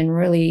to then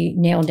really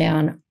nail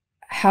down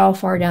how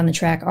far down the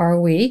track are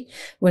we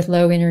with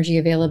low energy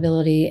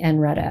availability and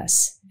Red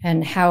S,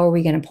 and how are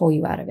we going to pull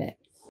you out of it?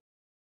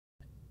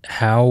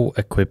 How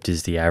equipped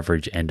is the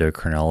average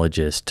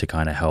endocrinologist to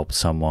kind of help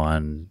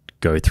someone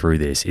go through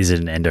this? Is it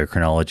an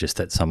endocrinologist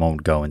that someone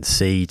would go and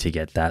see to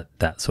get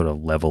that sort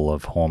of level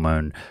of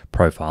hormone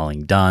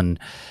profiling done?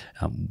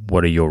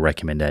 What are your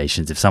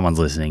recommendations if someone's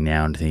listening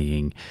now and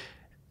thinking,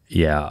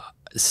 yeah,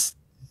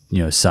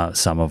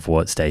 some of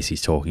what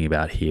Stacey's talking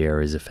about here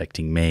is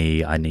affecting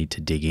me, I need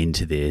to dig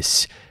into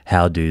this?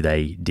 How do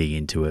they dig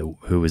into it?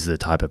 Who is the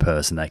type of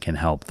person that can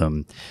help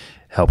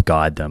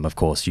guide them? Of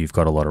course, you've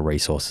got a lot of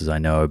resources, I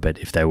know, but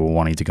if they were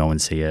wanting to go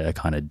and see a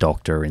kind of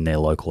doctor in their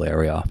local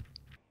area.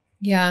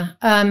 Yeah.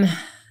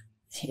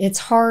 It's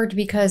hard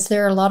because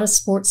there are a lot of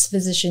sports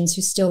physicians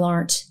who still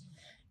aren't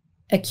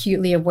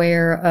acutely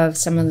aware of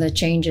some of the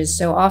changes.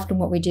 So often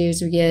what we do is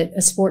we get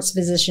a sports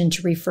physician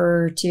to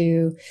refer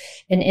to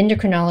an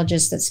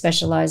endocrinologist that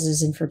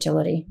specializes in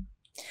fertility.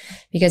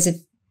 Because if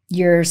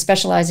you're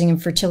specializing in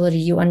fertility,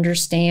 you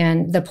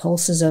understand the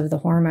pulses of the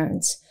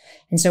hormones.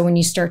 And so when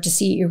you start to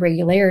see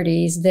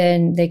irregularities,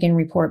 then they can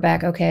report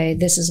back, okay,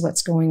 this is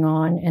what's going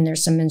on, and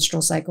there's some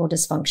menstrual cycle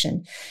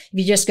dysfunction. If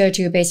you just go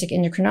to a basic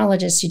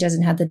endocrinologist who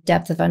doesn't have the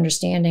depth of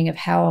understanding of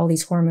how all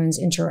these hormones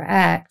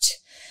interact,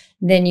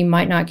 then you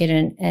might not get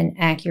an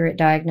accurate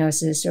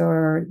diagnosis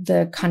or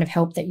the kind of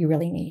help that you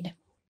really need.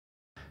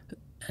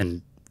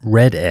 And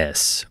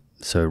RED-S,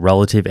 so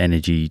relative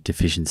energy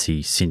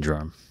deficiency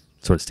syndrome,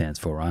 that's what it stands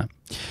for, right?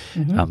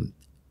 Mm-hmm.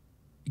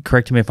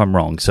 Correct me if I'm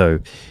wrong. So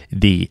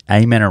the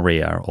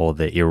amenorrhea, or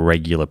the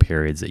irregular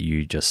periods that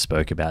you just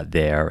spoke about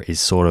there, is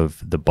sort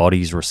of the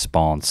body's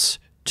response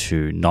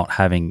to not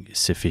having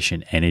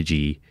sufficient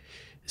energy.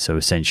 So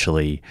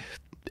essentially,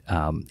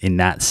 in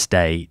that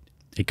state,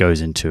 it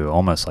goes into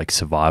almost like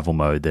survival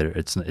mode, that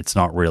it's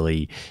not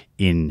really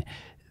in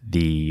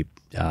the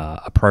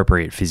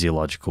appropriate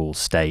physiological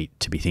state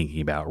to be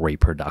thinking about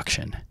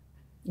reproduction.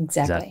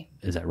 Exactly.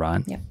 Is that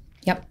right?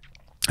 Yep.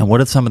 And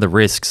what are some of the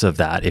risks of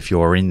that if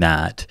you're in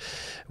that?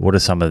 What are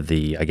some of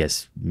the, I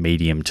guess,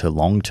 medium to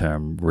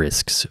long-term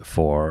risks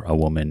for a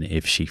woman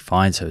if she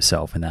finds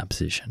herself in that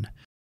position?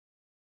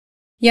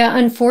 Yeah,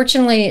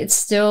 unfortunately, it's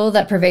still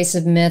that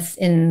pervasive myth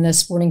in the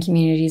sporting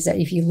communities that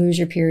if you lose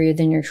your period,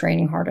 then you're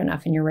training hard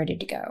enough and you're ready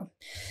to go.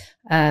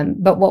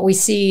 But what we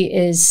see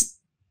is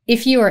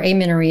if you are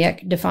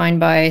amenorrheic, defined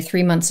by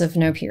 3 months of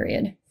no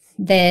period,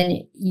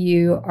 then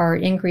you are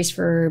increased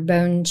for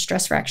bone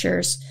stress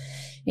fractures,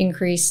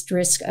 increased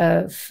risk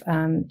of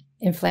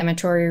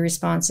inflammatory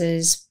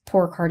responses,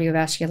 poor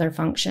cardiovascular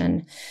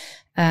function,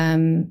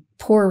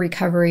 poor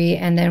recovery,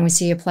 and then we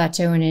see a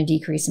plateau and a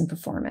decrease in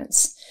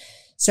performance.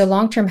 So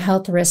long-term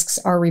health risks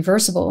are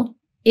reversible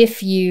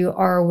if you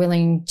are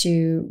willing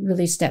to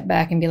really step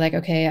back and be like,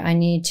 okay, I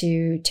need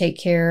to take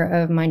care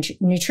of my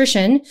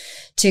nutrition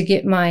to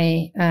get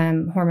my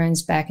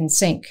hormones back in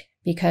sync.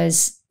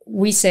 Because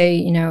we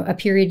say, a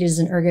period is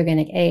an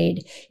ergogenic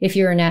aid if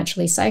you're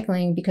naturally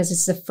cycling, because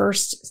it's the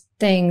first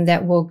thing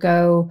that will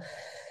go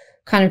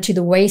kind of to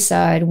the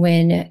wayside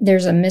when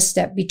there's a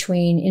misstep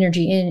between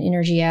energy in,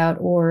 energy out,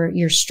 or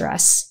your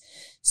stress.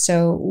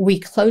 So we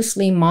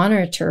closely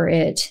monitor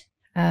it,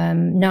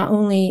 not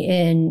only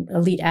in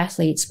elite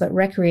athletes, but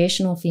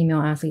recreational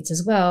female athletes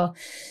as well.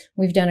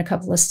 We've done a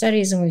couple of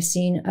studies and we've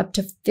seen up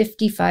to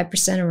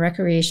 55% of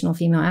recreational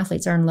female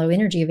athletes are in low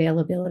energy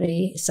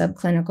availability,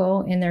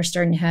 subclinical, and they're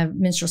starting to have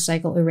menstrual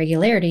cycle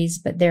irregularities,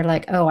 but they're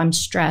like, oh, I'm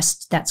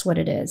stressed. That's what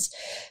it is.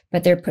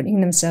 But they're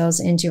putting themselves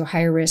into a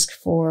higher risk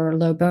for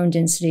low bone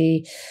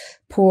density,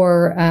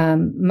 poor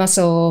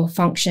muscle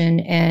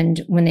function,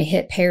 and when they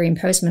hit peri and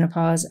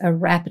postmenopause, a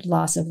rapid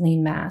loss of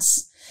lean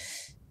mass.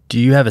 Do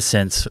you have a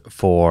sense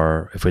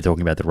for, if we're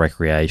talking about the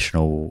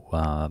recreational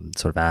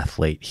sort of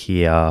athlete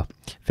here,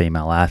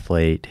 female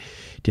athlete,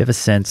 do you have a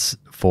sense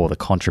for the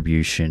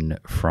contribution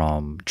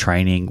from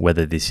training,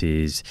 whether this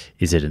is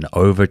it an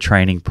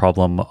overtraining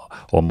problem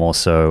or more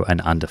so an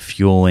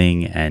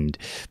underfueling, and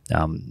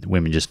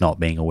women just not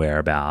being aware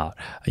about,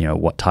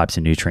 what types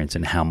of nutrients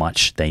and how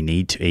much they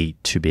need to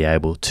eat to be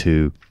able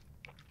to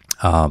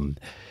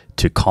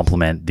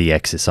complement the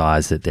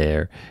exercise that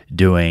they're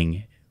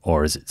doing,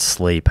 or is it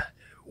sleep?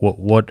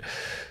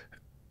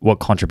 What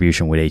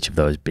contribution would each of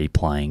those be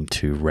playing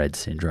to Rett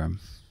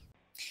syndrome?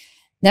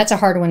 That's a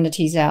hard one to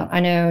tease out. I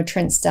know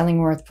Trent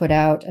Stellingworth put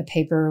out a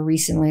paper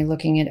recently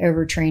looking at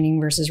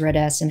overtraining versus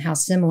Rett-S and how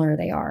similar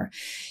they are.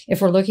 If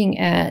we're looking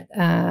at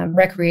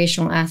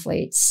recreational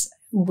athletes,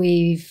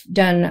 we've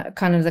done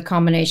kind of the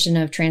combination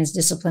of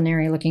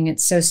transdisciplinary, looking at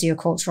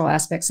sociocultural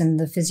aspects and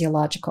the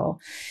physiological.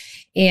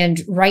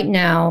 And right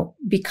now,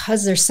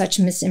 because there's such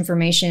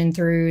misinformation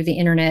through the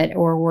internet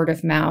or word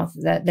of mouth,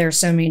 that there are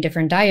so many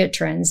different diet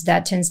trends,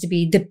 that tends to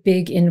be the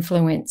big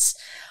influence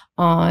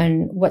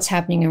on what's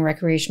happening in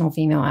recreational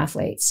female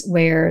athletes,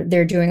 where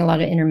they're doing a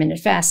lot of intermittent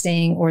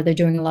fasting, or they're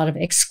doing a lot of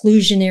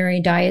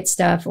exclusionary diet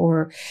stuff,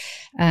 or,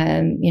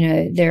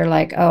 they're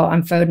like, oh,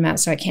 I'm FODMAP,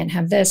 so I can't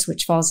have this,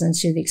 which falls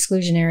into the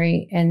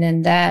exclusionary. And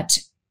then that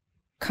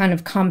kind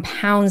of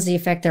compounds the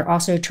effect. They're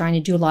also trying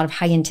to do a lot of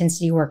high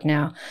intensity work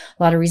now,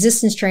 a lot of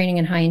resistance training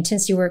and high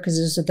intensity work, because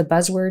those are the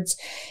buzzwords.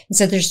 And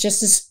so there's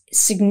just this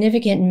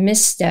significant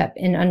misstep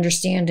in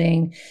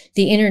understanding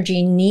the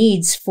energy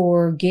needs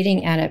for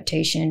getting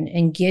adaptation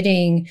and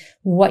getting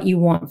what you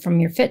want from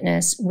your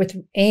fitness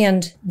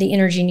and the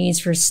energy needs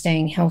for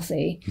staying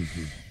healthy.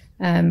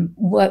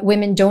 What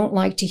women don't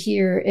like to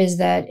hear is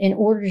that in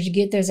order to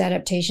get those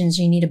adaptations,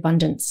 you need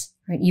abundance,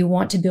 right? You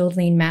want to build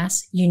lean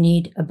mass, you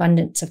need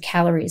abundance of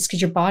calories,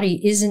 because your body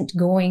isn't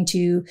going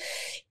to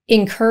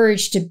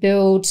encourage to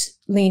build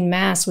lean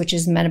mass, which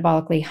is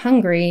metabolically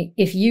hungry,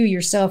 if you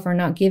yourself are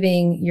not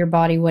giving your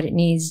body what it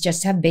needs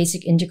just to have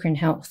basic endocrine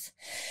health.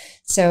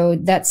 So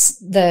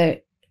that's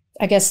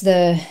I guess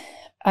the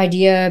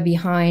idea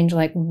behind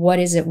like, what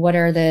is it? What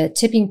are the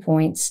tipping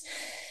points?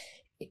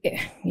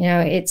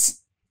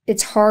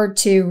 It's hard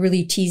to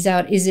really tease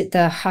out, is it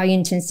the high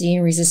intensity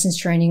and resistance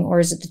training, or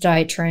is it the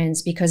diet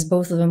trends? Because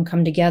both of them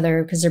come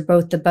together, because they're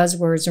both the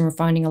buzzwords, and we're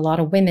finding a lot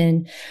of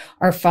women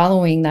are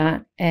following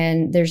that.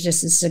 And there's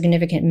just a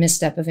significant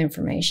misstep of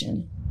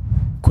information.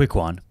 Quick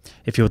one.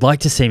 If you would like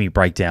to see me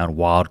break down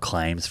wild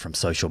claims from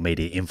social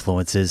media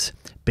influencers,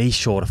 be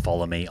sure to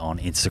follow me on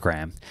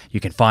Instagram. You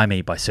can find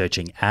me by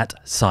searching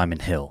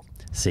 @SimonHill.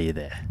 See you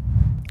there.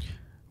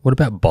 What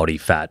about body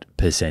fat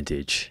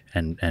percentage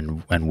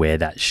and where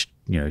that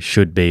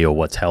should be, or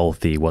what's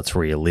healthy, what's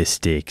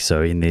realistic?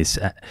 So in this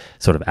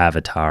sort of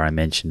avatar I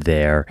mentioned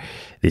there,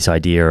 this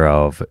idea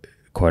of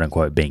quote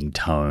unquote being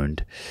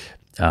toned,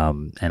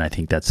 and I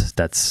think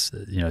that's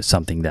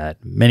something that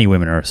many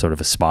women are sort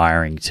of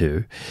aspiring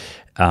to.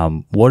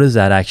 What does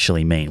that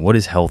actually mean? What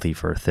is healthy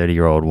for a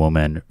 30-year-old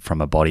woman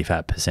from a body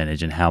fat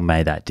percentage, and how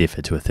may that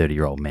differ to a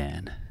 30-year-old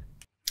man?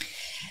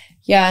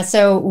 Yeah,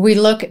 so we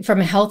look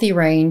from a healthy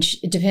range.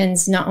 It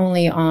depends not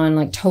only on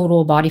like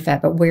total body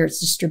fat, but where it's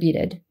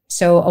distributed.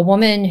 So a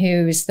woman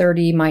who's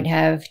 30 might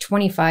have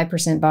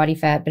 25% body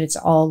fat, but it's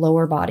all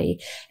lower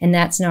body. And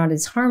that's not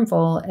as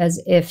harmful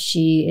as if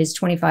she is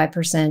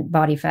 25%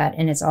 body fat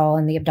and it's all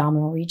in the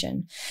abdominal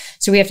region.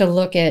 So we have to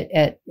look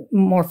at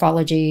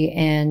morphology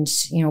and,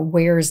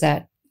 where is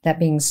that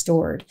being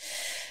stored?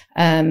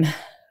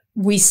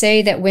 We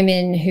say that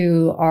women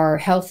who are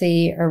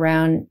healthy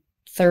around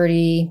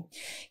 30,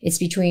 it's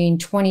between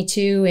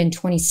 22 and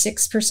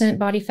 26%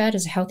 body fat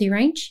is a healthy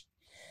range.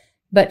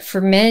 But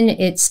for men,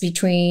 it's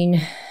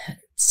between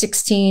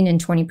 16 and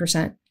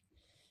 20%.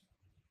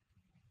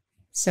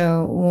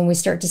 So when we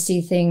start to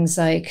see things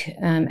like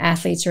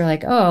athletes are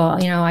like, oh,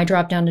 I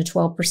dropped down to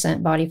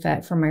 12% body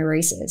fat for my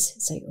races.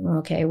 It's like,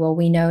 okay, well,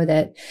 we know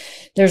that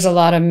there's a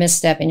lot of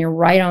misstep and you're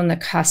right on the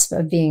cusp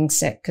of being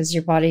sick because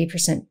your body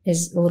percent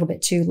is a little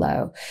bit too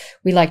low.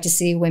 We like to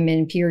see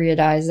women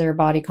periodize their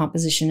body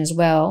composition as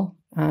well.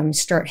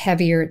 Start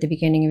heavier at the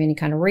beginning of any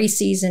kind of race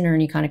season or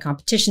any kind of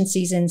competition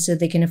season so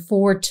they can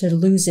afford to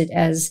lose it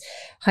as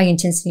high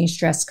intensity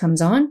stress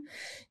comes on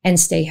and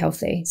stay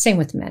healthy. Same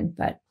with men.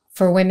 But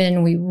for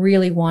women, we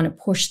really want to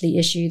push the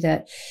issue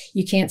that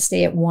you can't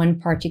stay at one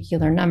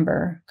particular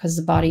number because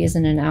the body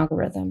isn't an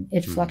algorithm.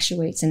 It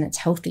fluctuates and it's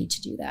healthy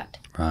to do that.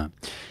 Right.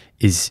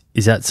 Is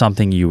that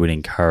something you would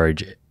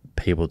encourage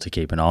people to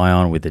keep an eye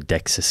on with the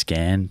DEXA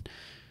scan?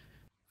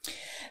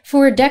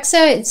 For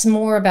DEXA, it's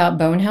more about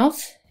bone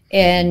health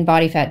and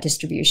body fat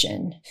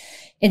distribution.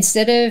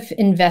 Instead of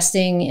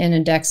investing in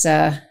a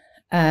DEXA,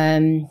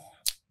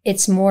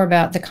 it's more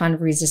about the kind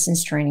of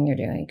resistance training you're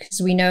doing.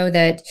 Because we know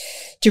that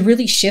to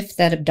really shift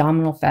that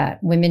abdominal fat,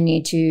 women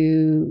need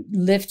to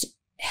lift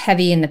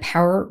heavy in the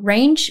power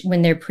range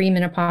when they're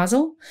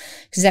premenopausal,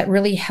 because that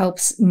really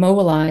helps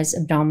mobilize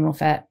abdominal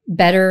fat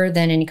better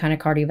than any kind of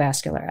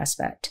cardiovascular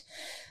aspect.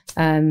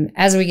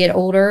 As we get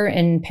older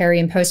and peri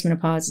and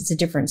postmenopause, it's a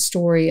different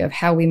story of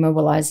how we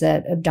mobilize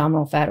that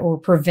abdominal fat or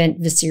prevent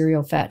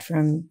visceral fat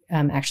from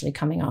actually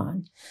coming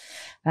on.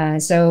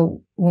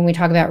 So when we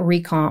talk about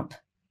recomp,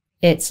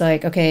 it's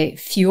like, okay,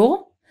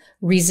 fuel,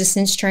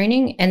 resistance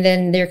training, and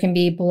then there can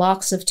be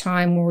blocks of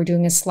time where we're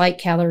doing a slight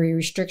calorie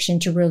restriction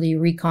to really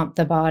recomp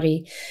the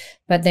body.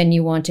 But then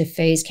you want to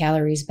phase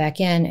calories back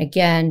in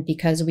again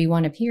because we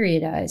want to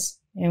periodize.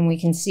 And we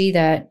can see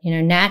that,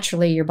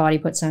 naturally your body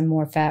puts on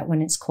more fat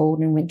when it's cold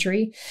and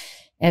wintry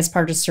as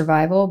part of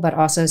survival, but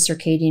also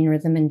circadian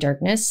rhythm and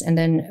darkness. And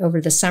then over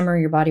the summer,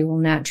 your body will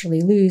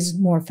naturally lose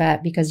more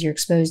fat because you're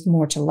exposed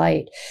more to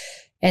light.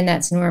 And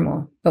that's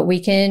normal. But we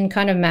can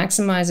kind of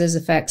maximize those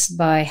effects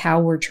by how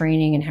we're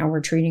training and how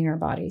we're treating our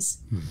bodies.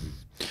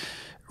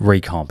 Mm-hmm.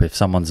 Recomp, if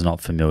someone's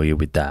not familiar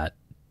with that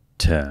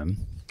term,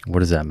 what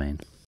does that mean?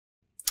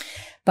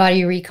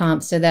 Body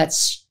recomp. So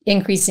that's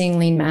increasing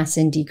lean mass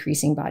and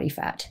decreasing body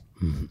fat.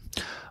 Mm-hmm.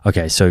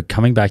 Okay. So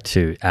coming back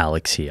to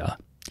Alex here,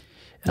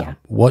 yeah.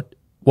 What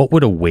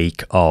would a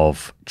week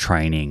of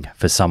training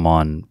for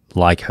someone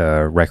like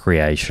her,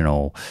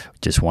 recreational,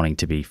 just wanting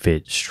to be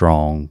fit,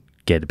 strong,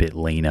 get a bit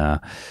leaner,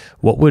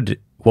 what would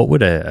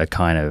a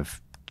kind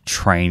of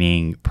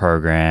training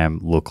program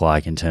look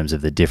like in terms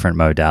of the different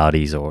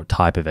modalities or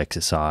type of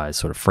exercise,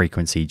 sort of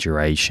frequency,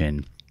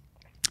 duration,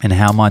 and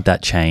how might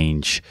that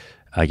change,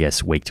 I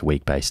guess, week to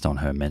week based on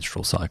her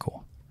menstrual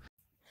cycle?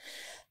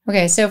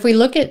 Okay, so if we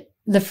look at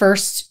the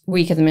first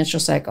week of the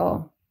menstrual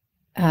cycle,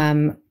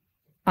 I'm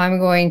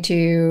going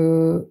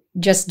to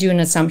just do an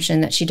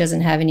assumption that she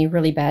doesn't have any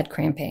really bad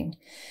cramping.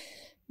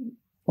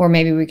 Or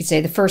maybe we could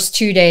say the first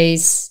 2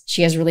 days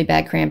she has really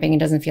bad cramping and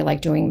doesn't feel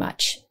like doing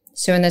much.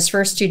 So in those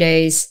first 2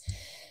 days,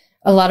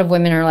 a lot of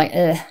women are like,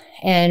 ugh.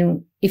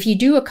 And if you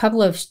do a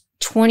couple of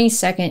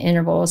 20-second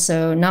intervals,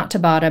 so not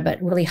Tabata,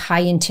 but really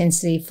high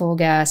intensity, full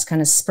gas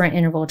kind of sprint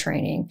interval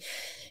training,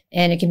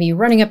 and it can be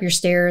running up your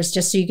stairs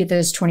just so you get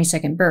those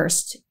 20-second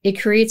bursts,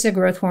 it creates a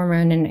growth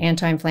hormone and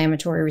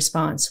anti-inflammatory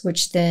response,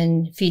 which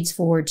then feeds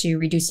forward to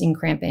reducing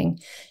cramping.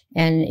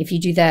 And if you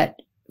do that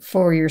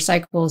for your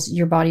cycles,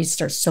 your body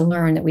starts to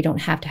learn that we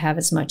don't have to have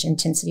as much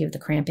intensity of the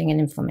cramping and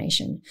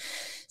inflammation.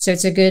 So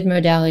it's a good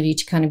modality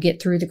to kind of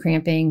get through the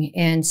cramping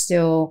and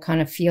still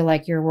kind of feel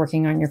like you're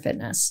working on your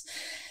fitness.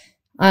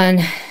 On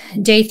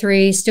day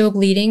 3, still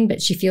bleeding,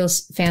 but she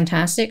feels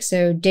fantastic.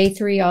 So day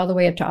 3 all the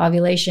way up to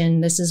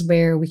ovulation, this is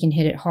where we can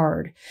hit it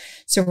hard.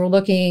 So we're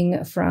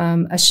looking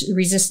from a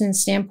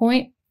resistance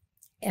standpoint.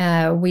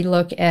 We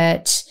look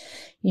at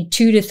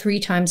 2 to 3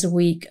 times a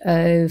week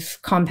of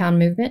compound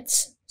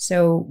movements.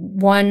 So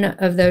one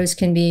of those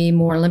can be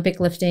more Olympic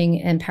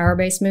lifting and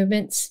power-based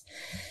movements.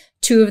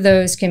 2 of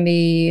those can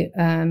be,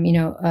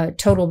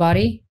 total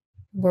body,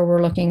 where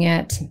we're looking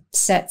at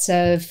sets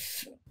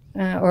of,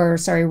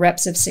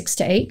 reps of 6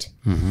 to 8.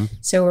 Mm-hmm.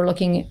 So we're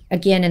looking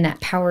again in that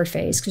power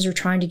phase because we're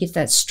trying to get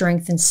that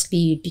strength and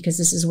speed because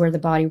this is where the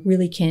body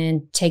really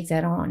can take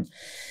that on.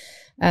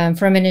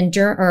 From a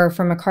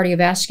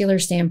cardiovascular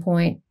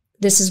standpoint,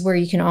 this is where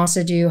you can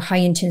also do high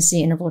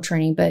intensity interval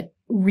training, but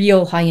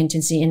real high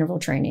intensity interval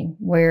training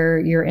where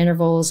your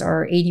intervals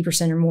are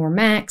 80% or more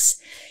max.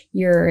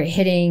 You're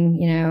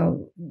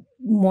hitting,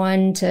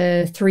 1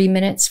 to 3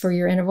 minutes for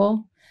your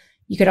interval.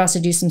 You could also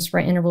do some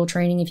sprint interval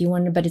training if you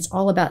wanted, but it's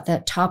all about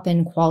that top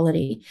end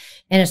quality,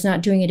 and it's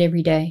not doing it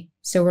every day.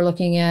 So we're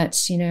looking at,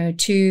 2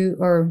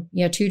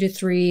 to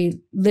 3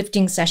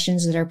 lifting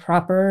sessions that are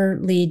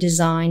properly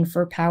designed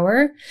for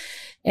power.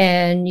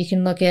 And you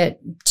can look at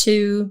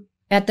 2,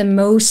 at the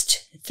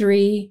most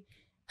 3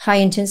 high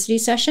intensity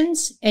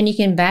sessions, and you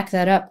can back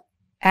that up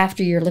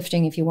after you're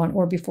lifting if you want,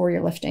 or before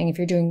you're lifting if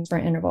you're doing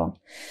sprint interval.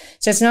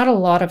 So it's not a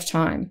lot of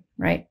time,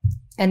 right?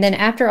 And then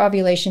after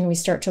ovulation, we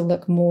start to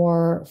look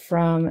more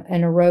from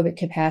an aerobic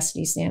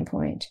capacity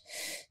standpoint.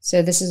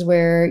 So this is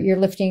where your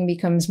lifting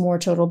becomes more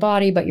total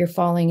body, but you're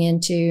falling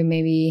into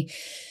maybe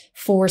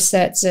 4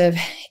 sets of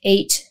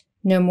 8,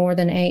 no more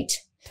than 8.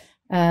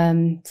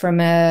 From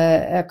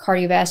a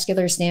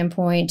cardiovascular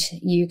standpoint,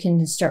 you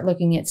can start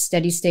looking at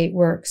steady state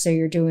work. So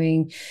you're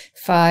doing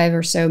 5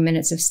 or so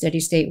minutes of steady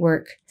state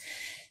work.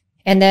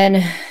 And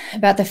then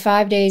about the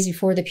 5 days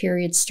before the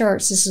period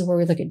starts, this is where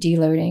we look at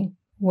deloading,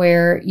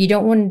 where you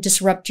don't want to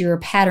disrupt your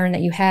pattern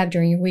that you have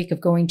during your week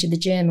of going to the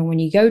gym and when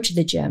you go to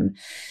the gym.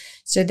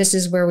 So this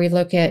is where we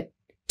look at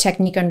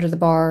technique under the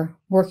bar,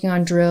 working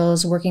on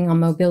drills, working on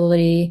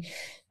mobility,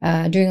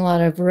 doing a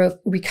lot of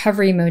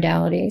recovery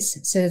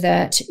modalities so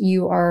that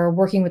you are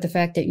working with the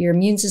fact that your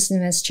immune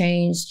system has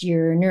changed,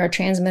 your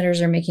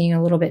neurotransmitters are making you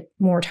a little bit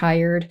more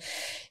tired,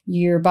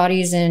 your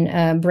body's in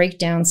a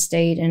breakdown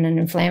state and an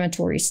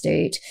inflammatory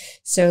state.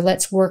 So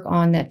let's work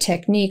on that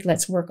technique.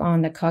 Let's work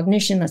on the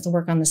cognition. Let's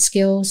work on the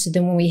skills. So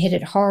then when we hit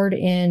it hard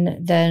in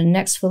the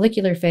next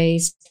follicular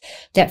phase,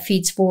 that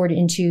feeds forward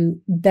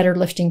into better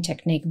lifting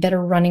technique,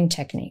 better running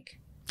technique.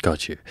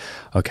 Got you.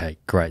 Okay,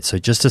 great. So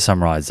just to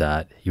summarize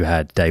that, you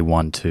had day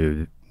 1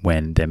 to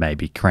when there may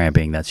be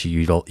cramping, that's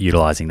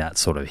utilizing that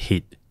sort of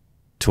HIIT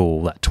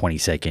tool, that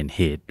 20-second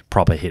HIIT,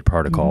 proper HIIT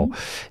protocol.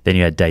 Mm-hmm. Then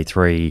you had day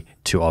 3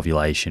 to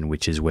ovulation,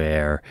 which is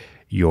where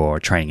your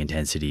training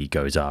intensity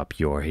goes up.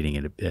 You're hitting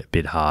it a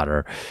bit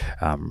harder.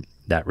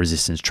 That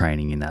resistance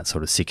training in that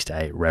sort of 6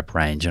 to 8 rep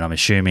range. And I'm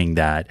assuming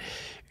that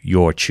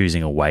you're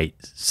choosing a weight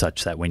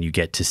such that when you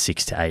get to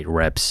 6 to 8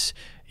 reps,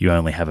 you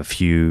only have a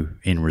few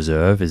in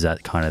reserve. Is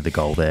that kind of the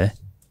goal there?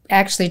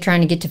 Actually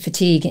trying to get to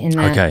fatigue in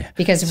that. Okay.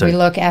 Because if we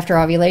look after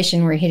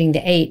ovulation, we're hitting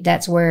the 8.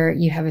 That's where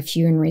you have a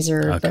few in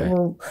reserve. Okay. But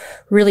we're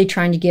really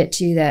trying to get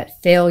to that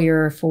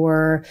failure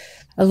for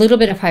a little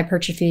bit of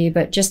hypertrophy,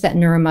 but just that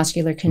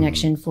neuromuscular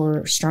connection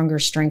for stronger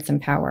strength and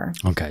power.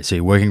 Okay. So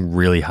you're working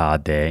really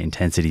hard there.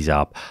 Intensity's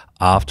up.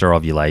 After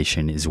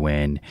ovulation is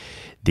when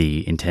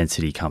the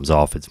intensity comes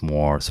off. It's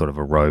more sort of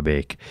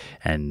aerobic,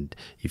 and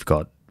you've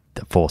got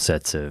the 4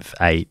 sets of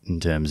 8 in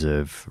terms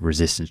of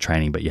resistance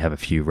training, but you have a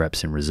few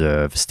reps in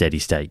reserve, steady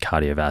state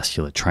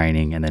cardiovascular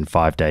training, and then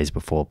 5 days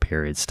before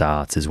period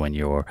starts is when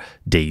you're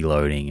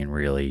deloading and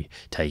really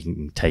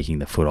taking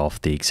the foot off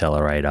the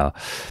accelerator.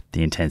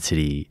 The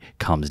intensity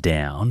comes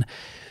down.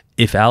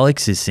 If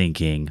Alex is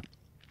thinking,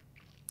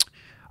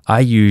 I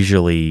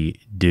usually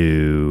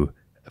do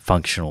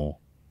functional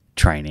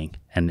training,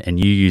 and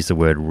you use the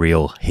word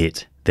real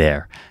HIIT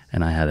there,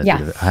 and I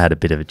had a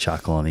bit of a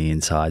chuckle on the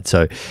inside.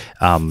 So,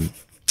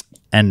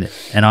 and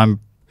I'm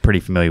pretty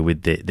familiar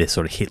with this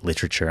sort of HIIT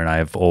literature, and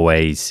I've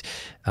always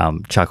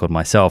chuckled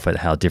myself at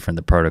how different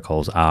the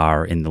protocols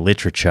are in the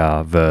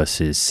literature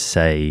versus,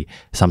 say,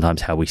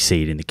 sometimes how we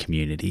see it in the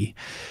community.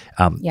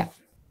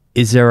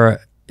 Is there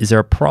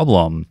a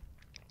problem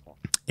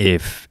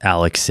if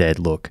Alex said,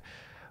 look,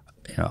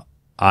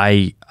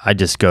 I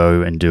just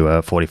go and do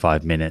a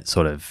 45-minute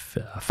sort of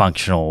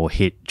functional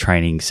HIIT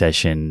training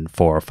session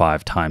 4 or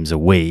 5 times a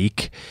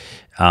week.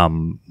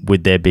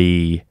 Would there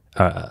be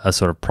a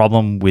sort of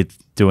problem with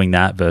doing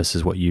that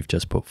versus what you've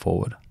just put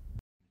forward?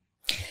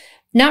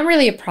 Not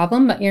really a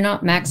problem, but you're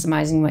not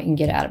maximizing what you can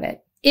get out of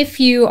it. If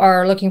you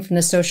are looking from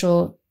the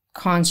social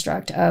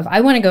construct of,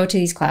 I want to go to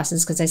these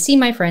classes because I see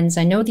my friends,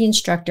 I know the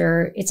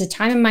instructor, it's a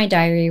time in my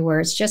diary where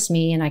it's just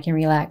me and I can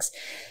relax.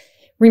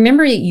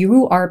 Remember that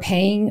you are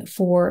paying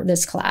for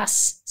this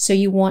class, so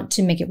you want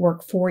to make it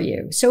work for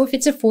you. So if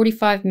it's a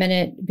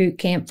 45-minute boot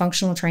camp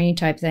functional training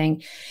type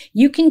thing,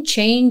 you can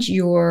change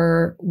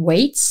your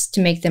weights to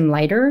make them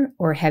lighter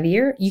or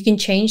heavier. You can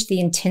change the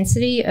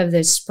intensity of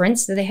the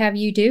sprints that they have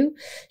you do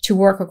to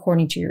work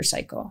according to your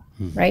cycle,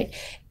 right?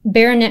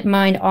 Bear in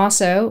mind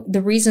also,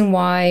 the reason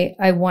why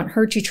I want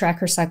her to track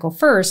her cycle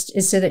first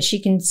is so that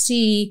she can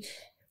see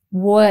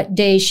what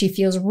days she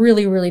feels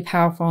really, really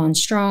powerful and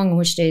strong and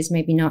which days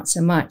maybe not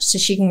so much. So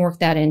she can work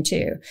that in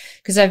too.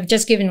 Because I've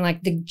just given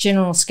like the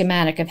general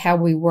schematic of how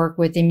we work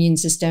with the immune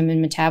system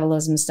and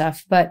metabolism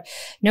stuff. But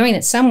knowing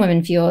that some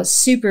women feel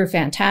super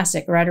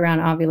fantastic right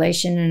around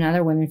ovulation and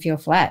other women feel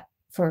flat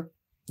for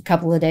a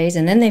couple of days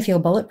and then they feel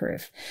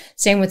bulletproof.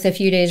 Same with a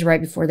few days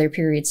right before their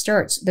period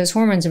starts. Those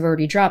hormones have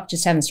already dropped,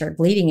 just haven't started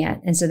bleeding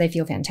yet. And so they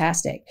feel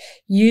fantastic.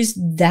 Use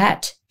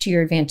that to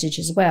your advantage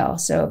as well.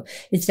 So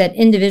it's that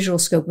individual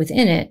scope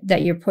within it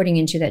that you're putting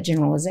into that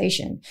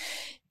generalization.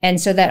 And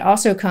so that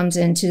also comes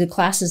into the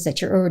classes that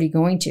you're already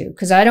going to,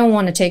 because I don't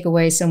want to take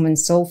away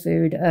someone's soul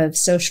food of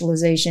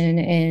socialization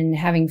and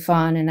having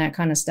fun and that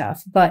kind of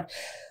stuff. But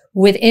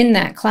within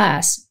that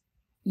class,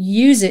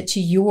 use it to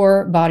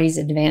your body's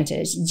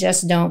advantage.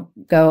 Just don't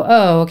go,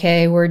 oh,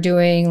 okay, we're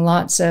doing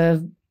lots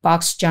of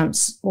box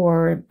jumps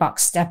or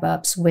box step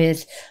ups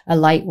with a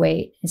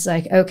lightweight. It's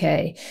like,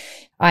 okay,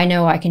 I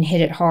know I can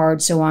hit it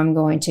hard, so I'm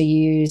going to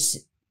use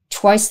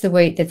twice the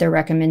weight that they're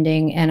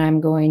recommending, and I'm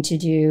going to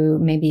do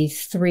maybe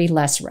 3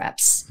 less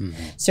reps.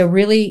 So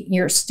really,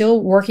 you're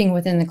still working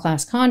within the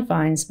class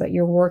confines, but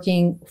you're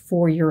working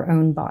for your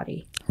own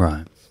body.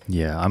 Right.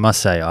 Yeah. I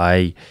must say,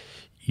 I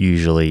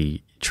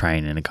usually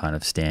train in a kind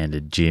of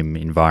standard gym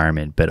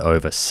environment, but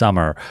over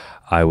summer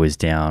I was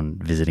down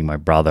visiting my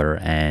brother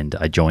and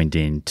I joined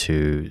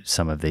into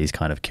some of these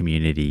kind of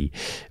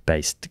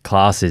community-based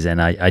classes,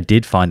 and I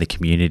did find the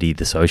community,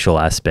 the social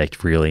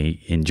aspect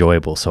really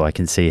enjoyable, so I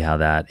can see how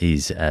that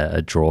is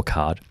a draw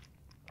card.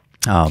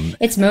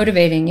 It's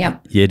motivating, yeah.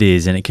 It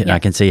is, and I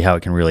can see how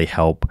it can really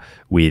help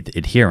with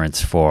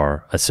adherence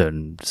for a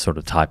certain sort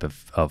of type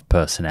of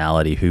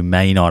personality who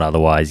may not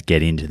otherwise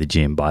get into the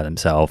gym by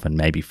themselves and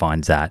maybe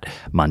finds that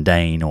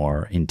mundane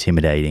or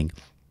intimidating.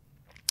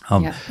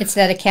 Yeah, it's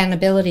that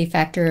accountability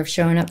factor of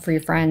showing up for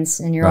your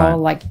friends and you're all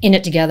like in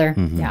it together.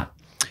 Yeah.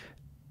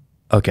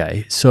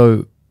 Okay,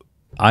 so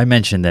I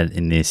mentioned that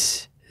in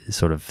this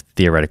sort of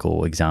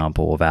theoretical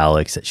example of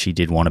Alex that she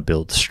did want to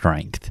build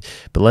strength.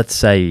 But let's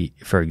say,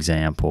 for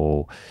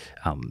example,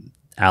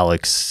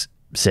 Alex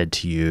said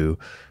to you,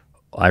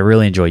 I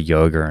really enjoy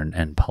yoga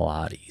and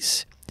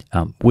Pilates.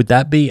 Would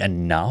that be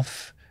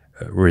enough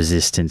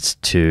resistance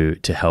to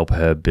help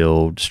her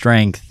build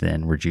strength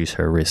and reduce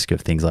her risk of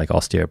things like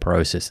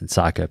osteoporosis and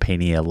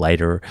sarcopenia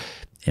later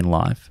in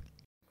life?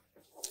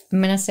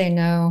 I'm going to say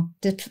no.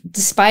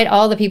 Despite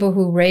all the people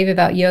who rave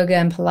about yoga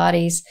and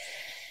Pilates,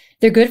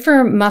 they're good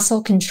for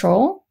muscle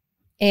control.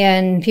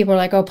 And people are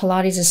like, oh,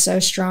 Pilates is so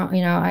strong.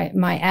 You know,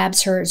 my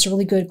abs hurt. It's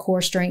really good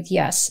core strength.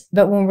 Yes.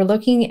 But when we're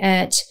looking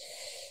at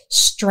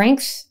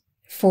strength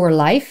for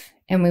life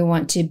and we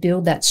want to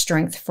build that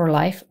strength for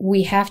life,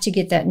 we have to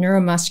get that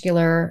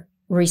neuromuscular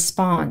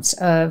response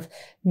of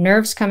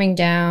nerves coming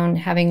down,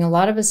 having a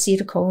lot of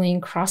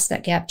acetylcholine cross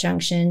that gap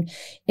junction,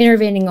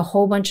 innervating a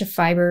whole bunch of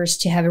fibers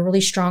to have a really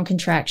strong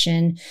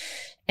contraction,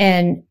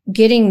 and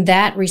getting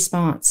that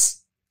response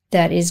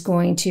that is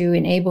going to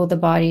enable the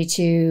body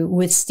to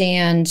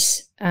withstand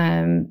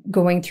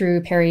going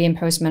through peri and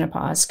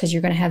postmenopause, because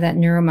you're going to have that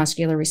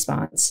neuromuscular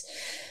response.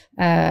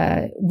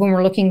 When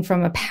we're looking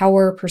from a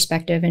power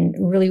perspective and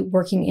really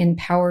working in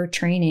power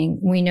training,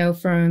 we know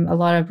from a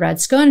lot of Brad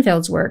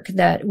Schoenfeld's work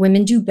that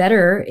women do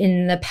better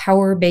in the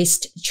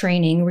power-based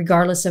training,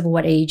 regardless of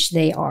what age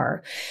they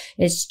are.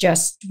 It's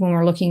just when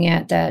we're looking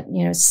at that,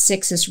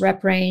 6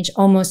 rep range,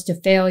 almost to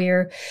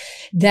failure,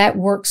 that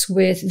works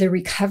with the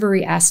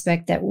recovery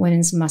aspect that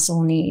women's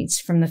muscle needs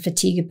from the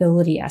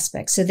fatigability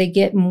aspect. So they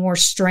get more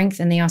strength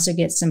and they also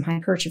get some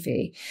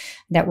hypertrophy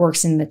that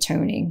works in the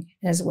toning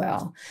as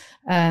well.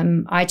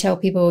 I tell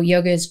people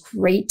yoga is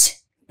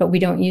great, but we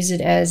don't use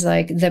it as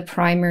like the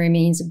primary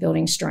means of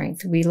building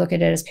strength. We look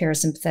at it as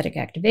parasympathetic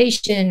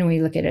activation.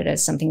 We look at it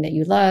as something that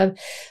you love.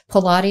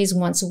 Pilates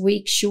once a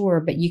week,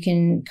 sure, but you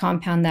can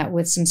compound that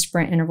with some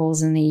sprint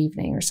intervals in the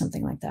evening or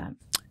something like that.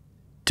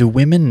 Do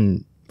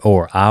women,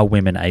 or are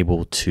women,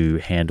 able to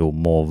handle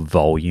more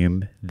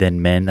volume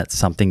than men? That's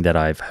something that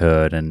I've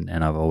heard and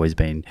I've always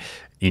been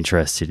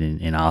interested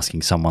in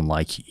asking someone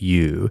like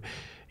you.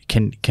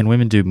 can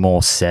women do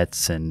more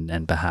sets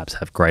and perhaps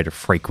have greater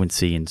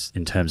frequency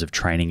in terms of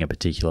training a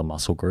particular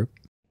muscle group?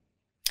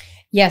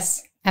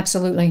 Yes,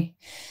 absolutely.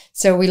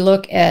 So we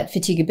look at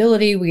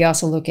fatigability. We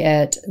also look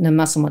at the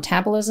muscle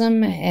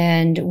metabolism,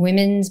 and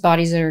women's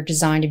bodies are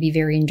designed to be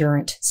very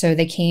endurant. So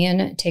they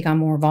can take on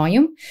more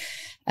volume.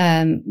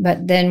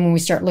 But then when we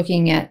start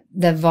looking at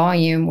the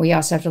volume, we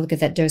also have to look at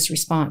that dose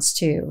response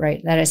too,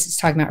 right? That is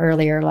talking about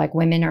earlier, like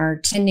women are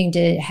tending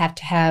to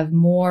have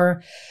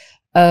more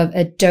of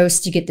a dose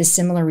to get the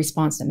similar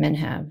response that men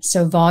have.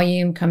 So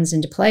volume comes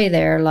into play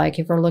there. Like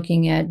if we're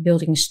looking at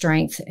building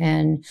strength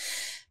and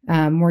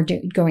we're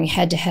going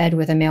head to head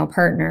with a male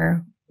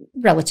partner,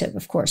 relative,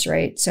 of course,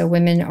 right? So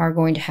women are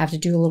going to have to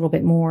do a little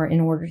bit more in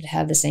order to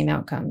have the same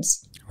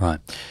outcomes. Right.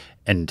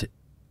 And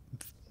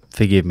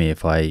forgive me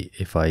if I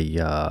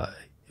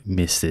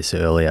missed this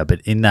earlier,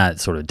 but in that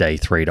sort of day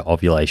 3 to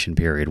ovulation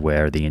period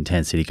where the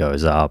intensity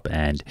goes up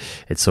and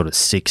it's sort of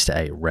 6 to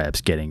 8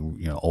 reps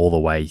getting all the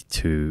way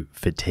to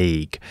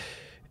fatigue,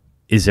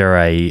 is there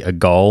a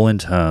goal in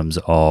terms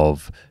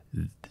of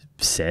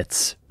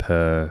sets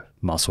per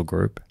muscle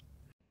group?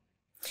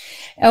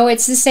 Oh,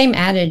 it's the same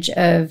adage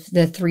of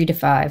the 3 to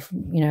 5,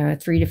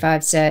 3 to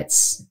 5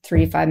 sets,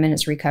 3 to 5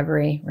 minutes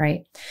recovery,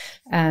 right?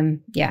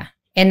 Yeah.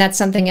 And that's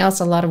something else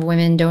a lot of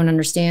women don't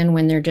understand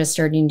when they're just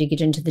starting to get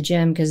into the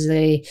gym, because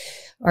they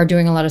are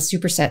doing a lot of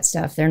superset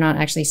stuff. They're not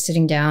actually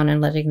sitting down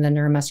and letting the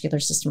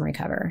neuromuscular system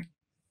recover.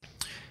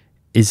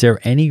 Is there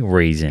any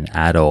reason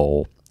at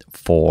all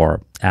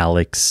for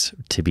Alex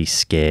to be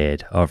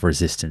scared of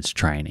resistance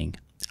training?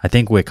 I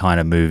think we're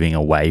kind of moving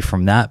away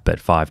from that, but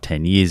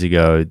 5-10 years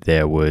ago,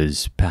 there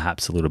was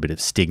perhaps a little bit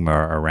of stigma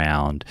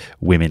around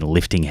women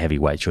lifting heavy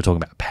weights. You're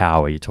talking about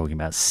power, you're talking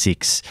about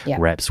 6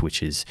 reps,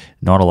 which is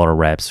not a lot of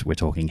reps. We're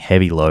talking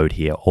heavy load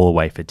here, all the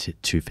way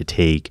to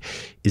fatigue.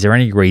 Is there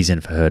any reason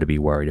for her to be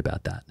worried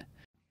about that?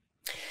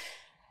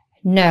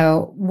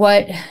 No.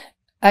 What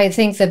I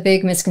think the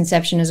big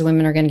misconception is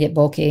women are going to get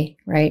bulky,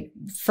 right?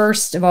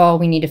 First of all,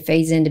 we need to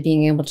phase into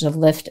being able to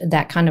lift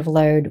that kind of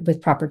load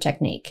with proper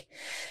technique,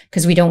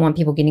 because we don't want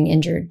people getting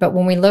injured. But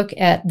when we look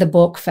at the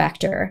bulk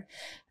factor,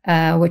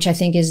 which I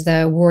think is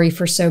the worry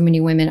for so many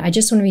women, I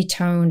just want to be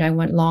toned. I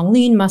want long,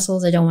 lean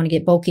muscles. I don't want to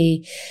get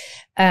bulky.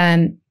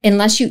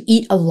 Unless you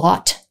eat a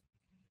lot,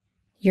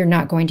 you're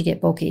not going to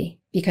get bulky,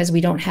 because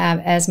we don't have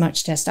as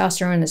much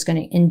testosterone that's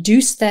going to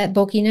induce that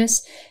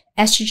bulkiness.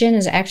 Estrogen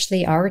is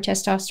actually our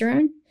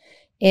testosterone,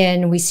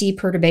 and we see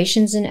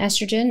perturbations in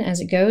estrogen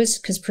as it goes,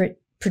 because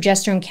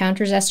progesterone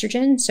counters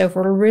estrogen. So if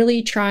we're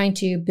really trying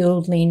to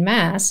build lean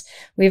mass,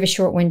 we have a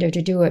short window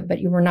to do it, but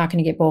we're not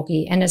going to get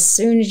bulky. And as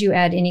soon as you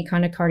add any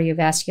kind of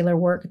cardiovascular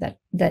work,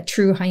 that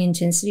true high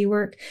intensity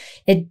work,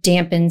 it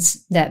dampens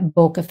that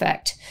bulk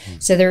effect.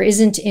 So there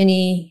isn't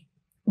any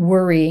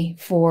worry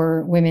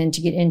for women to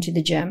get into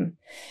the gym.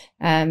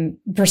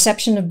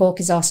 Perception of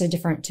bulk is also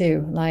different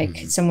too. Like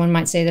someone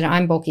might say that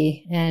I'm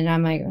bulky, and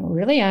I'm like, oh,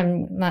 really?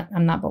 I'm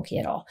not bulky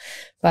at all,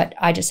 but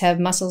I just have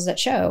muscles that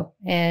show,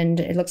 and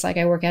it looks like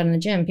I work out in the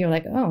gym. People are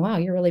like, oh, wow,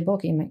 you're really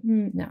bulky. I'm like,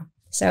 no.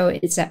 So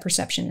it's that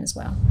perception as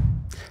well.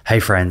 Hey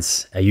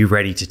friends, are you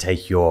ready to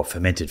take your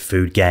fermented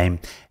food game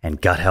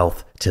and gut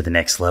health to the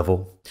next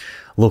level?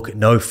 Look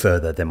no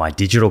further than my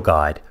digital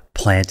guide,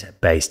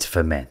 Plant-Based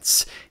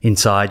Ferments.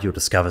 Inside, you'll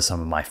discover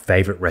some of my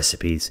favorite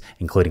recipes,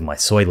 including my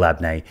soy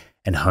labneh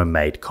and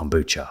homemade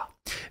kombucha.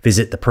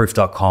 Visit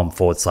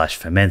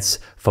theproof.com/ferments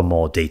for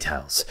more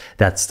details.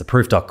 That's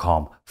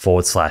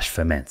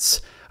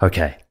theproof.com/ferments.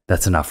 Okay,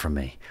 that's enough from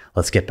me.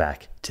 Let's get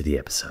back to the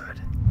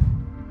episode.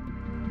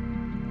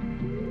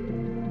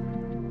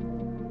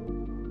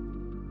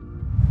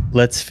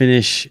 Let's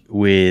finish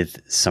with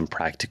some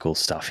practical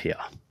stuff here.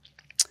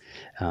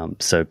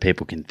 So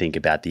people can think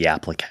about the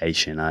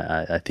application.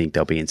 I think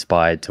they'll be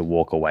inspired to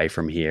walk away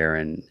from here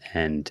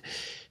and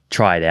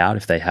try it out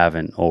if they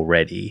haven't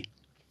already.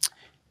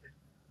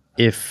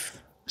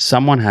 If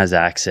someone has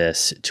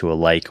access to a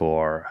lake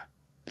or,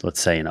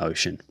 let's say, an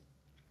ocean,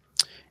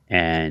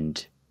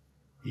 and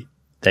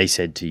they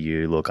said to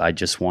you, look, I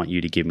just want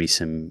you to give me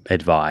some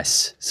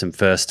advice, some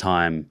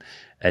first-time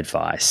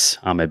advice.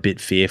 I'm a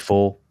bit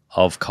fearful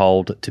of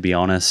cold, to be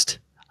honest.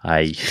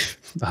 I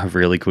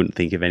really couldn't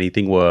think of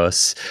anything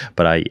worse,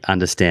 but I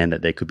understand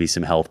that there could be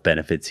some health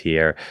benefits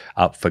here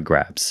up for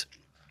grabs.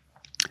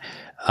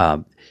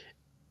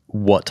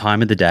 What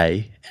time of the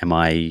day am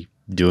I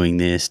doing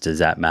this? Does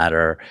that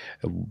matter?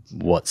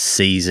 What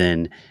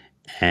season?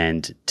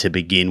 And to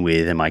begin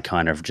with, am I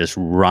kind of just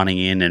running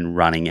in and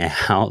running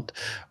out,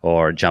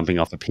 or jumping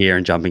off a pier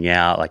and jumping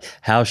out? Like,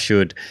 how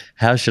should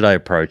I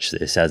approach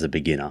this as a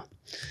beginner?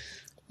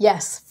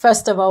 Yes,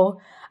 first of all,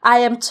 I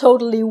am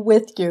totally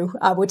with you,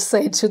 I would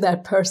say to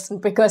that person,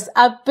 because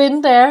I've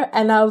been there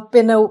and I've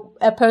been a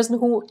person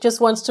who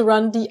just wants to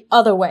run the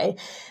other way.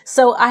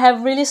 So I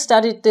have really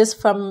studied this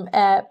from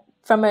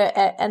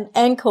an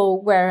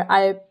angle where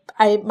I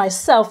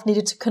myself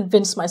needed to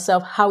convince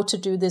myself how to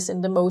do this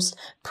in the most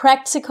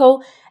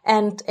practical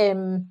and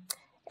in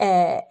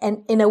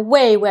a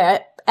way where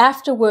I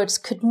afterwards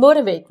could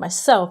motivate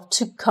myself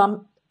to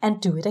come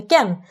and do it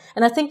again.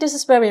 And I think this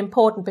is very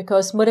important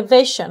because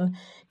motivation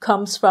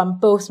comes from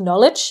both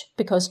knowledge,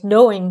 because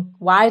knowing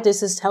why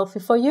this is healthy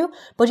for you,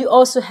 but you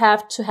also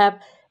have to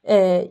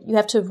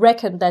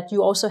reckon that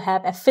you also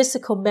have a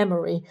physical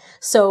memory.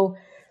 So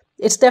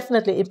it's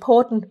definitely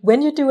important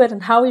when you do it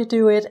and how you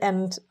do it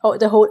and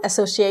the whole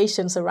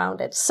associations around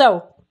it.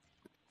 So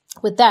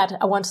with that,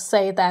 I want to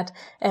say that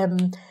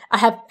I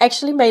have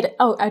actually made,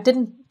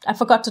 I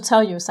forgot to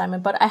tell you,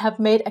 Simon, but I have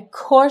made a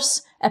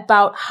course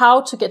about how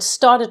to get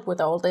started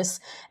with all this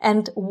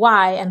and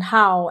why and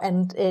how,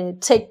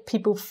 and take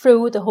people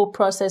through the whole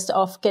process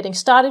of getting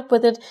started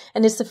with it.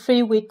 And it's a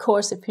 3-week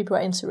course if people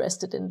are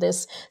interested in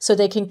this, so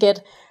they can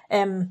get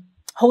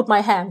hold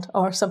my hand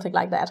or something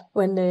like that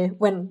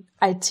when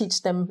I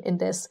teach them in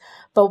this.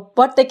 But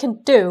what they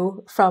can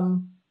do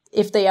from,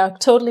 if they are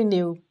totally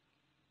new,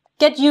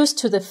 get used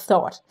to the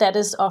thought. That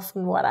is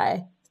often what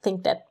I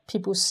think, that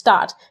people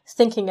start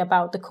thinking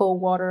about the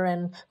cold water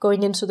and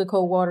going into the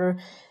cold water,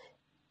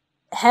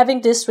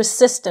 having this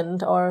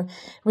resistant or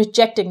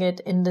rejecting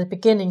it in the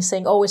beginning,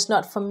 saying, oh, it's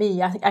not for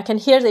me. I can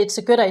hear that it's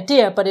a good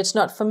idea, but it's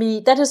not for me.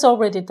 That is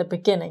already the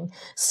beginning.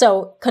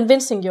 So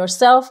convincing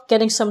yourself,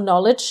 getting some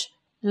knowledge,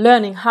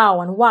 learning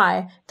how and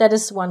why, that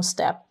is one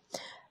step.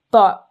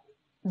 But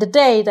the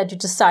day that you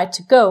decide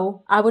to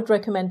go, I would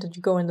recommend that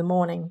you go in the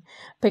morning,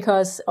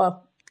 because,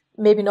 or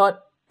maybe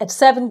not at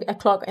 7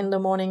 o'clock in the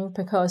morning,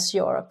 because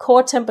your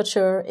core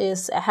temperature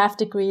is a half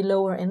degree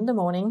lower in the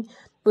morning,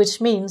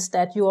 which means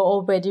that you are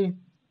already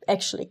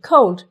actually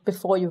cold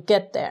before you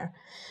get there.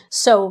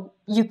 So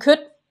you could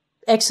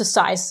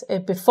exercise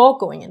before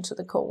going into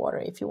the cold water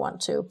if you want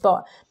to,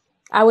 but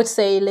I would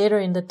say later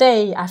in the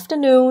day,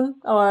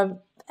 afternoon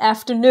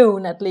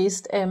at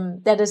least,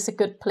 that is a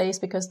good place,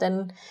 because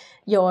then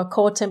your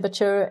core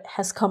temperature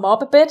has come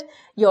up a bit,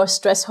 your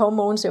stress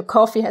hormones, your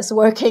coffee has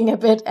working a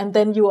bit, and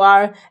then you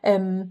are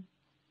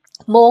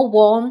more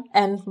warm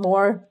and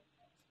more,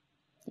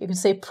 you can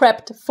say,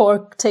 prepped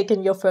for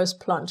taking your first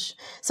plunge.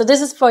 So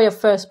this is for your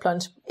first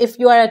plunge. If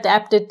you are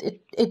adapted,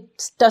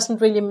 it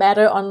doesn't really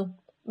matter on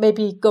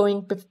maybe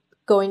going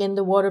in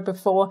the water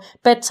before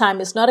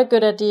bedtime is not a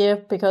good idea,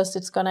 because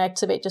it's going to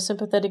activate your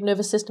sympathetic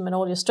nervous system and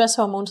all your stress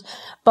hormones.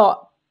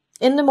 But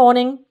in the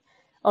morning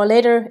or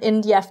later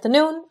in the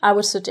afternoon, I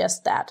would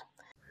suggest that.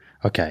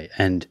 Okay.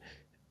 And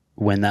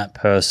when that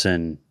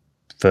person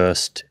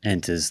first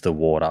enters the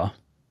water,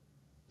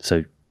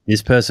 so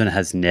this person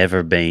has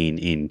never been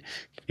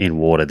in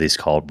water this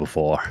cold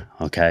before.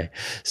 Okay.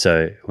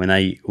 So when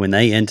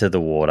they enter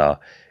the water,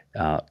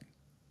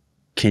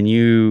 can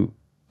you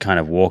kind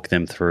of walk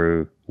them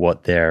through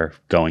what they're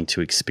going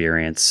to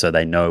experience, so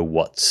they know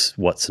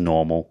what's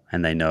normal,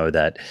 and they know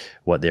that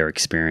what they're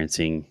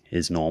experiencing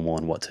is normal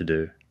and what to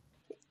do?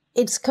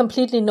 It's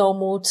completely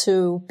normal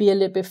to be a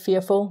little bit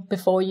fearful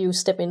before you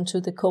step into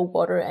the cold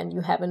water and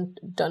you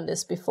haven't done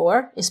this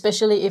before,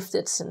 especially if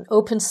it's an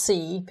open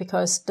sea,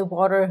 because the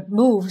water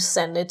moves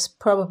and it's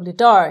probably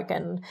dark,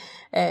 and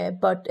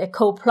but a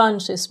cold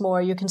plunge is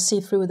more, you can see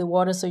through the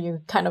water, so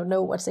you kind of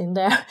know what's in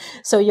there.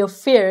 So your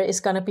fear is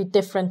going to be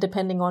different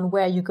depending on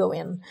where you go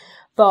in.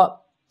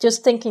 But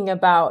just thinking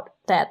about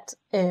that,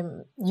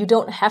 you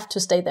don't have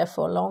to stay there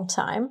for a long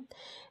time.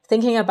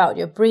 Thinking about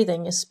your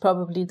breathing is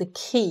probably the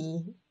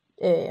key,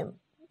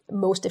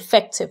 most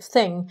effective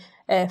thing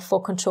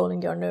for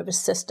controlling your nervous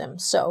system.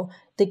 So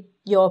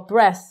your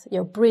breath,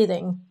 your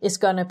breathing is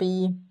going to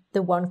be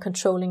the one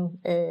controlling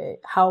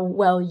how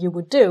well you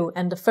would do.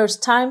 And the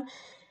first time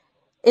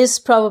is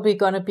probably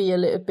going to be a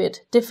little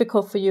bit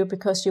difficult for you,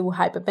 because you will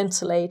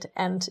hyperventilate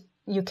and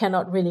you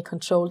cannot really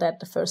control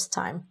that the first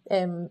time.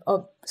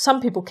 Or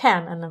some people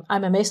can, and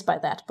I'm amazed by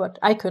that, but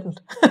I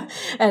couldn't.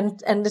 and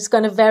it's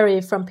going to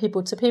vary from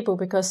people to people,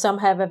 because some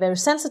have a very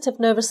sensitive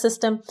nervous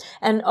system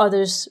and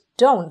others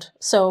don't.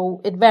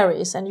 So it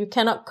varies, and you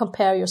cannot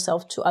compare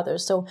yourself to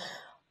others. So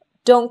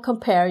don't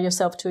compare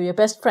yourself to your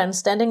best friend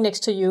standing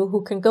next to you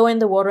who can go in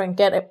the water and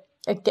get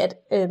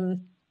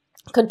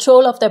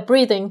control of their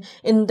breathing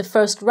in the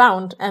first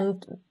round,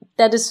 and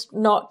that is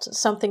not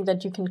something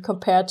that you can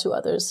compare to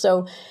others.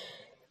 So,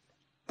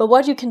 but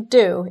what you can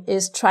do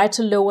is try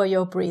to lower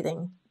your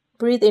breathing.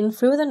 Breathe in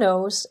through the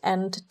nose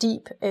and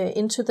deep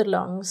into the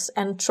lungs,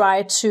 and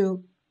try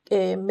to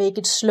make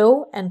it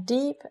slow and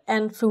deep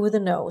and through the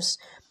nose.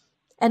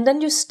 And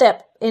then you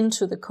step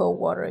into the cold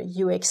water.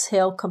 You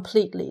exhale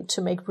completely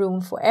to make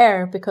room for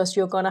air, because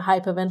you're going to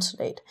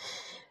hyperventilate.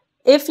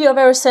 If you're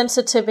very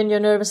sensitive in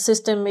your nervous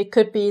system, it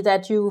could be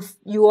that you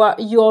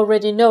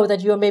already know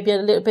that you're maybe a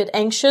little bit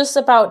anxious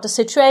about the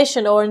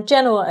situation, or in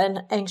general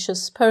an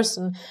anxious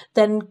person.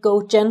 Then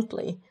go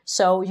gently.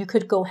 So you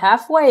could go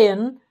halfway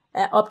in,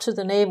 up to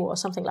the navel or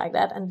something like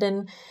that, and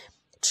then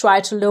try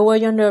to lower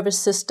your nervous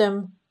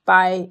system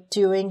by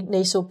doing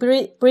nasal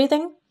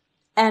breathing.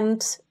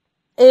 And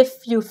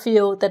if you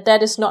feel that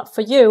that is not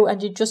for you,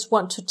 and you just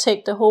want to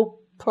take the whole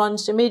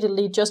plunge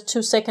immediately, just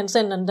 2 seconds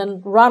in and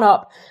then run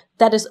up,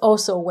 that is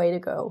also a way to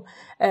go.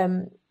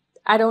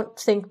 I don't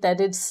think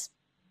that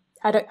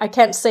I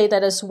can't say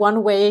that as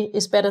one way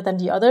is better than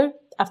the other.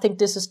 I think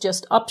this is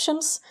just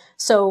options.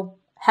 So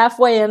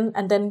halfway in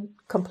and then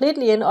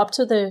completely in up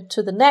to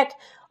the neck,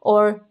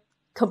 or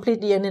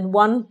completely in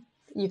one,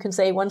 you can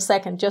say 1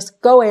 second,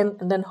 just go in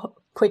and then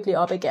quickly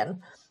up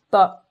again.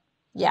 But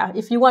yeah,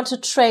 if you want to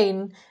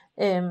train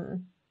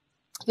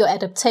your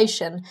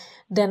adaptation,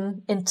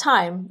 then in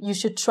time you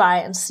should try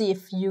and see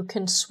if you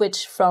can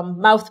switch from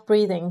mouth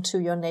breathing to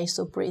your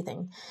nasal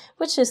breathing,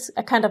 which is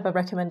a kind of a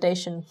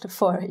recommendation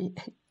for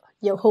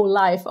your whole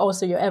life,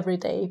 also your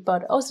everyday,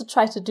 but also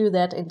try to do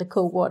that in the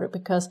cold water,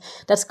 because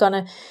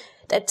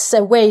that's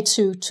a way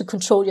to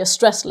control your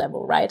stress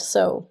level, right?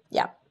 So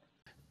yeah.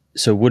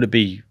 So would it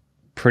be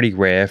pretty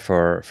rare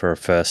for a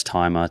first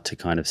timer to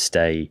kind of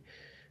stay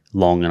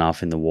long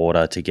enough in the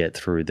water to get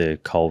through the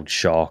cold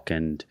shock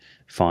and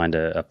find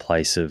a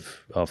place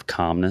of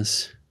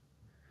calmness?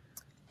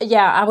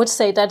 Yeah, I would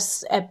say that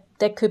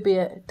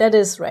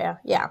is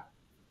rare. Yeah,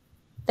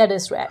 that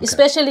is rare, okay.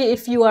 Especially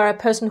if you are a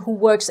person who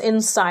works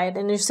inside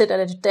and you sit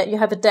at you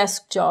have a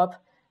desk job.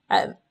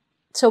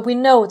 So we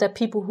know that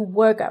people who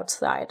work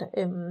outside,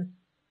 it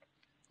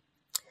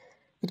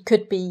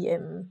could be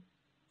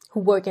who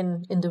work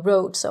in the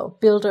road, so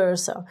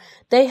builders, so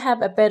they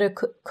have a better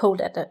cold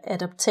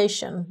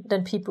adaptation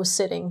than people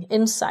sitting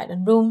inside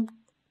in room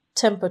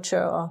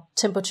temperature or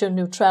temperature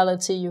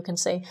neutrality, you can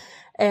say.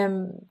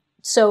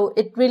 So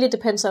it really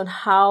depends on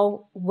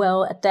how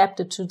well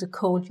adapted to the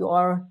cold you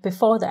are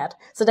before that.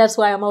 So that's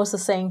why I'm also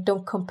saying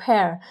don't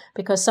compare,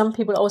 because some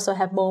people also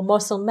have more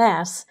muscle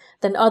mass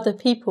than other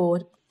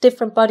people.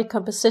 Different body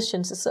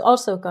compositions is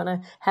also going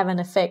to have an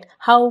effect.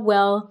 How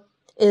well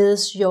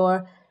is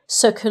your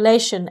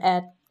circulation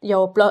at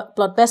your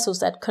blood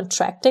vessels at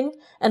contracting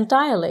and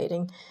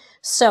dilating?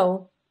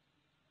 So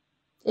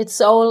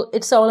it's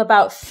all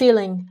about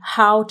feeling.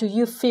 How do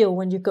you feel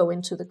when you go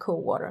into the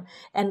cold water?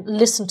 And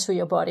listen to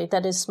your body.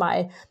 That is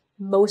my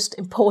most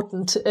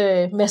important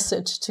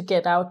message to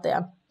get out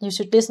there. You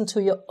should listen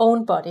to your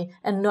own body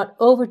and not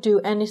overdo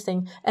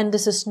anything. And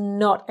this is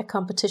not a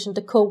competition.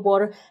 The cold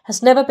water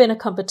has never been a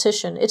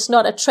competition. It's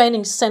not a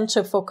training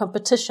center for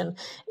competition.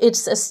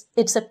 It's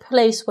a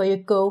place where you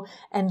go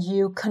and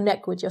you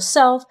connect with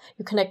yourself,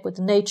 you connect with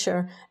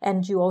nature,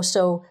 and you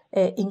also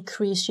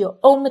increase your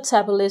own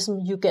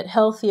metabolism. You get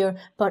healthier,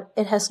 but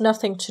it has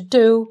nothing to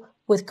do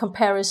with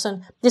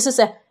comparison. This is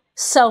a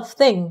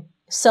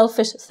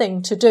selfish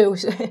thing to do.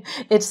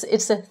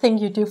 It's a thing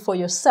you do for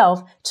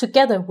yourself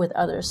together with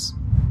others.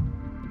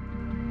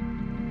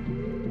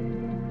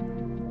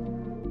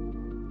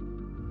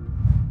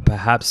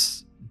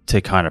 Perhaps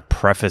to kind of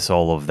preface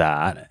all of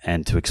that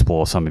and to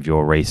explore some of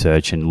your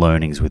research and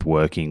learnings with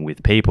working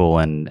with people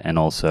and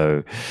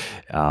also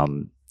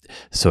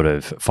sort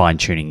of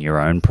fine-tuning your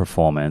own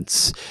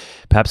performance,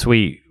 perhaps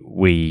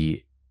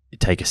we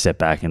take a step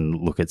back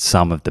and look at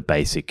some of the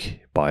basic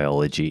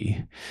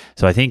biology.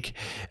 So I think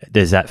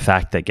there's that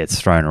fact that gets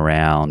thrown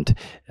around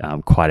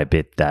quite a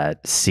bit,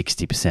 that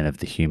 60% of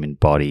the human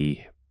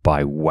body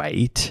by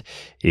weight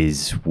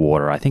is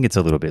water. I think it's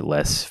a little bit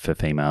less for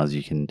females.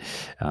 You can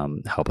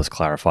help us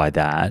clarify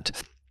that,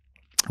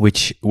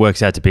 which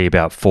works out to be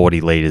about 40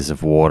 liters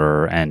of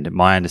water. And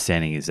my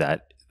understanding is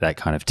that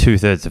kind of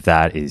 2/3 of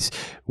that is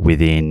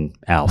within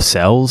our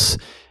cells,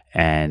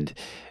 and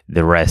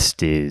the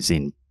rest is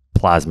in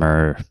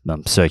plasma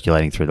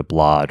circulating through the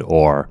blood,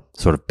 or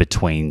sort of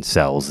between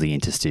cells, the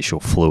interstitial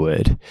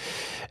fluid.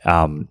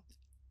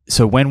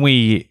 So when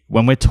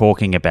we're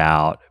talking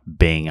about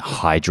being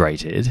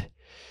hydrated,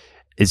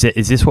 is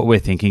this what we're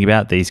thinking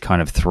about? These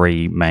kind of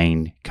three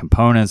main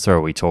components, or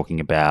are we talking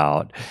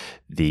about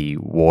the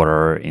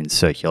water in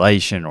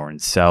circulation or in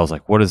cells?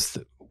 Like, what is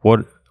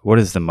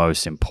the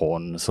most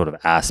important sort of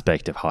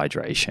aspect of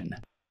hydration?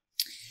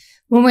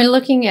 When we're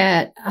looking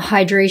at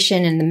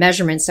hydration and the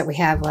measurements that we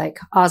have, like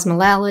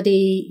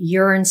osmolality,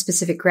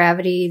 urine-specific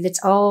gravity,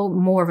 that's all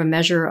more of a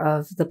measure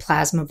of the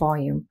plasma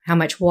volume, how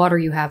much water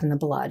you have in the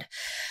blood.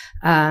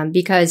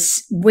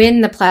 Because when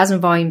the plasma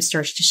volume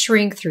starts to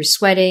shrink through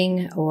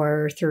sweating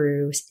or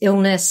through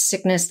illness,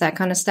 sickness, that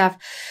kind of stuff,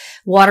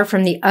 water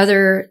from the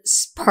other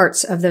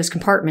parts of those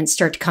compartments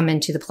start to come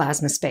into the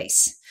plasma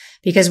space,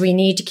 because we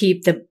need to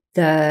keep the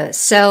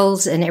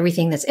cells and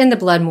everything that's in the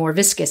blood more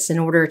viscous in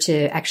order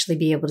to actually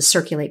be able to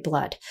circulate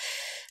blood.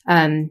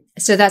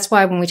 So that's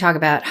why when we talk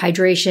about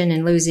hydration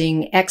and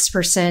losing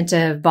X%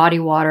 of body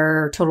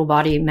water or total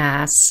body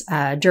mass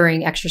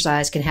during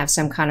exercise can have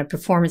some kind of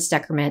performance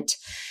decrement.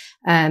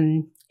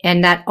 And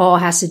that all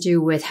has to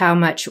do with how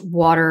much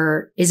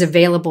water is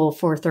available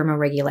for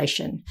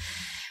thermoregulation.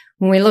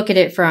 When we look at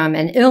it from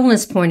an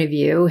illness point of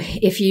view,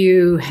 if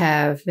you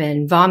have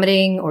been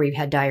vomiting or you've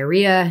had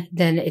diarrhea,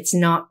 then it's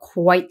not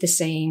quite the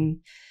same,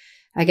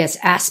 I guess,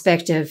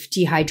 aspect of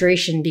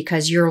dehydration,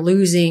 because you're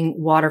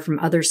losing water from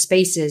other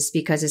spaces,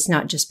 because it's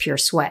not just pure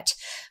sweat.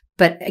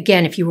 But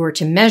again, if you were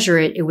to measure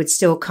it, it would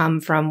still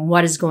come from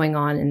what is going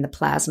on in the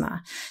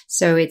plasma.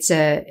 So it's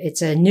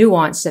a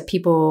nuance that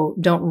people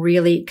don't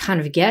really kind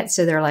of get.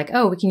 So they're like,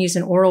 oh, we can use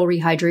an oral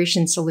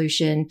rehydration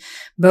solution,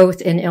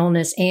 both in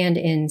illness and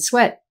in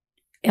sweat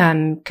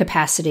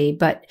capacity,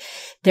 but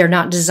they're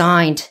not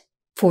designed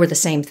for the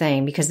same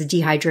thing because the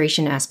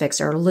dehydration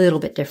aspects are a little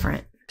bit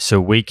different. So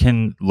we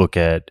can look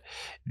at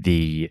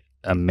the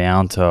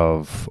amount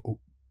of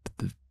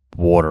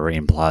water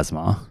in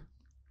plasma,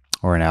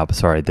 or in our,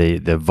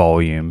 the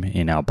volume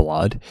in our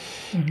blood,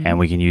 and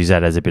we can use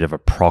that as a bit of a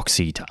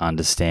proxy to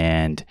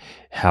understand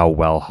how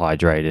well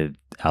hydrated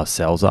our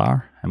cells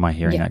are. Am I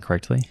hearing that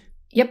correctly?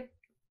 Yep,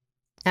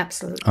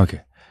 absolutely.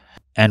 Okay.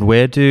 And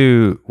where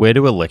do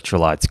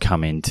electrolytes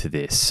come into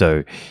this?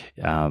 So,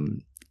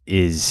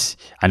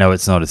 I know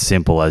it's not as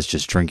simple as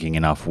just drinking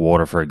enough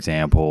water, for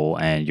example,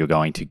 and you're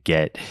going to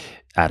get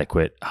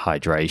adequate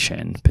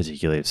hydration,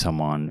 particularly if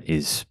someone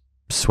is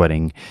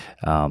sweating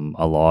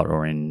a lot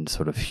or in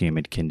sort of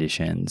humid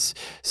conditions.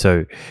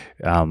 So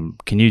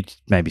can you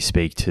maybe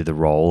speak to the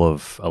role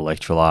of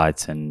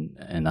electrolytes?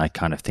 And I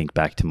kind of think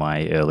back to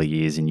my early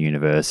years in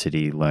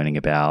university learning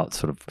about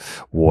sort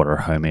of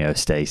water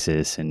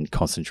homeostasis and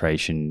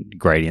concentration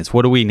gradients.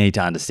 What do we need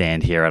to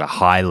understand here at a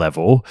high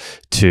level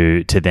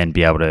to then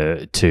be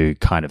able to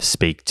kind of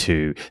speak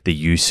to the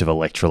use of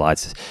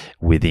electrolytes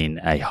within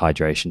a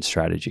hydration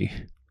strategy?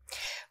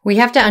 We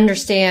have to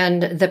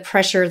understand the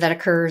pressure that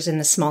occurs in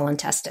the small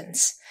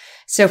intestines.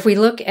 So if we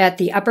look at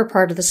the upper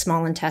part of the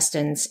small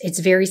intestines, it's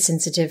very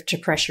sensitive to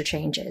pressure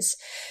changes.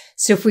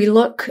 So if we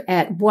look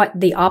at what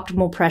the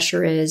optimal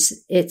pressure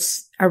is,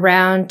 it's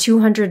around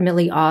 200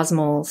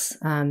 milliosmoles.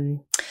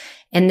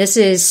 And this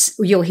is,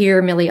 you'll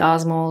hear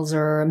milliosmoles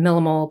or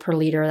millimole per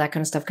liter, that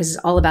kind of stuff, because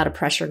it's all about a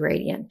pressure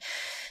gradient.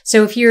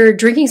 So if you're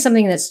drinking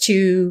something that's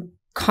too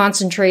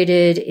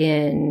concentrated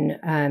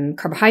in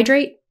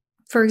carbohydrate,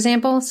 for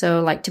example, so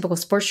like typical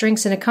sports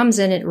drinks, and it comes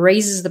in, it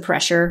raises the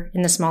pressure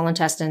in the small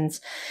intestines.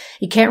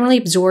 You can't really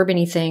absorb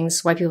anything.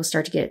 That's why people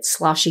start to get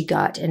sloshy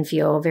gut and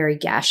feel very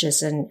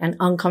gaseous and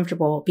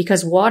uncomfortable,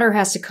 because water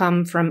has to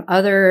come from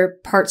other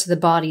parts of the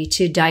body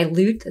to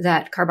dilute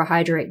that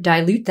carbohydrate,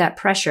 dilute that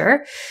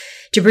pressure,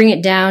 to bring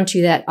it down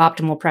to that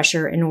optimal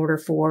pressure in order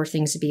for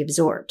things to be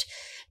absorbed.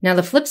 Now,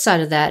 the flip side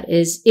of that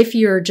is if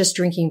you're just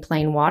drinking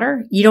plain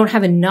water, you don't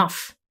have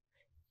enough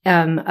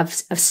of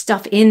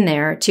stuff in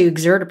there to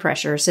exert a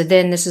pressure. So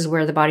then this is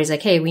where the body's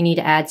like, hey, we need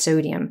to add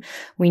sodium.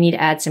 We need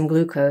to add some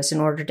glucose in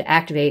order to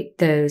activate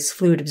those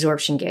fluid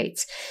absorption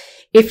gates.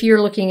 If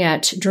you're looking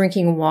at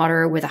drinking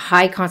water with a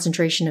high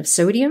concentration of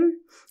sodium,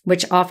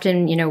 which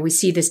often, we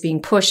see this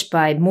being pushed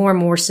by more and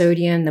more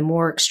sodium, the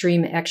more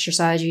extreme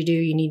exercise you do,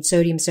 you need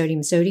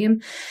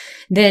sodium,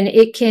 then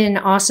it can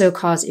also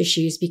cause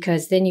issues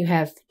because then you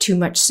have too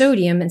much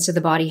sodium. And so the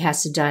body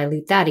has to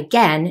dilute that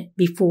again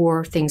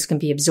before things can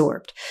be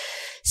absorbed.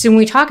 So when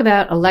we talk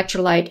about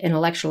electrolyte and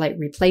electrolyte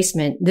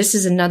replacement, this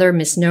is another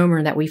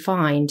misnomer that we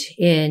find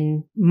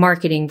in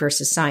marketing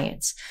versus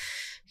science.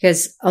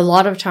 Because a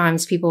lot of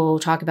times people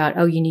talk about,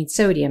 oh, you need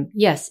sodium.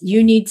 Yes,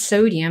 you need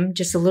sodium,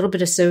 just a little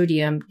bit of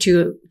sodium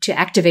to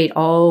activate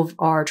all of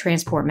our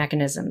transport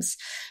mechanisms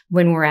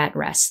when we're at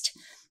rest.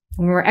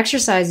 When we're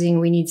exercising,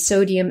 we need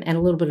sodium and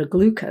a little bit of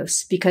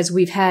glucose because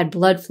we've had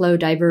blood flow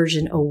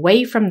diversion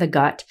away from the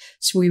gut.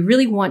 So we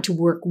really want to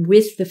work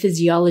with the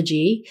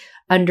physiology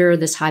under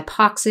this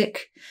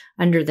hypoxic,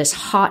 under this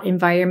hot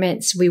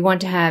environment. So we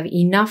want to have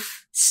enough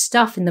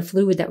stuff in the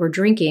fluid that we're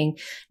drinking,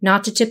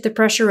 not to tip the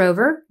pressure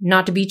over,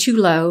 not to be too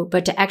low,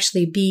 but to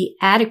actually be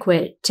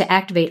adequate to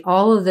activate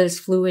all of those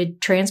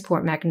fluid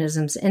transport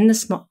mechanisms in the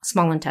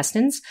small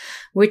intestines,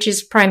 which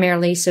is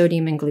primarily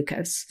sodium and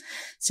glucose.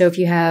 So if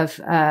you have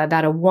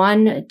about a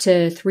 1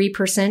 to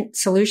 3%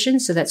 solution,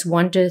 so that's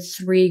 1 to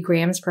 3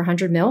 grams per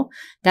 100 mil,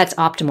 that's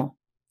optimal.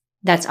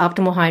 That's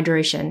optimal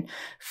hydration.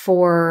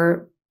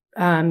 For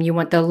you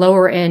want the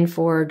lower end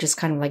for just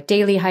kind of like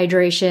daily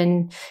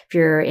hydration. If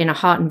you're in a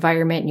hot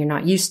environment and you're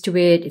not used to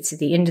it, it's at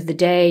the end of the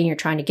day and you're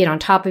trying to get on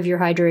top of your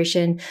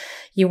hydration,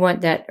 you want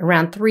that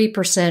around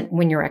 3%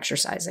 when you're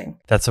exercising.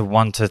 That's a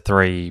 1 to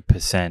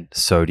 3%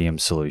 sodium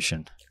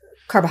solution.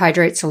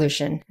 Carbohydrate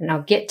solution. And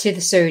I'll get to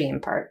the sodium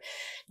part.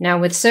 Now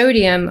with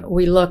sodium,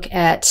 we look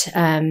at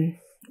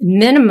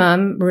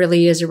minimum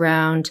really is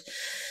around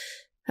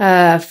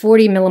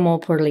 40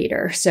 millimole per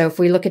liter. So if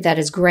we look at that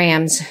as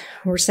grams,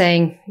 we're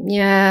saying,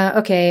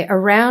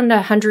 around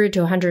 100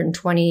 to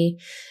 120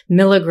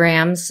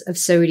 milligrams of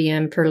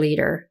sodium per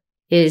liter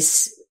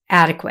is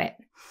adequate.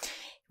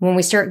 When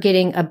we start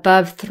getting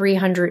above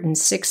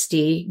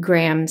 360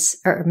 grams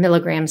or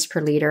milligrams per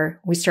liter,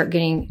 we start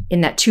getting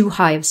in that too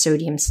high of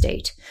sodium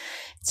state.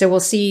 So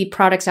we'll see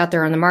products out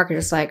there on the market.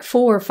 It's like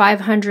 400 or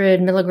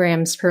 500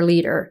 milligrams per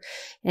liter.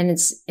 And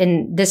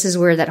this is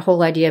where that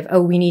whole idea of,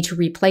 oh, we need to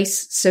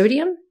replace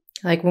sodium.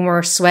 Like when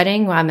we're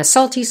sweating, well, I'm a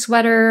salty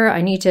sweater.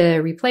 I need to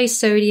replace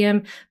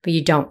sodium, but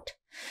you don't.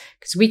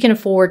 Because we can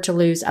afford to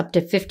lose up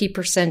to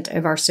 50%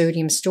 of our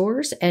sodium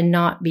stores and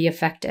not be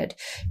affected.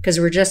 Because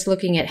we're just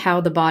looking at how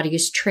the body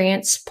is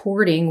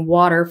transporting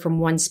water from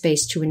one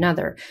space to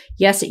another.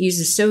 Yes, it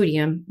uses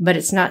sodium, but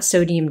it's not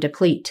sodium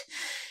deplete.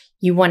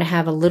 You want to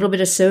have a little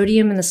bit of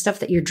sodium in the stuff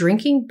that you're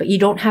drinking, but you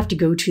don't have to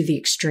go to the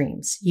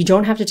extremes. You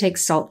don't have to take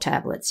salt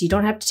tablets. You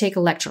don't have to take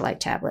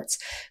electrolyte tablets.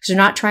 So we're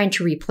not trying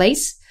to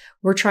replace.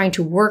 we're trying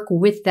to work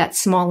with that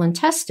small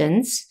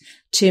intestines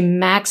to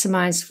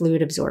maximize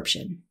fluid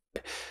absorption.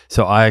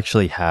 So I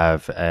actually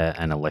have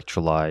an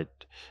electrolyte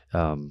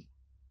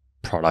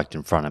product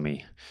in front of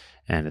me,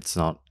 and it's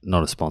not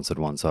a sponsored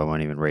one, so I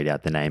won't even read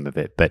out the name of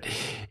it, but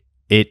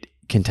it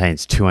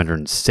contains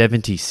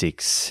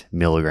 276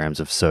 milligrams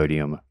of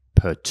sodium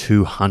per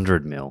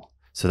 200 mil.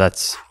 So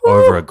that's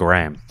over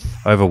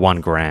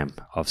 1 gram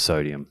of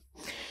sodium.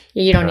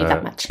 You don't need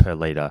that much per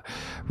liter.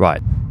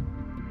 Right.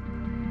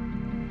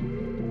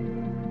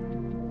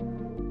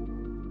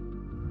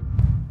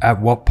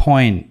 At what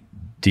point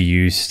do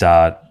you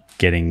start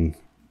getting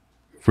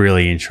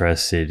really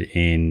interested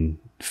in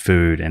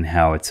food and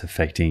how it's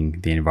affecting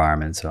the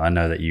environment? So I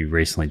know that you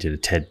recently did a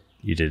TED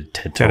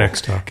talk,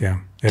 TEDx talk, yeah,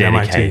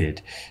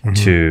 dedicated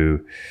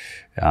to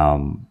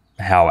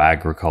how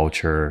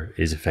agriculture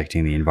is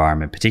affecting the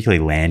environment,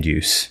 particularly land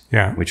use.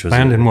 Yeah, which was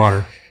land and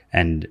water,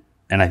 and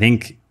I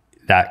think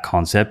that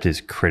concept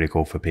is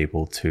critical for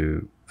people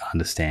to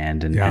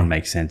understand and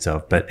make sense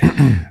of. But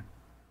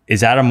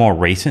is that a more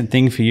recent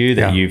thing for you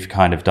that you've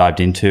kind of dived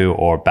into,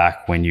 or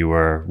back when you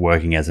were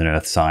working as an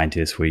earth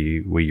scientist, were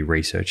you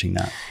researching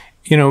that?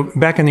 You know,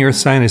 back in the earth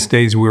scientist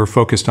days, we were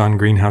focused on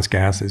greenhouse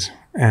gases.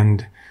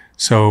 And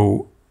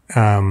so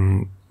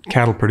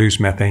cattle produce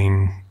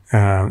methane,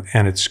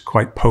 and it's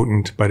quite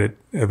potent, but it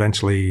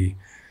eventually,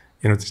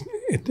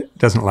 it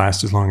doesn't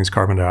last as long as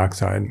carbon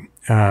dioxide.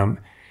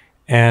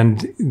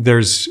 And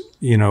there's,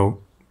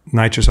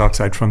 nitrous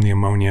oxide from the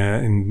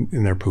ammonia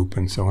in their poop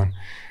and so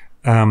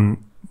on.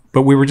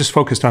 But we were just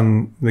focused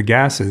on the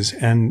gases.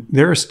 And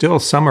there are still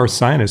some earth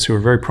scientists who are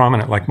very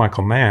prominent, like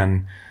Michael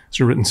Mann, who's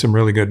written some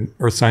really good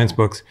earth science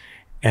books.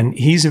 And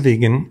he's a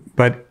vegan,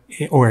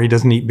 or he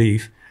doesn't eat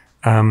beef.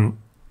 But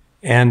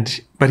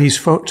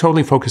he's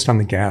totally focused on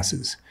the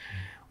gases.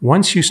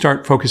 Once you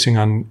start focusing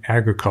on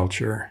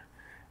agriculture,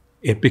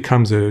 it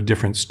becomes a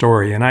different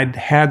story. And I'd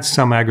had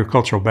some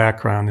agricultural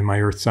background in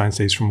my earth science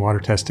days from water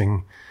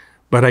testing,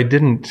 but I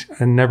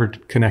never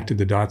connected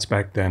the dots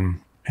back then.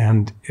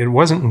 And it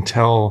wasn't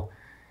until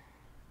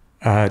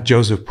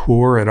Joseph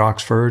Poore at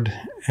Oxford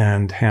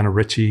and Hannah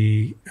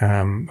Ritchie,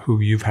 who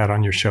you've had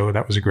on your show,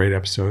 that was a great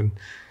episode,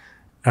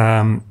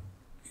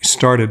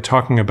 started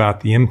talking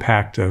about the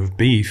impact of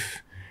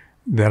beef,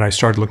 that I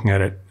started looking at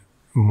it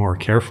more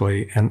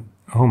carefully. And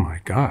oh my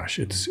gosh,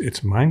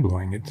 it's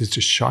mind-blowing. It's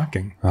just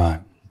shocking.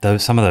 Right.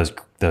 Some of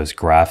those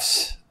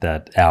graphs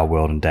that Our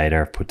World in Data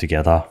have put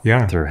together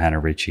through Hannah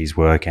Ritchie's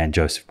work and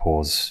Joseph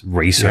Poore's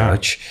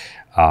research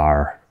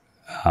are,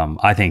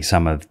 I think,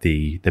 some of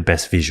the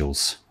best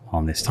visuals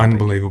on this topic.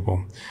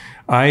 Unbelievable.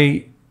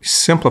 I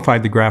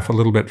simplified the graph a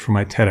little bit for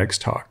my TEDx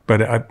talk,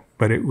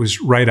 but it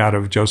was right out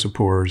of Joseph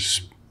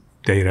Poore's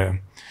data.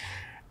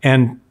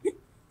 And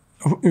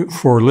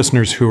for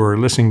listeners who are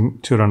listening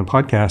to it on a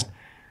podcast,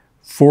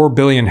 4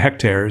 billion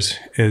hectares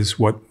is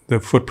what the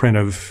footprint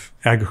of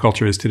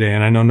agriculture is today.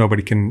 And I know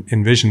nobody can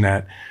envision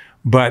that.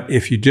 But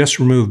if you just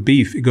remove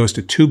beef, it goes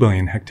to 2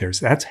 billion hectares.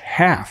 That's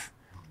half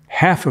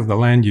of the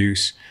land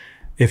use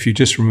if you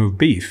just remove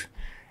beef.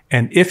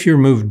 And if you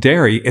remove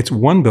dairy, it's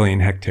 1 billion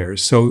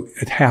hectares. So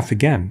it's half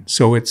again.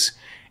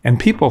 And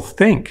people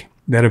think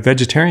that a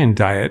vegetarian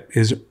diet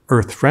is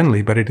earth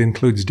friendly, but it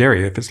includes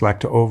dairy if it's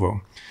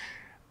lacto-ovo.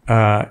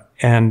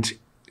 And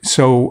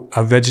so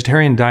a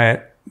vegetarian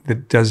diet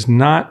that does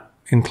not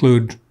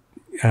include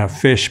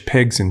fish,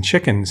 pigs, and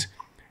chickens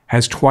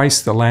has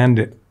twice the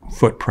land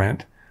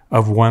footprint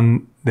of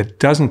one that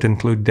doesn't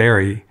include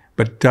dairy,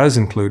 but does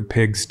include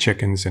pigs,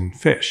 chickens, and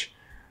fish.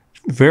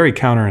 Very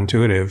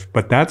counterintuitive,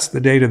 but that's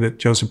the data that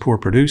Joseph Poore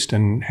produced,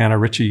 and Hannah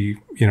Ritchie,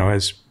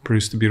 has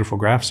produced the beautiful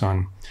graphs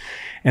on.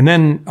 And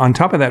then on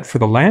top of that, for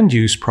the land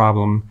use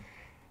problem,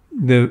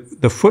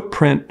 the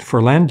footprint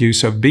for land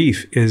use of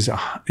beef is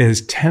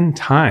 10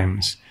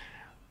 times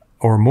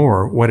or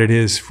more what it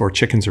is for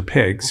chickens or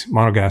pigs,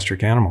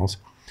 monogastric animals.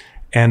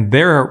 And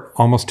they're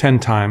almost 10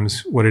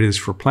 times what it is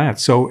for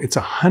plants. So it's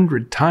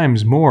 100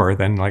 times more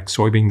than like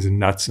soybeans and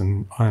nuts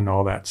and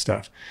all that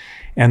stuff.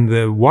 And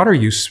the water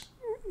use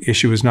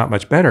issue is not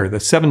much better. The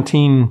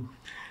 17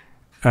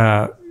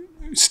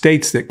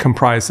 states that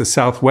comprise the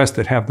Southwest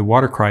that have the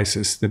water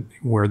crisis,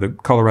 where the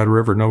Colorado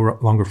River no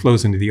longer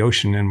flows into the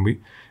ocean and we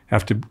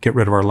have to get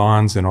rid of our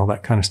lawns and all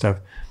that kind of stuff,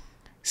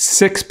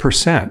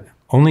 6%,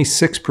 only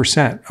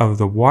 6% of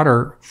the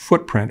water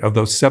footprint of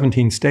those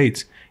 17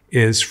 states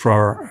is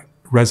for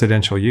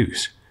residential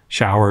use,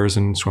 showers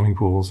and swimming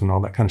pools and all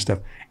that kind of stuff.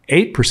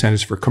 8%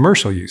 is for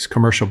commercial use,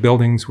 commercial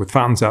buildings with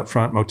fountains out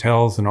front,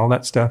 motels and all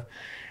that stuff.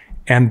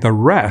 And the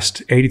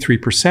rest,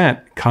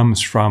 83%,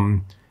 comes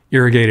from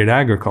irrigated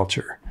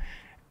agriculture.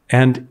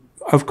 And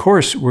of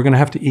course, we're going to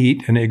have to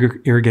eat, and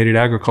irrigated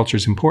agriculture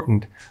is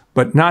important,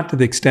 but not to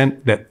the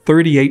extent that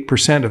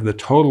 38% of the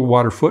total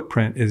water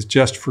footprint is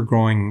just for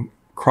growing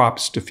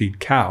crops to feed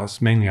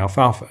cows, mainly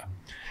alfalfa.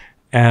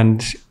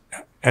 And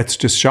it's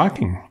just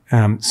shocking.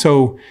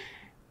 So,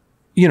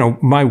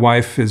 my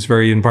wife is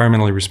very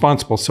environmentally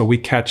responsible, so we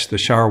catch the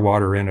shower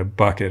water in a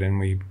bucket and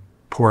we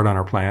pour it on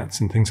our plants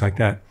and things like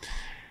that.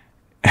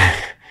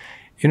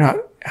 you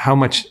know how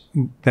much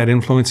that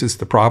influences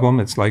the problem?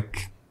 It's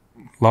like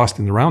lost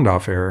in the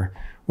round-off error.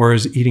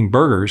 Whereas eating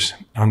burgers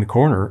on the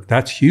corner,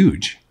 that's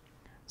huge.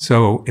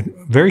 So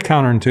very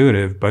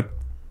counterintuitive, but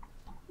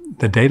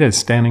the data is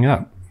standing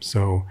up.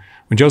 So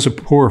when Joseph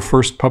Poore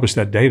first published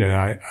that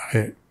data,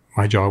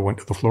 my jaw went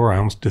to the floor. I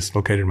almost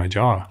dislocated my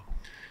jaw,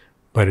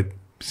 but it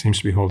seems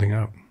to be holding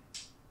up.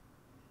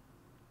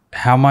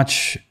 How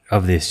much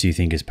of this do you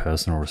think is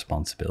personal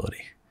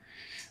responsibility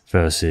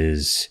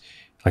versus,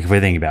 like, if we're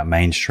thinking about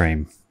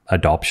mainstream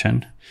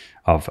adoption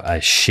of a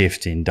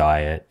shift in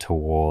diet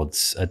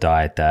towards a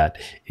diet that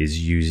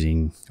is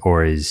using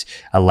or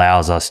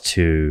allows us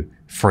to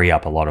free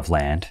up a lot of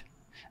land,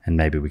 and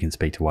maybe we can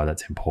speak to why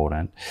that's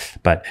important,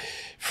 but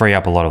free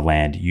up a lot of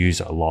land, use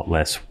a lot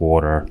less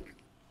water.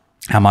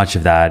 How much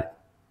of that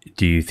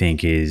do you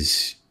think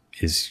is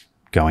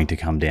going to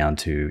come down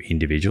to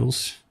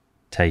individuals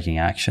taking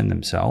action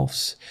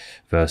themselves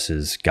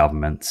versus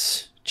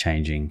governments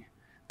changing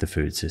the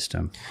food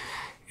system?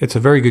 It's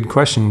a very good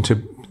question.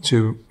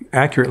 To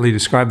accurately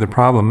describe the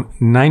problem,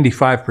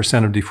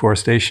 95% of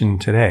deforestation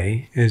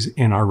today is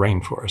in our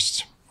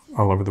rainforests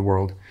all over the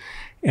world.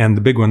 And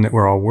the big one that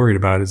we're all worried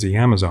about is the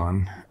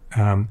Amazon.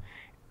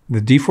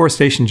 The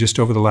deforestation just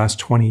over the last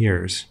 20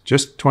 years,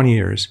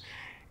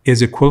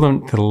 is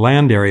equivalent to the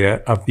land area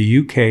of the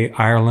UK,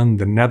 Ireland,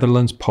 the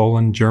Netherlands,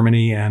 Poland,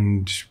 Germany,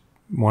 and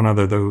one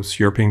other of those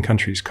European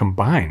countries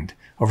combined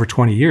over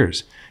 20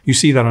 years. You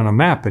see that on a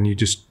map and you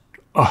just,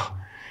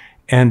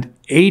 And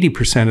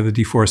 80% of the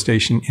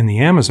deforestation in the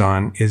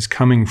Amazon is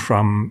coming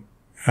from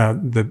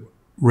the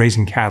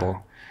raising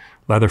cattle,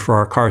 leather for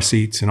our car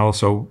seats, and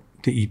also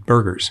to eat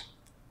burgers.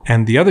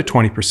 And the other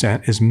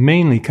 20% is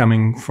mainly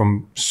coming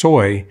from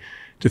soy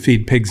to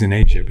feed pigs in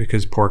Asia,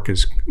 because pork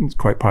is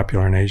quite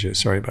popular in Asia.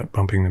 Sorry about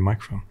bumping the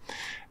microphone.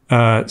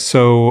 That's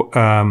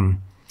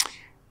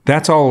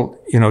all,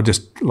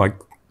 just like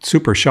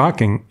super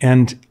shocking.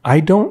 And I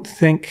don't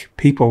think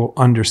people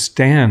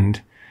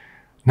understand,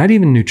 not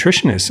even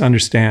nutritionists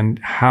understand,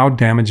 how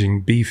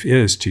damaging beef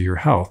is to your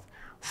health.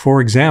 For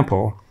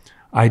example,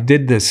 I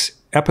did this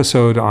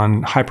episode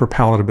on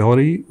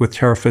hyperpalatability with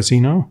Tara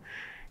Fazzino.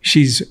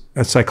 She's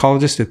a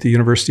psychologist at the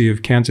University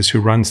of Kansas who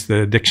runs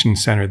the addiction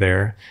center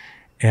there.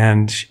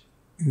 And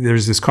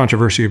there's this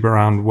controversy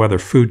around whether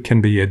food can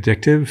be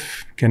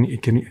addictive.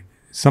 Can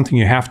something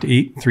you have to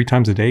eat 3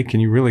 times a day, can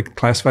you really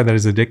classify that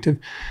as addictive?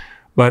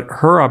 But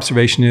her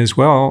observation is,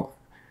 well,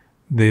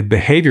 the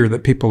behavior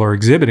that people are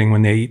exhibiting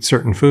when they eat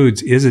certain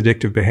foods is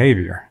addictive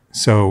behavior.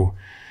 So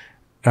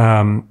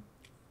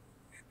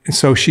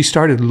she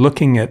started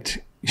looking at,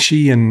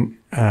 she and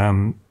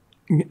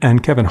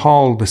Kevin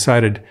Hall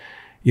decided,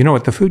 you know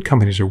what, the food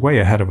companies are way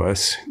ahead of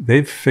us.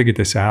 They've figured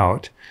this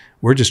out.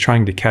 We're just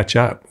trying to catch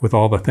up with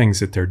all the things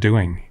that they're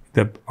doing.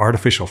 The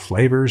artificial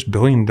flavors,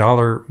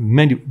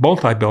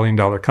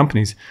 multi-billion-dollar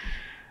companies,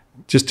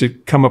 just to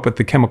come up with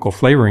the chemical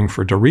flavoring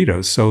for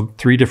Doritos. So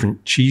 3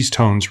 different cheese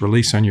tones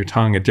release on your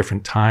tongue at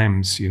different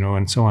times,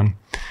 and so on.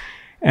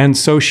 And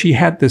so she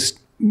had this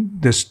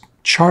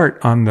chart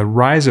on the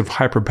rise of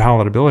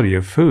hyperpalatability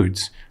of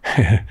foods.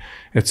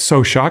 It's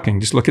so shocking.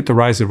 Just look at the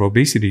rise of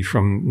obesity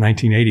from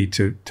 1980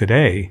 to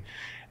today,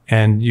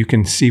 and you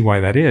can see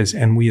why that is.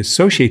 And we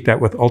associate that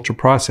with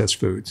ultra-processed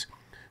foods.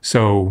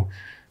 So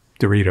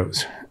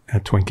Doritos,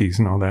 Twinkies,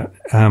 and all that.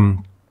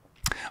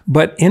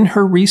 But in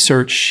her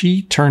research,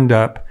 she turned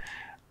up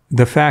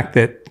the fact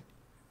that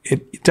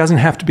it doesn't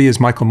have to be, as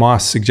Michael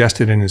Moss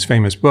suggested in his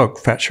famous book,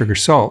 Fat, Sugar,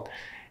 Salt.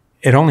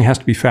 It only has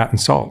to be fat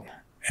and salt,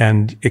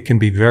 and it can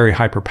be very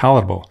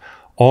hyperpalatable.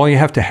 All you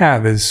have to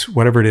have is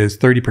whatever it is,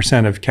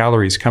 30% of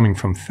calories coming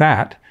from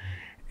fat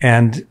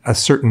and a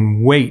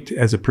certain weight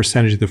as a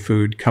percentage of the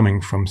food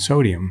coming from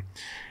sodium.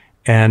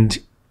 And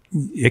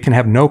it can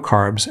have no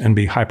carbs and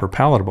be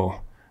hyperpalatable.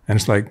 And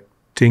it's like,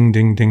 ding,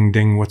 ding, ding,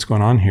 ding, what's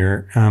going on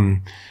here?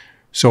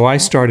 So I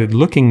started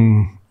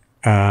looking,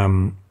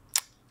 at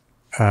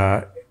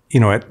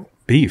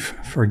beef,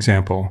 for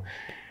example.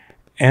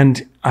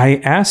 And I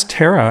asked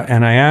Tara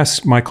and I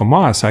asked Michael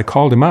Moss, I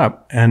called him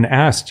up and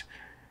asked,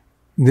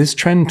 this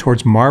trend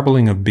towards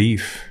marbling of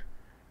beef,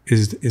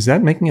 is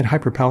that making it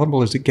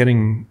hyperpalatable? Is it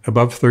getting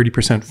above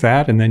 30%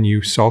 fat and then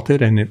you salt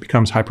it and it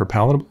becomes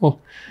hyperpalatable?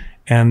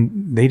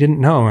 And they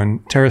didn't know.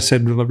 And Tara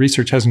said, well, the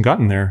research hasn't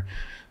gotten there.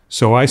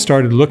 So I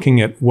started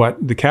looking at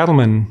what the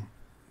cattlemen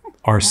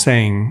are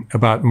saying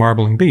about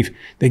marbling beef.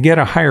 They get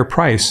a higher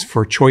price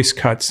for choice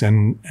cuts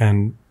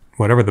and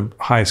whatever the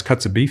highest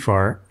cuts of beef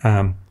are,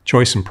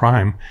 choice and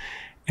prime.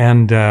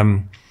 And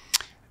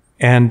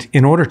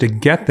in order to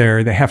get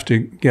there, they have to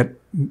get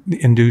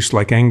induced,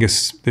 like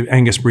the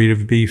Angus breed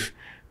of beef,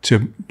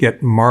 to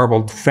get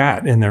marbled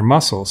fat in their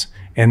muscles.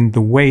 And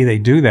the way they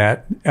do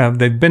that,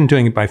 they've been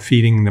doing it by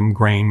feeding them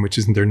grain, which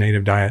isn't their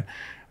native diet.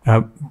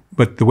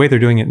 But the way they're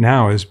doing it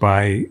now is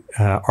by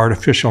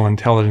artificial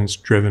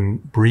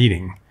intelligence-driven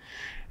breeding.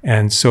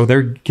 And so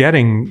they're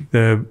getting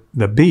the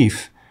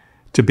beef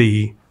to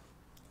be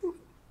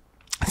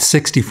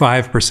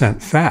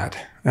 65%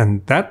 fat.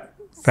 And that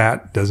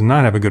fat does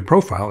not have a good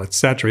profile. It's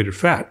saturated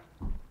fat.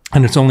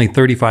 and it's only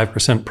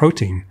 35%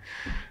 protein.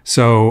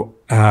 So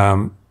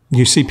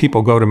you see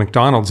people go to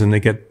McDonald's and they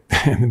get,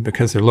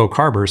 because they're low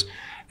carbers,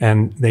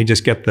 and they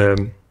just get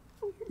the,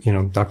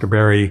 Dr.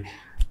 Berry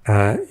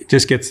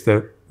just gets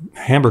the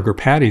hamburger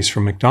patties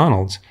from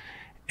McDonald's.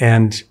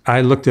 And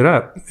I looked it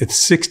up.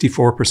 It's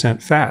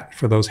 64% fat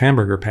for those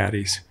hamburger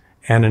patties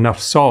and enough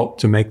salt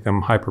to make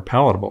them hyper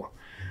palatable.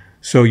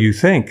 So you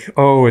think,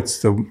 oh,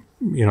 it's the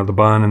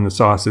bun and the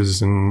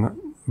sauces,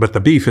 but the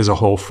beef is a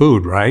whole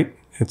food, right?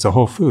 It's a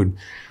whole food.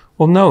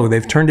 Well, no,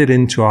 they've turned it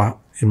into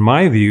in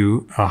my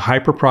view, a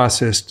hyper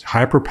processed,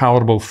 hyper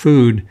palatable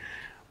food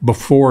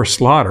before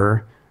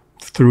slaughter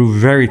through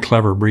very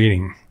clever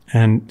breeding.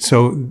 And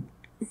so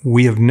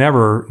we have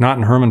never, not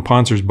in Herman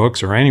Pontzer's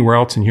books or anywhere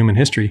else in human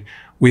history,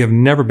 we have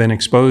never been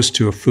exposed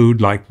to a food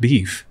like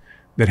beef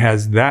that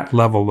has that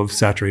level of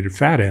saturated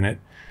fat in it,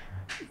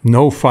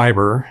 no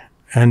fiber,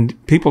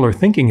 and people are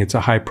thinking it's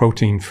a high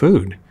protein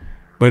food,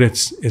 but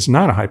it's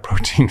not a high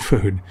protein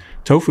food.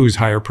 Tofu is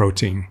higher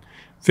protein.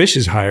 Fish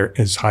is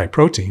high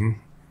protein,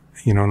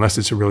 unless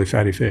it's a really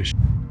fatty fish.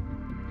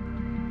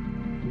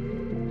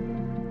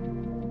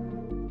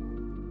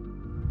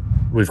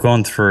 We've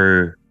gone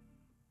through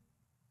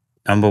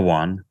number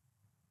one,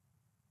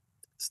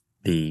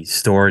 the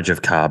storage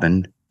of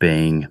carbon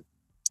being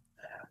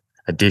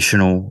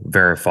additional,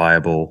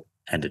 verifiable,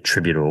 and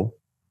attributable.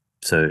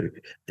 So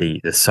the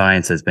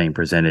science that's being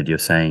presented, you're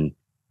saying,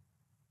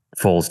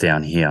 falls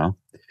down here.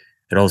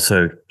 It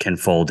also can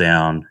fall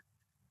down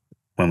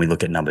when we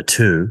look at number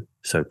two,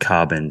 so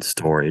carbon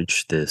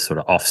storage, the sort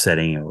of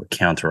offsetting or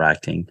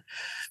counteracting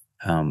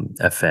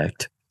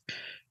effect.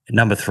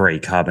 Number three,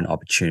 carbon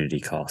opportunity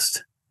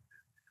cost.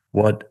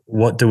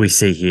 What do we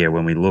see here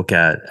when we look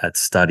at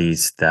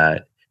studies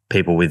that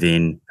people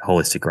within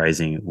holistic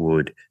grazing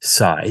would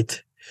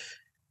cite?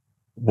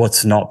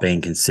 What's not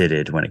being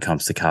considered when it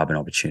comes to carbon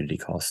opportunity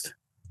cost?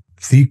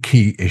 The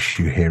key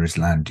issue here is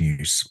land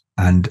use,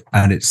 and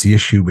it's the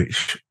issue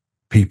which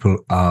people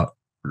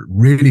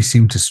really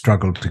seem to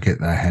struggle to get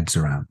their heads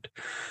around.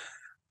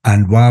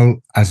 And while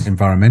as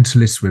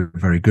environmentalists, we're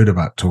very good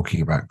about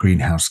talking about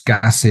greenhouse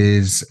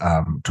gases,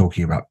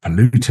 talking about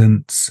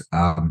pollutants,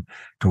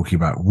 talking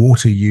about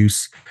water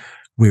use,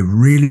 we're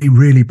really,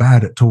 really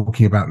bad at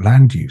talking about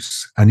land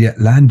use. And yet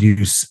land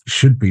use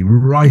should be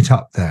right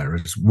up there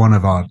as one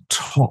of our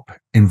top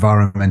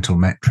environmental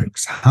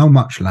metrics. How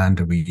much land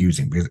are we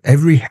using? Because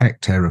every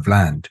hectare of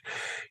land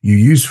you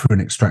use for an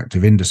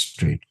extractive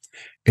industry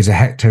is a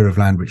hectare of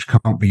land which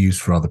can't be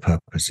used for other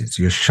purposes.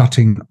 You're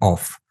shutting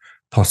off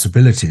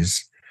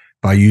possibilities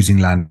by using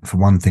land for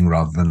one thing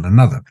rather than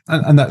another.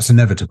 And that's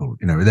inevitable.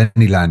 With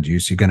any land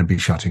use, you're going to be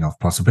shutting off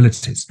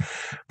possibilities.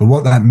 But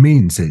what that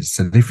means is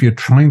that if you're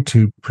trying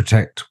to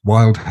protect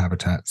wild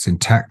habitats,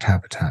 intact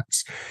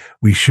habitats,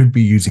 we should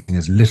be using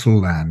as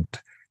little land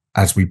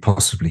as we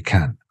possibly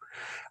can.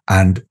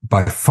 And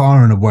by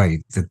far and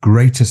away, the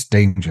greatest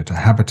danger to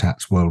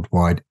habitats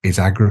worldwide is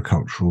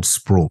agricultural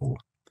sprawl.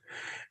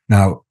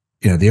 Now,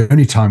 the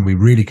only time we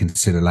really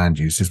consider land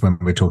use is when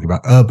we're talking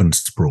about urban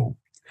sprawl.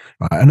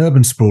 And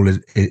urban sprawl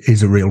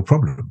is a real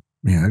problem.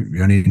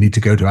 You only need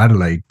to go to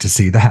Adelaide to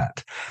see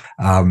that.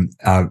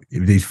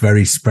 These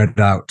very spread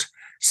out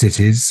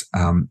cities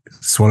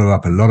swallow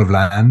up a lot of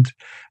land.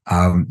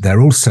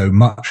 They're also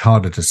much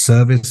harder to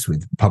service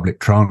with public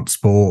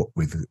transport,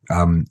 with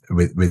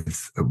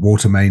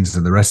water mains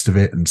and the rest of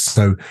it. And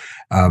so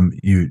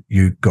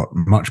you've got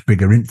much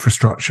bigger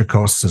infrastructure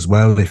costs as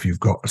well if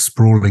you've got a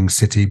sprawling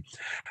city.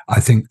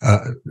 I think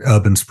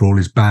urban sprawl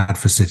is bad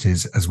for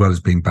cities as well as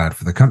being bad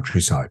for the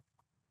countryside.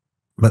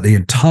 But the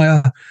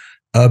entire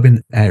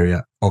urban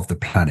area of the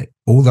planet,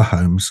 all the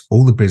homes,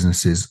 all the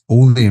businesses,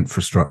 all the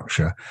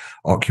infrastructure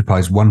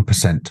occupies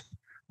 1%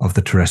 of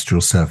the terrestrial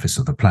surface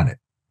of the planet.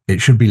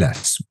 It should be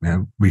less.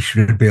 We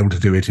should be able to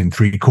do it in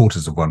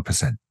 3/4 of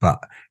 1%, but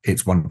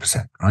it's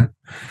 1%, right?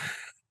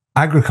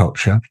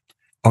 Agriculture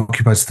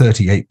occupies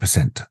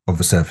 38% of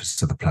the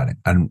surface of the planet,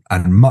 and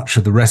much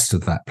of the rest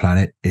of that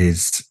planet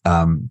is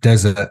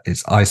desert,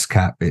 it's ice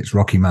cap, it's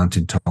rocky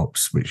mountain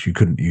tops, which you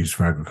couldn't use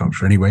for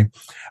agriculture anyway.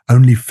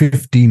 Only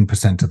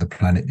 15% of the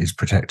planet is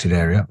protected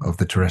area of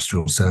the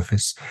terrestrial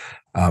surface,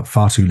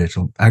 far too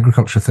little.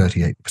 Agriculture,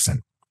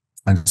 38%.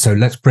 And so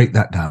let's break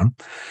that down.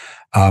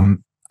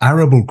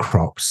 Arable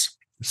crops,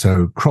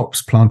 so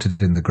crops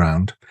planted in the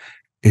ground,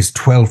 is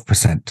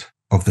 12%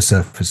 of the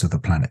surface of the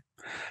planet.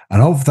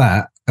 And of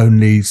that,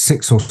 only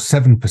 6 or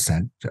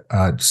 7%,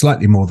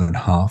 slightly more than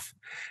half,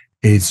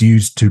 is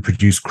used to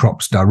produce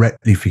crops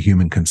directly for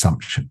human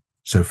consumption.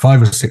 So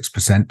 5 or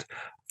 6%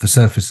 of the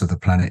surface of the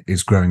planet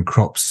is growing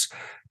crops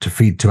to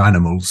feed to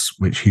animals,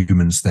 which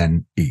humans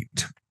then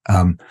eat.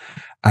 And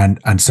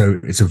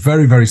so it's a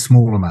very, very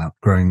small amount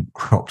growing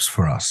crops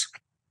for us.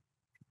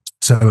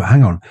 So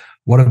hang on,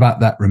 what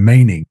about that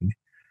remaining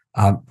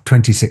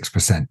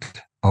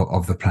 26%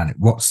 of the planet?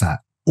 What's that?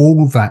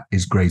 All that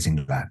is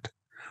grazing land.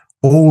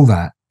 All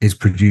that is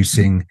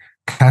producing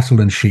cattle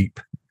and sheep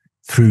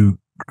through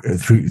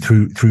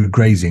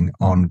grazing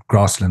on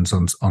grasslands,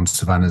 on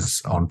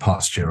savannas, on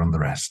pasture, on the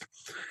rest.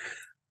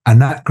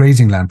 And that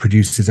grazing land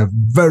produces a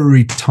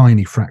very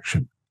tiny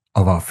fraction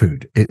of our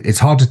food. It's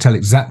hard to tell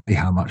exactly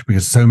how much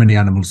because so many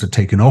animals are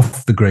taken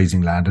off the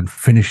grazing land and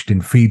finished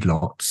in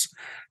feedlots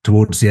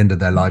towards the end of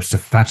their lives to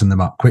fatten them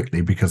up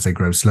quickly because they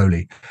grow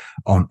slowly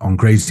on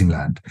grazing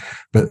land.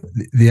 But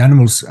the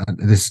animals,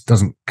 this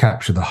doesn't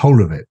capture the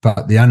whole of it,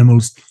 but the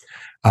animals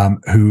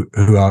who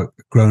are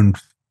grown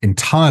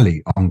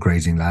entirely on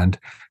grazing land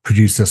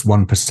produce just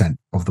 1%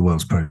 of the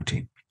world's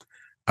protein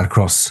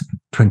across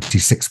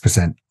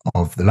 26%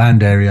 of the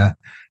land area.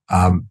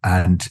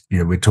 And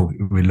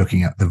we're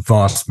looking at the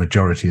vast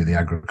majority of the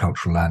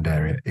agricultural land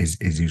area is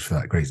used for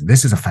that grazing.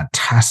 This is a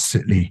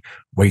fantastically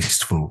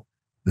wasteful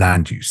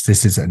land use.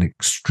 This is an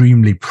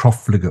extremely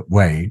profligate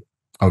way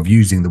of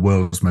using the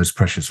world's most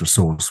precious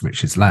resource,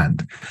 which is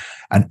land.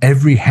 And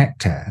every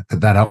hectare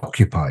that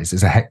occupies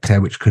is a hectare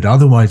which could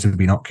otherwise have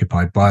been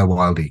occupied by a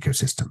wild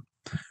ecosystem,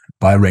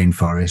 by a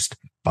rainforest,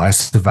 by a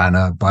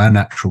savanna, by a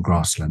natural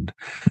grassland.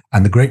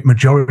 And the great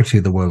majority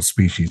of the world's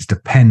species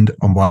depend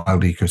on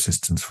wild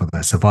ecosystems for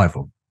their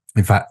survival.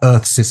 In fact,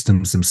 Earth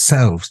systems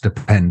themselves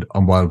depend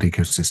on wild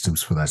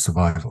ecosystems for their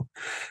survival.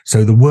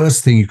 So the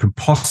worst thing you can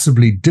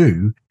possibly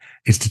do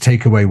is to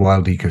take away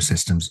wild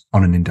ecosystems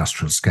on an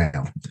industrial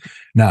scale.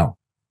 Now,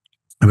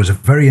 there was a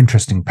very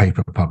interesting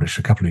paper published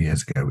a couple of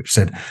years ago, which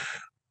said,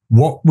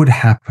 what would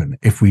happen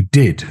if we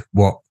did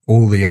what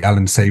all the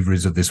Alan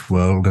Savories of this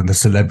world and the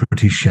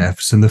celebrity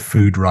chefs and the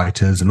food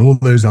writers and all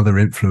those other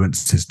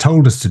influences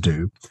told us to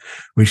do,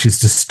 which is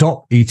to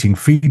stop eating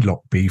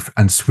feedlot beef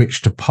and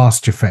switch to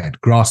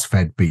pasture-fed,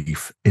 grass-fed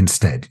beef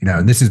instead?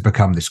 And this has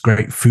become this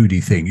great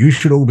foodie thing. You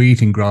should all be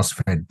eating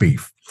grass-fed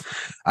beef.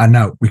 And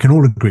now we can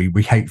all agree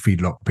we hate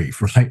feedlot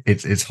beef, right?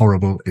 It's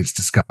horrible, it's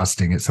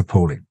disgusting, it's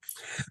appalling.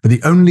 But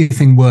the only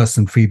thing worse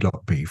than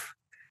feedlot beef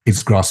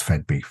is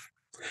grass-fed beef.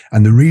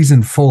 And the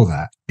reason for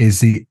that is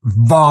the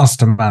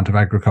vast amount of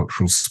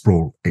agricultural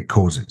sprawl it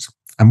causes.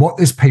 And what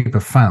this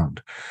paper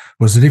found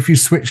was that if you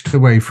switched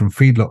away from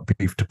feedlot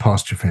beef to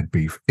pasture-fed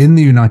beef, in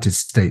the United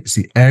States,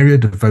 the area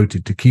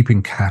devoted to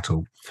keeping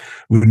cattle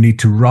would need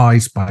to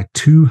rise by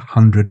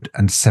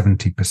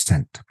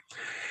 270%.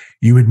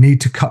 You would need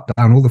to cut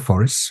down all the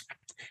forests.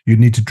 You'd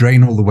need to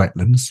drain all the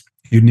wetlands.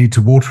 You'd need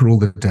to water all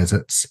the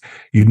deserts.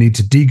 You'd need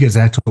to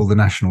degazette all the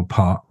national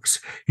parks.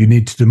 You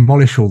need to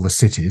demolish all the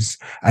cities,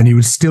 and you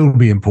would still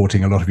be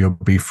importing a lot of your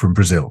beef from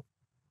Brazil.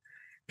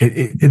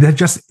 There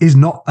just is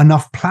not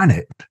enough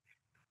planet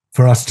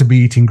for us to be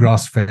eating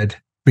grass-fed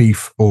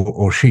beef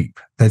or sheep.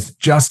 There's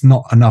just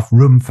not enough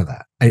room for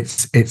that.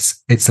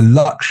 It's a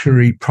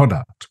luxury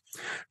product,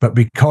 but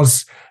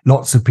because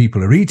lots of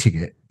people are eating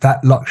it,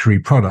 that luxury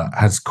product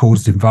has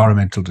caused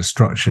environmental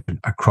destruction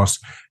across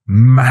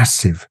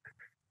massive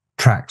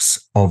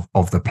tracts of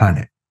the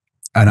planet.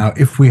 And now,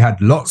 if we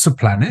had lots of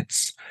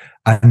planets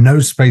and no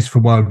space for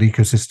wild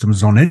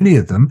ecosystems on any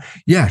of them,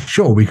 yeah,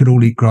 sure, we could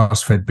all eat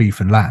grass-fed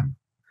beef and lamb,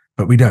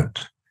 but we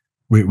don't.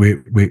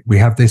 We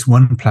have this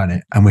one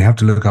planet and we have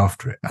to look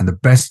after it. And the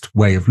best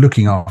way of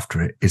looking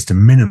after it is to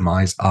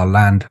minimize our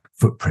land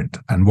footprint.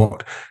 And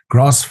what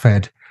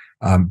grass-fed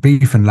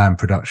beef and lamb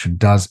production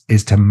does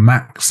is to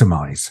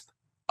maximize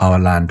our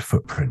land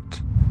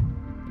footprint.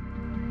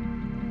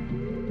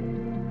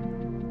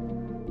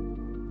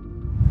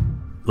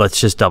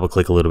 Let's just double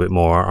click a little bit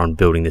more on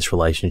building this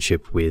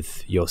relationship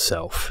with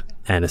yourself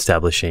and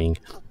establishing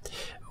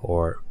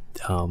or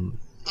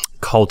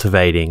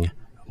cultivating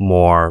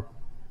more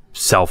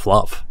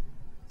self-love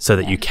so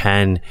that you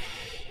can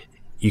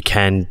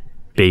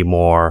be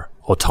more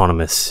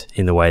autonomous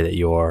in the way that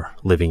you're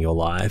living your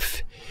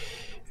life.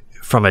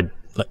 From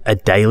a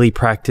daily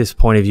practice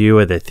point of view,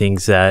 are there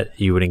things that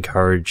you would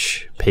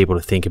encourage people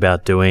to think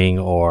about doing,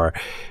 or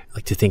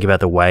like to think about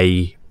the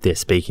way they're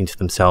speaking to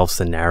themselves,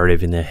 the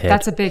narrative in their head?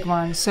 That's a big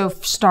one. So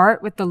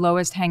start with the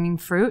lowest hanging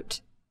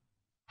fruit.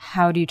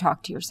 How do you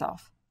talk to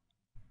yourself?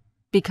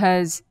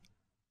 Because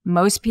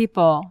most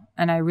people,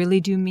 and I really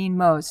do mean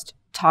most,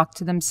 talk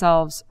to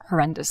themselves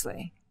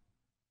horrendously.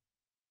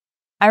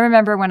 I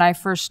remember when I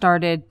first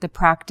started the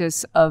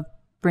practice of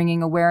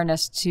bringing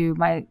awareness to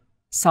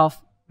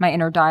myself, my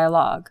inner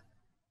dialogue,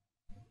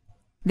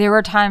 there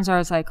were times where I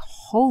was like,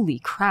 holy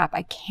crap,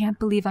 I can't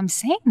believe I'm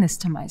saying this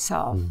to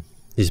myself.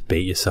 Just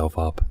beat yourself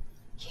up.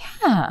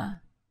 Yeah.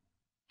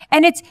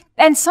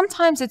 And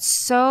sometimes it's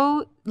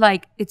so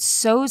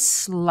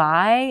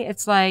sly.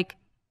 It's like,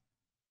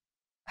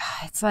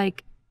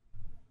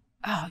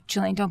 oh,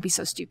 Jillian, don't be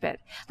so stupid.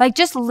 Like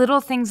just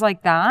little things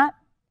like that.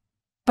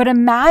 But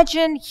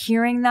imagine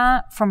hearing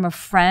that from a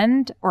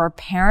friend or a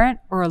parent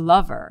or a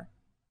lover.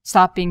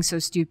 Stop being so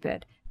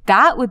stupid.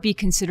 That would be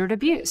considered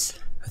abuse.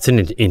 That's an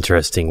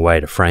interesting way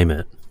to frame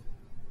it.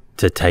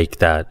 To take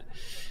that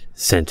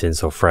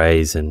sentence or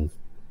phrase and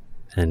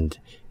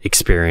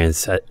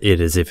experience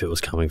it as if it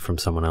was coming from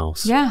someone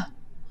else. Yeah.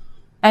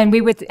 And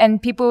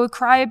people would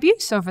cry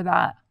abuse over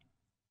that.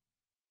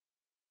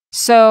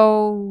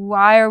 So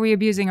why are we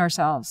abusing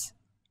ourselves?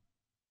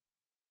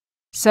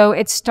 So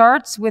it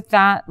starts with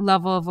that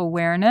level of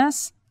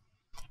awareness.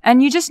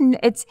 And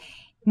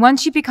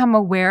once you become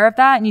aware of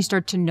that and you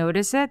start to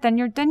notice it, then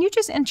you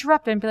just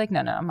interrupt it and be like,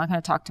 no, I'm not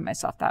going to talk to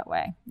myself that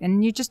way.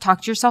 And you just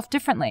talk to yourself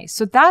differently.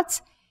 So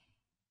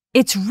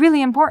it's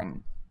really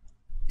important.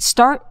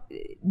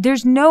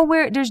 There's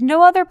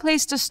no other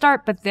place to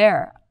start but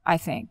there, I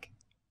think.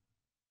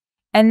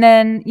 And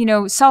then,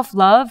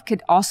 self-love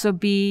could also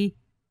be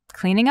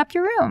cleaning up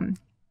your room.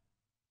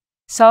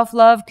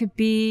 Self-love could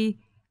be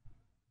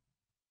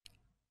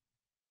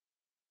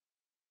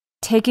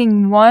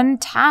taking one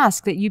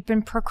task that you've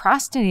been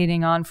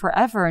procrastinating on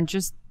forever and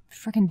just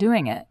freaking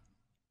doing it.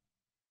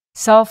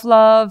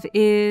 Self-love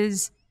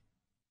is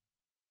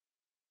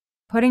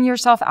putting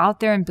yourself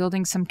out there and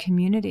building some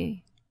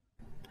community.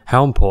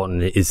 How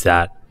important is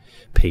that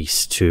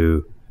piece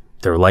to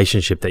the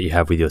relationship that you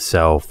have with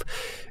yourself,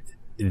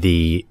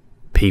 the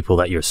people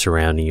that you're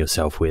surrounding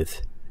yourself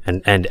with,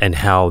 and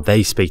how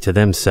they speak to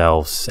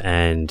themselves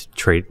and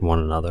treat one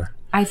another?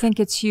 I think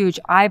it's huge.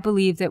 I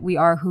believe that we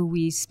are who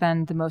we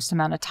spend the most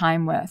amount of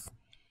time with.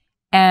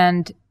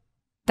 And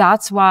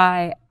that's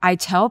why I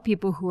tell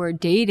people who are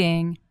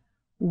dating,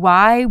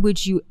 why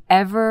would you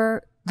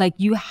ever,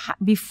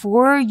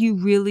 before you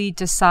really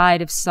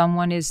decide if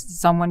someone is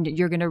someone that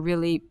you're going to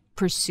really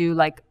pursue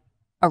like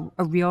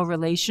a real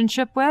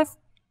relationship with,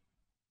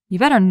 you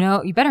better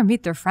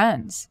meet their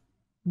friends.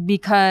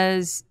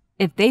 Because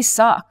if they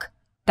suck,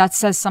 that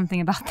says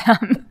something about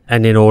them.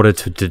 And in order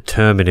to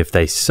determine if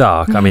they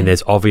suck, I mean,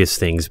 there's obvious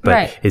things, but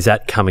right. Is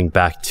that coming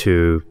back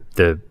to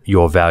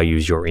your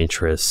values, your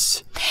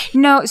interests?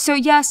 No. So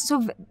yes.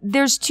 So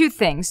there's two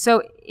things.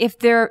 So if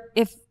they're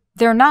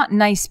not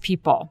nice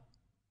people,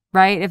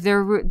 right? If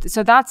they're rude,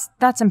 so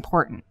that's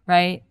important,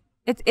 right?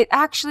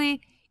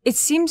 It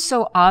seems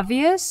so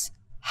obvious.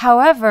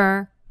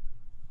 However,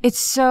 it's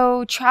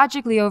so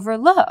tragically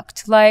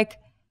overlooked. Like,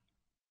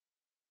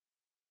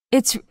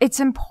 it's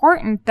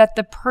important that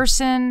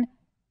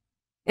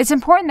it's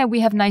important that we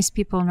have nice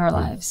people in our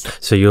lives.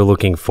 So you're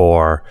looking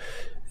for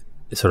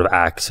sort of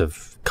acts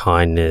of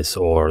kindness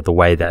or the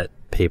way that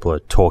people are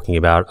talking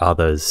about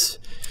others.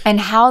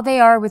 And how they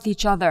are with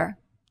each other.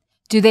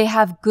 Do they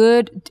have do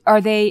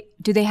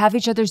they have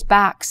each other's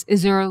backs?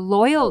 Is there a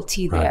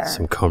loyalty there? Right,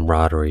 some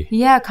camaraderie.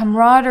 Yeah,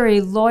 camaraderie,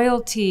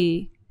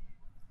 loyalty.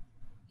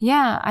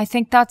 Yeah, I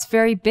think that's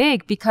very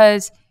big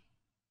because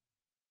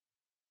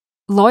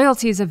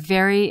loyalty is a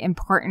very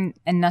important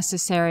and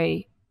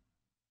necessary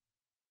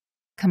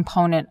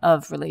component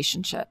of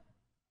relationship.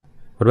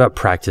 What about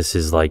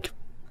practices like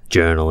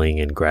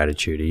journaling and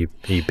gratitude?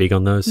 Are you big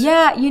on those?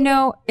 Yeah,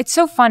 it's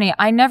so funny.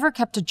 I never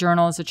kept a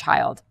journal as a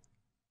child.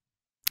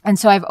 And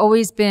so I've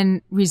always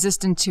been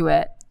resistant to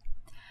it.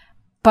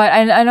 But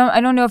I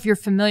don't know if you're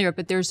familiar,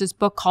 but there's this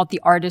book called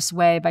The Artist's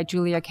Way by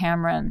Julia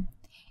Cameron.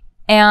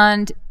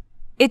 And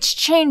it's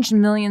changed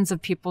millions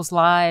of people's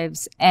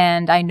lives,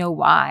 and I know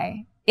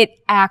why. It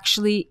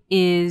actually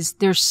is,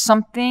 there's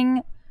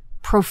something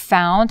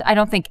profound. I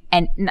don't think,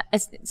 and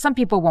some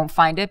people won't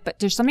find it, but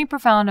there's something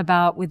profound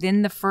about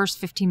within the first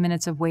 15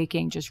 minutes of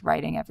waking, just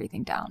writing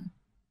everything down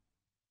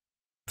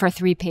for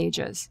 3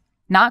 pages.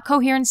 Not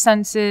coherent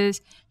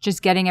sentences,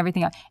 just getting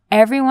everything out.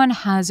 Everyone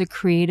has a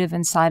creative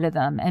inside of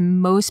them, and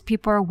most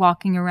people are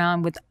walking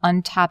around with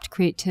untapped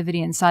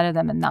creativity inside of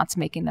them, and that's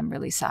making them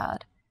really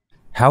sad.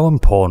 How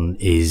important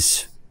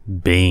is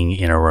being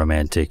in a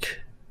romantic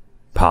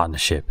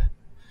partnership?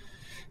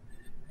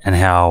 And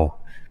how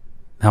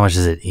much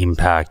does it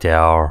impact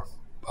our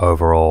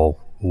overall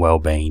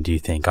well-being, do you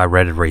think? I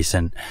read a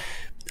recent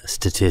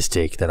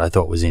statistic that I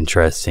thought was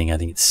interesting. I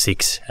think it's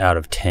 6 out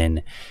of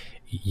 10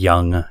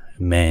 young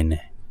men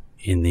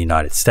in the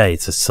United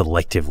States are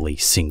selectively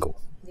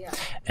single. Yeah.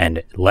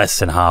 And less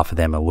than half of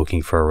them are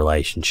looking for a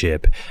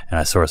relationship. And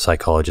I saw a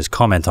psychologist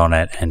comment on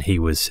it, and he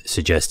was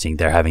suggesting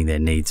they're having their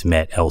needs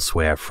met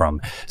elsewhere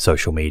from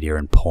social media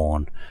and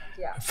porn,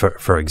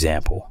 for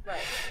example. Right.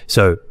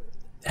 So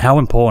how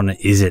important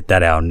is it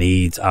that our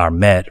needs are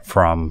met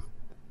from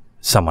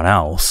someone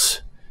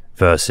else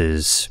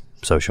versus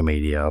social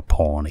media,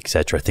 porn,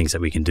 etc., things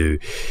that we can do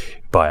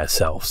by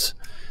ourselves?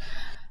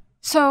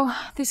 So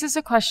this is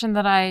a question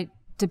that I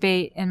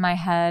debate in my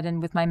head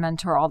and with my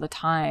mentor all the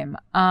time.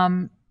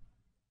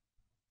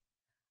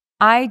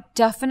 I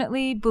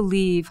definitely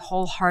believe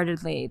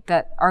wholeheartedly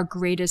that our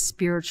greatest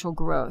spiritual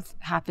growth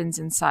happens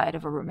inside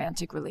of a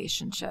romantic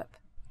relationship.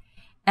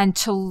 And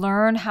to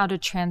learn how to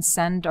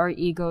transcend our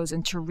egos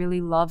and to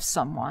really love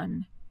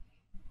someone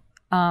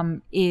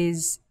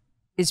is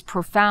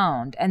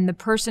profound. And the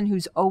person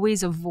who's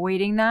always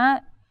avoiding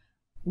that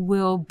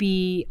will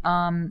be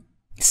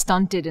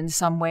stunted in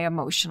some way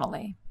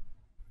emotionally.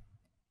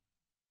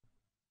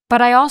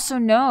 But I also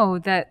know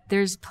that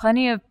there's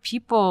plenty of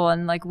people,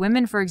 and like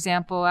women, for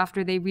example,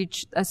 after they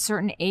reach a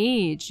certain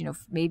age,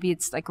 maybe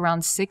it's like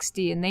around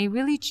 60, and they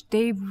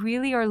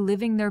really are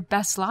living their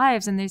best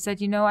lives. And they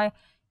said, I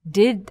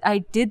did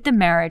the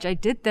marriage, I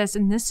did this,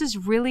 and this is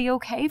really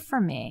okay for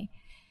me.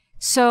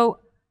 So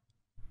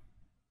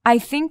I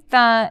think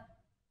that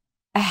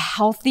a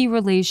healthy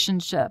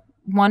relationship,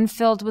 one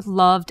filled with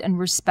love and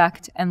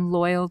respect and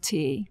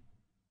loyalty,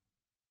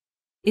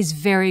 is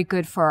very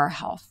good for our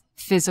health,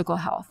 physical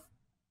health.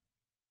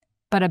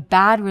 But a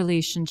bad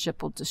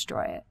relationship will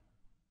destroy it.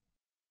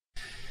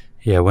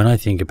 Yeah, when I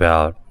think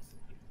about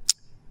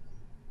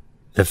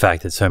the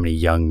fact that so many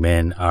young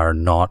men are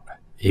not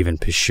even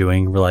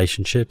pursuing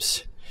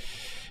relationships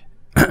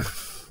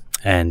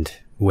and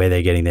where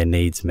they're getting their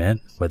needs met,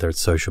 whether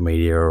it's social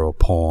media or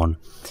porn,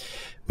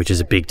 which is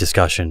a big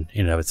discussion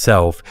in and of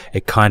itself,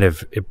 it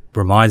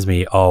reminds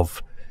me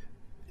of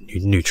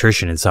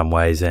nutrition in some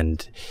ways,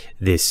 and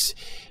this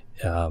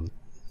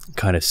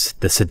kind of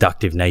the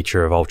seductive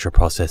nature of ultra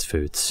processed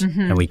foods.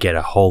 And we get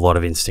a whole lot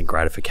of instant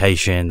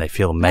gratification. They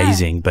feel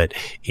amazing, but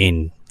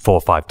in 4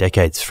 or 5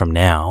 decades from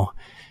now,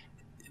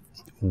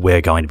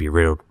 we're going to be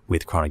riddled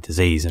with chronic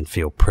disease and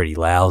feel pretty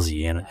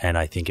lousy. And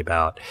I think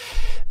about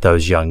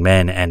those young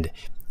men, and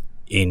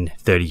in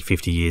 30,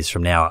 50 years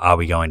from now, are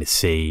we going to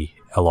see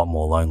a lot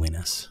more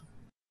loneliness?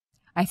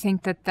 I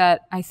think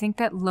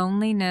that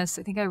loneliness,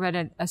 I think I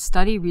read a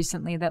study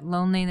recently that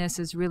loneliness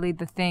is really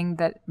the thing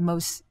that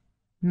most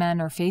men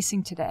are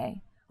facing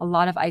today. A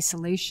lot of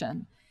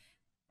isolation.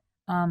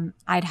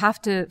 I'd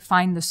have to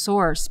find the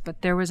source,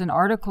 but there was an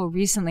article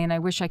recently, and I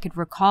wish I could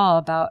recall,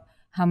 about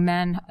how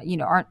men,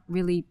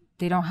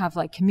 they don't have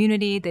like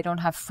community, they don't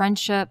have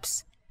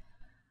friendships.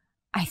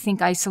 I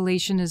think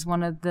isolation is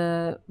one of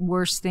the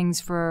worst things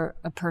for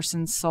a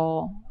person's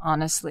soul,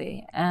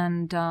 honestly.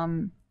 And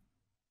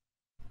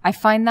I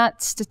find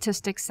that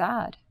statistic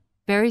sad,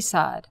 very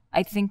sad.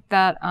 I think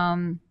that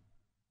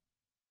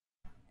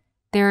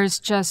there's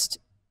just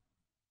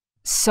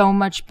so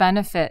much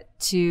benefit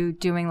to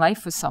doing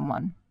life with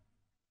someone.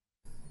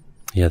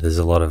 Yeah, there's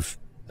a lot of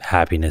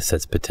happiness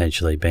that's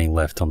potentially being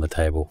left on the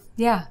table.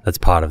 Yeah. That's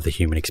part of the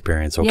human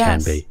experience, or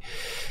can be.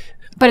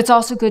 But it's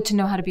also good to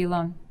know how to be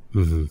alone.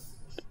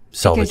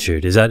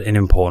 Solitude. Is that an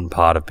important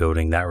part of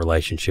building that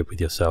relationship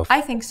with yourself?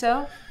 I think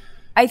so.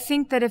 I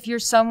think that if you're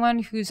someone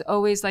who's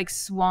always like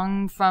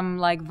swung from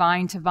like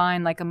vine to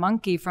vine, like a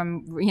monkey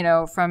from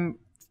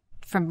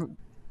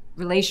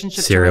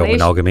relationship serial to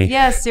monogamy.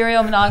 Yeah,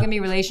 serial monogamy,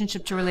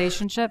 relationship to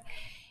relationship.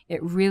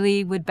 It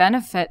really would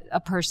benefit a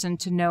person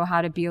to know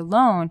how to be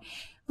alone.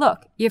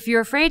 Look, if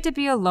you're afraid to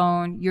be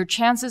alone, your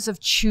chances of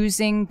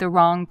choosing the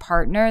wrong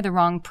partner, the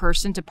wrong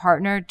person to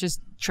partner,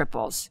 just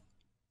triples.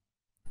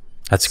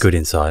 That's good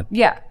insight.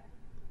 Yeah.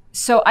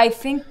 So I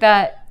think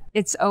that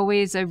it's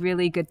always a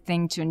really good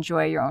thing to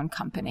enjoy your own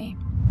company.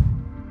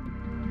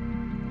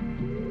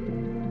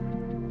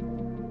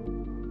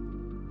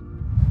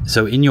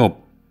 So in your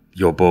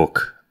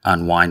book,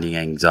 Unwinding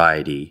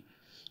Anxiety,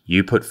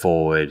 you put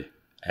forward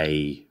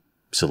a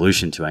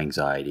solution to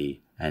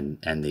anxiety and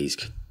these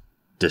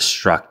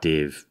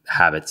destructive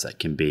habits that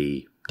can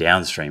be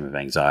downstream of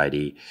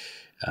anxiety,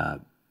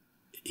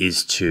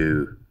 is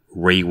to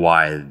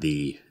rewire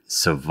the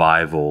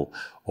survival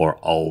or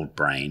old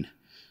brain,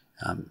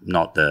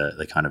 not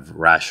the kind of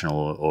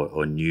rational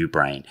or new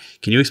brain.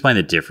 Can you explain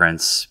the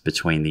difference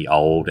between the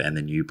old and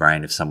the new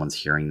brain if someone's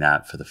hearing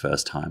that for the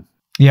first time?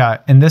 Yeah,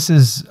 and this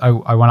is, I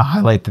want to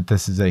highlight that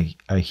this is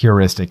a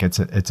heuristic. It's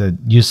a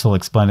useful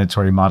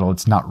explanatory model.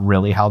 It's not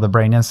really how the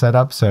brain is set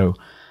up. So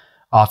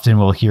often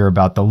we'll hear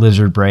about the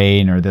lizard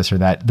brain or this or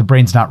that. The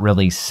brain's not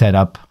really set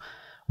up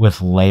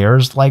with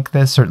layers like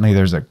this. Certainly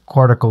there's a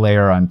cortical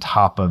layer on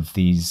top of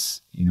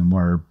these,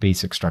 more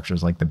basic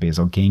structures like the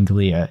basal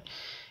ganglia,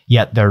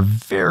 yet they're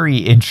very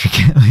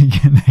intricately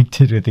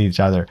connected with each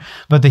other.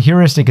 But the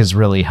heuristic is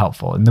really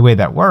helpful. And the way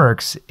that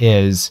works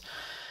is,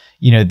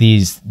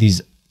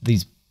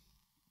 these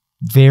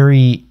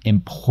very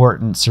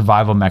important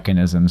survival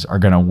mechanisms are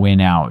going to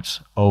win out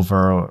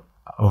over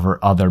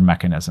other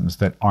mechanisms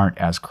that aren't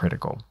as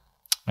critical.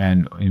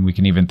 And we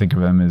can even think of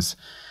them as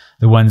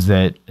the ones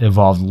that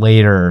evolved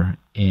later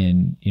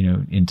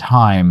in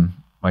time,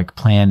 like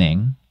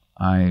planning,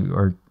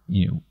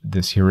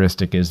 this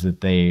heuristic is that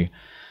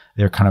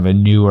they're kind of a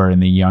newer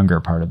and the younger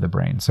part of the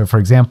brain. So for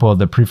example,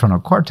 the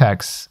prefrontal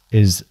cortex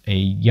is a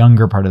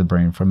younger part of the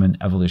brain from an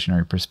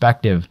evolutionary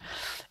perspective,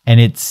 and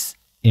it's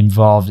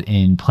involved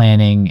in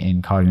planning,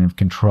 in cognitive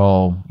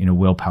control,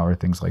 willpower,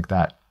 things like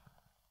that.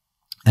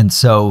 And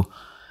so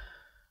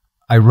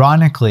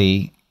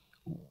ironically,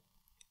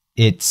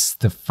 it's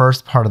the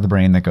first part of the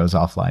brain that goes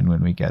offline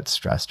when we get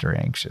stressed or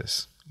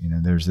anxious.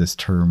 There's this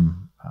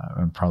term,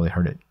 I've probably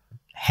heard it,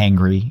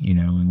 hangry.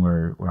 When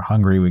we're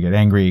hungry, we get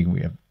angry,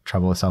 we have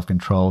trouble with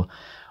self-control.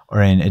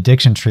 Or in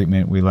addiction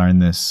treatment, we learn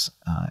this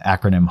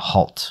acronym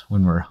HALT.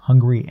 When we're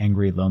hungry,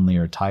 angry, lonely,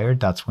 or tired,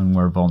 that's when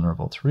we're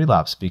vulnerable to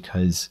relapse,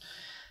 because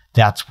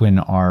that's when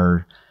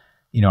our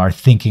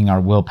thinking, our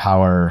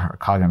willpower, our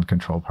cognitive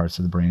control parts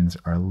of the brains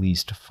are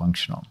least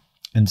functional.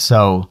 And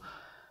so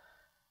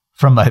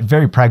from a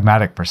very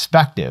pragmatic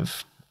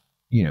perspective,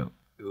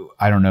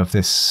 I don't know if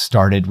this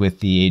started with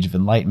the Age of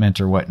Enlightenment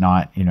or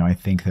whatnot, I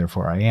think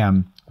therefore I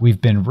am.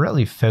 We've been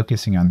really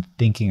focusing on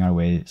thinking our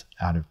ways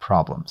out of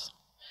problems.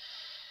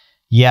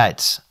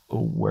 Yet,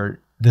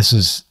 this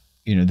was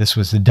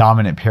the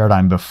dominant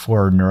paradigm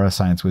before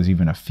neuroscience was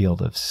even a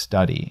field of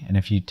study. And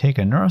if you take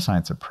a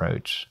neuroscience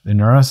approach, the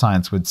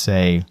neuroscience would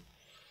say,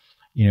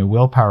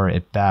 willpower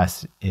at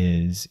best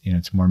is,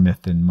 it's more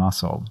myth than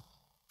muscle.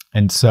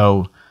 And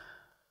so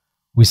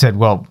we said,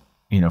 well,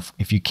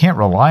 if you can't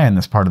rely on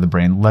this part of the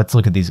brain, let's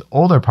look at these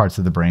older parts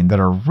of the brain that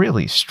are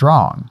really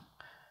strong,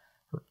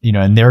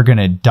 and they're going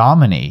to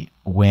dominate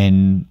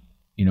when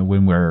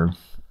we're,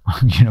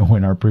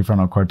 when our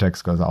prefrontal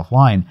cortex goes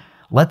offline.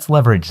 Let's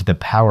leverage the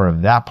power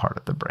of that part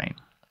of the brain.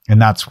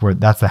 And that's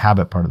the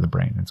habit part of the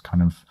brain. It's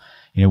kind of,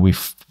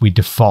 we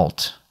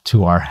default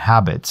to our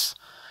habits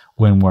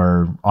when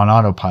we're on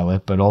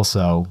autopilot, but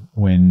also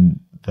when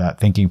that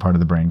thinking part of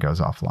the brain goes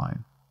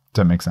offline.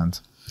 Does that make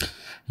sense?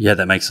 Yeah,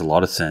 that makes a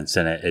lot of sense.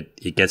 And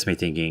it gets me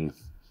thinking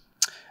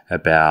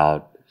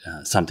about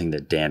something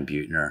that Dan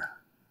Buettner,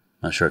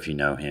 I'm not sure if you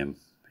know him.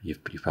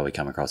 You've probably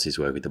come across his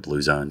work with the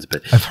Blue Zones,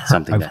 but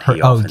something that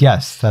he often... Oh,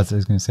 yes. That's what I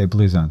was going to say,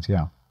 Blue Zones,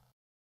 yeah.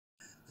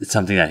 It's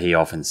something that he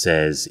often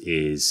says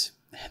is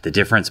the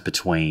difference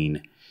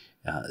between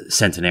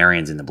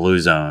centenarians in the Blue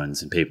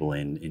Zones and people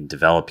in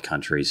developed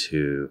countries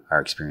who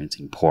are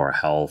experiencing poor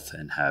health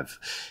and have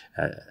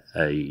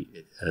a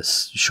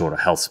shorter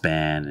health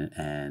span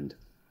and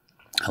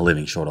are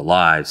living shorter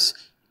lives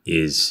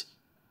is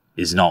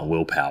not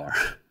willpower.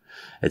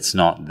 It's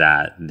not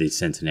that the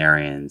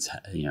centenarians,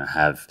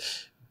 have,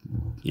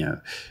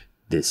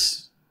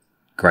 this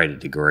greater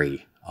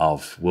degree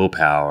of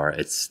willpower.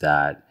 It's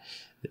that,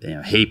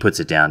 he puts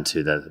it down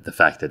to the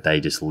fact that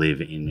they just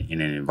live in an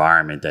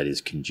environment that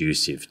is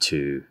conducive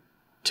to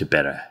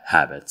better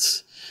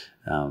habits.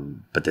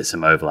 But there's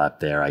some overlap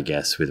there, I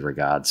guess, with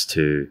regards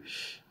to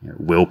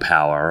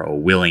willpower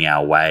or willing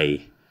our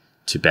way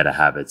to better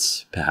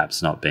habits,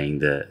 perhaps not being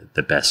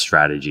the best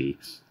strategy.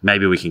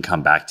 Maybe we can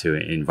come back to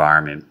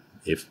environment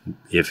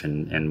if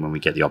and when we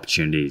get the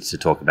opportunity to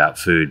talk about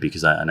food,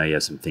 because I know you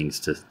have some things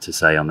to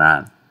say on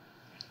that.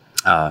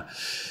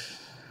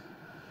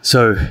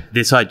 So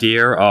this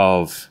idea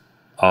of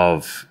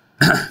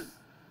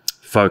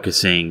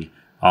focusing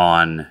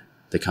on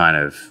the kind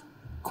of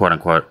quote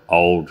unquote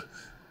old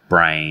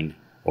brain,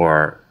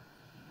 or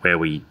where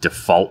we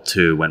default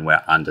to when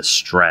we're under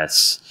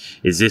stress,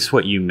 is this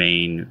what you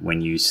mean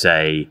when you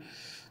say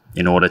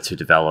in order to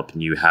develop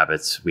new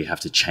habits, we have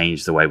to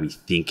change the way we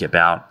think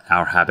about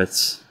our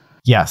habits?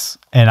 Yes.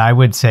 And I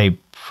would say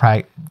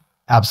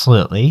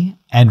absolutely.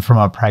 And from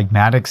a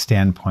pragmatic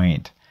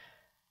standpoint,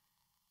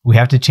 we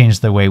have to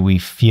change the way we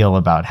feel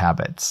about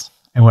habits.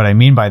 And what I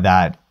mean by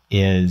that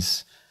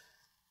is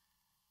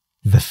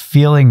the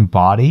feeling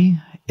body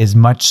is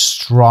much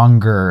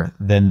stronger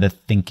than the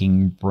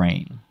thinking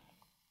brain.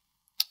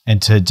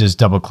 And to just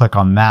double click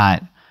on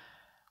that,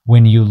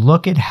 when you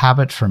look at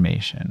habit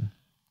formation,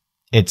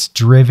 it's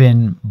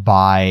driven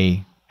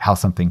by how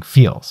something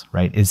feels,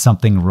 right? Is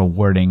something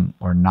rewarding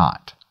or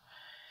not?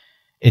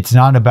 It's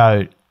not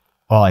about,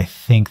 well, I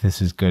think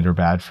this is good or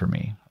bad for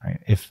me, right?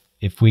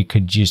 If we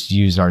could just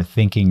use our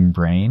thinking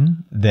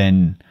brain,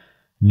 then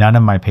none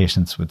of my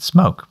patients would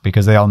smoke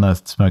because they all know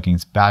smoking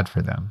is bad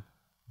for them.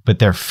 But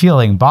their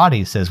feeling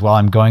body says, well,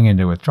 I'm going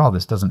into withdrawal.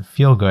 This doesn't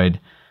feel good.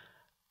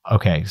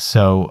 Okay,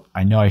 so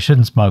I know I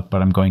shouldn't smoke,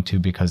 but I'm going to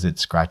because it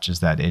scratches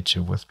that itch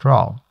of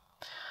withdrawal.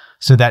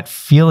 So that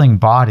feeling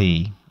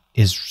body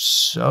is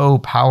so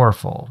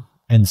powerful.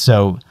 And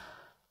so,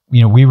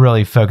 we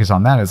really focus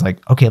on that as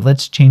like, okay,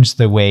 let's change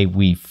the way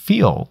we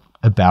feel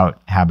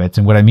about habits.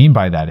 And what I mean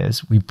by that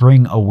is we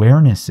bring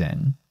awareness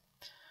in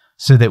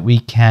so that we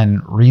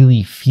can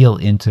really feel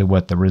into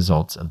what the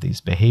results of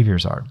these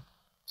behaviors are.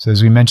 So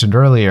as we mentioned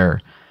earlier,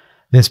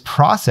 this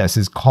process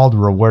is called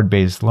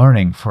reward-based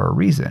learning for a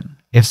reason.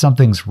 If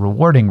something's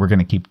rewarding, we're going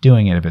to keep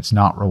doing it. If it's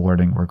not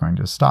rewarding, we're going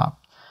to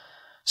stop.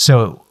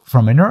 So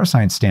from a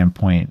neuroscience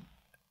standpoint,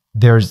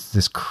 there's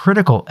this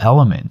critical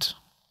element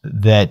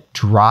that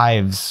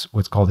drives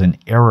what's called an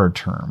error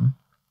term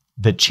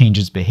that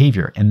changes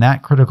behavior. And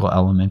that critical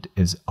element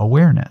is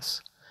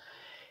awareness.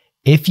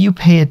 If you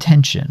pay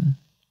attention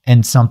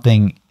and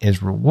something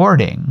is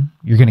rewarding,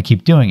 you're going to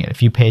keep doing it.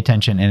 If you pay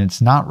attention and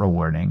it's not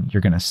rewarding,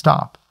 you're going to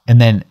stop. And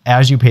then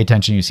as you pay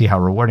attention, you see how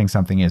rewarding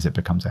something is, it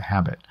becomes a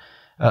habit.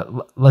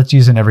 Let's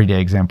use an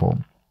everyday example.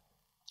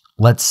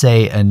 Let's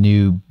say a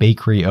new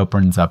bakery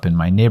opens up in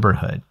my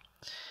neighborhood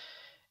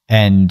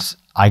and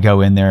I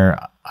go in there.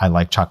 I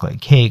like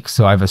chocolate cake,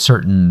 so I have a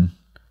certain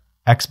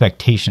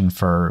expectation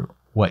for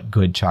what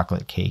good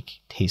chocolate cake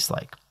tastes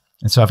like.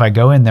 And so if I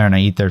go in there and I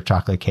eat their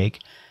chocolate cake,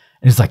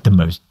 it's like the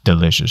most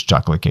delicious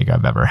chocolate cake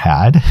I've ever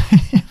had.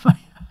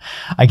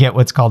 I get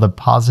what's called a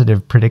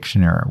positive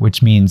prediction error,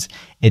 which means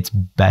it's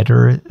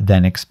better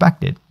than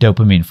expected.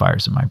 Dopamine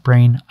fires in my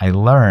brain. I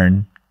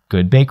learn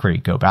good bakery,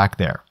 go back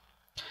there.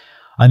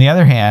 On the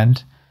other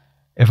hand,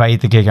 if I eat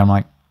the cake, I'm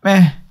like,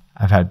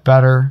 I've had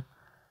better.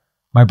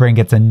 My brain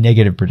gets a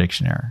negative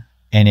prediction error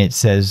and it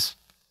says,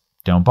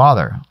 don't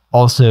bother.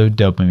 Also,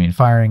 dopamine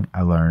firing,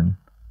 I learn,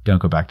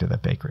 don't go back to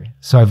that bakery.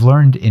 So I've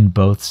learned in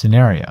both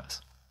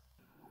scenarios.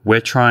 We're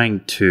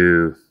trying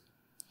to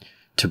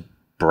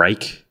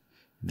break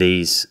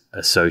these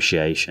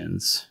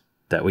associations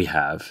that we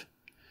have,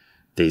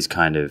 these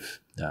kind of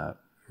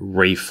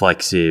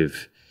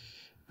reflexive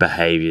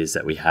behaviors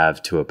that we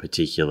have to a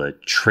particular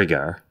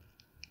trigger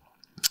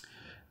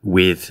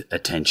with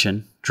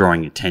attention,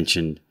 drawing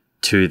attention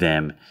to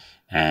them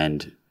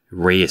and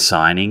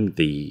reassigning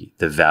the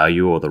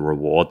value or the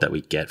reward that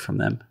we get from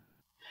them.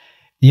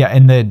 Yeah,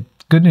 and the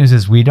good news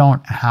is we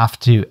don't have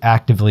to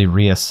actively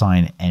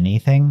reassign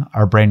anything.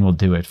 Our brain will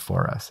do it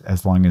for us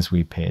as long as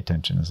we pay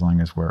attention, as long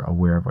as we're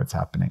aware of what's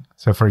happening.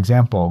 So for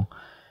example,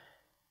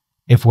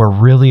 if we're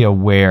really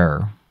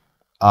aware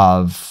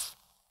of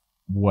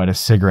what a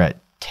cigarette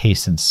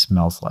tastes and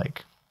smells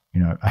like,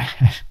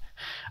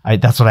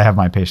 that's what I have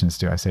my patients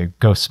do. I say,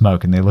 go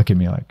smoke. And they look at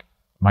me like,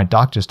 my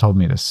doc just told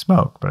me to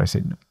smoke. But I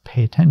say,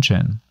 pay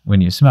attention when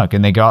you smoke.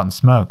 And they go out and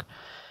smoke.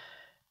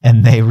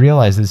 And they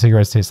realize that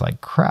cigarettes taste like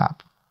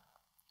crap.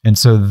 And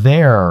so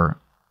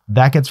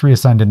that gets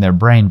reassigned in their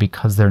brain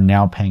because they're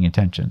now paying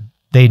attention.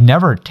 They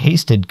never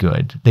tasted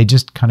good. They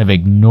just kind of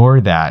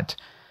ignore that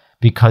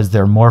because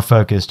they're more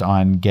focused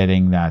on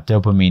getting that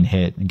dopamine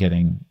hit and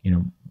getting,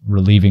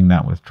 relieving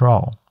that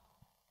withdrawal.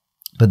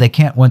 But they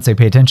can't, once they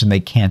pay attention, they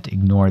can't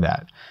ignore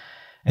that.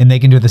 And they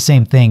can do the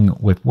same thing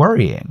with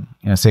worrying.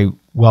 Say,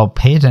 well,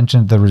 pay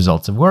attention to the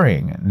results of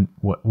worrying. And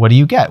what do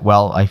you get?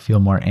 Well, I feel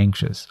more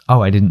anxious.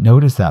 Oh, I didn't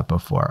notice that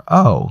before.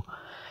 Oh.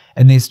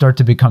 And they start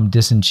to become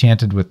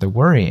disenchanted with the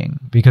worrying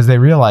because they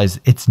realize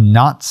it's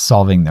not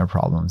solving their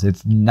problems.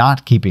 It's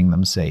not keeping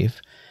them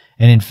safe.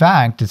 And in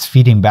fact, it's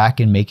feeding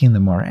back and making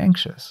them more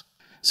anxious.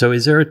 So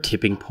is there a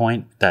tipping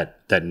point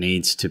that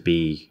needs to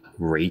be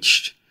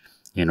reached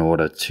in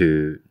order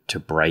to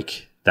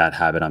break that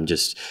habit? I'm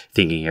just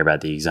thinking here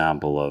about the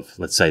example of,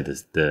 let's say,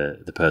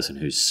 the person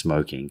who's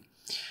smoking,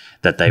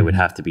 that they would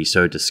have to be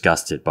so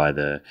disgusted by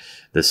the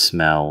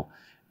smell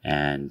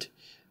and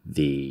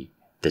the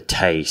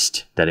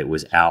taste that it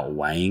was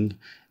outweighing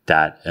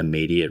that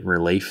immediate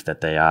relief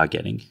that they are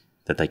getting,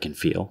 that they can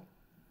feel.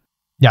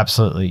 Yeah,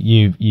 absolutely.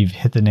 You've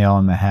hit the nail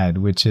on the head,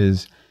 which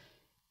is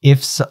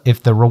if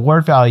the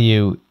reward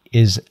value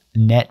is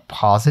net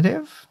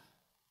positive,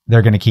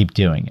 they're going to keep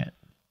doing it.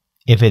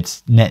 If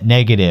it's net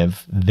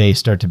negative, they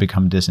start to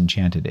become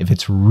disenchanted. If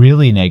it's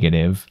really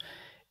negative,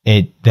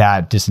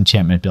 that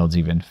disenchantment builds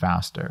even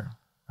faster.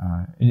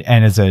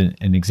 And as an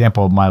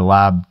example, my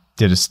lab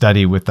did a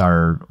study we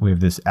have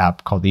this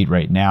app called Eat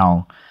Right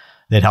Now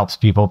that helps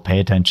people pay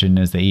attention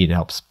as they eat. It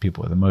helps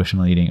people with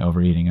emotional eating,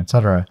 overeating,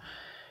 etc.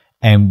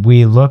 And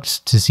we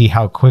looked to see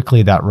how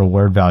quickly that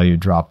reward value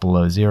dropped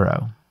below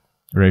zero.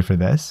 Ready for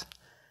this?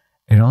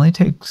 It only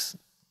takes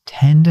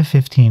 10 to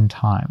 15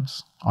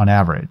 times on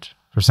average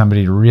for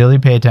somebody to really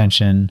pay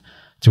attention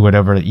to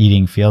whatever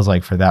eating feels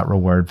like for that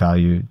reward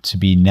value to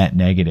be net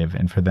negative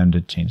and for them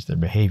to change their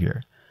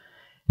behavior.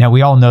 Now,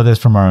 we all know this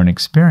from our own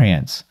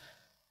experience.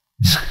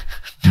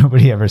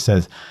 Nobody ever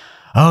says,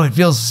 oh, it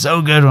feels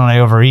so good when I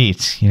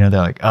overeat. They're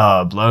like,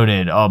 oh,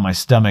 bloated. Oh, my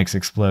stomach's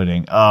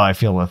exploding. Oh, I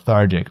feel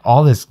lethargic.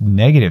 All this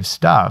negative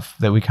stuff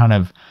that we kind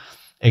of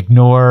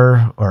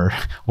ignore or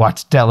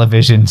watch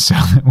television so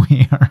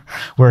that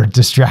we're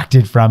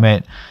distracted from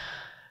it.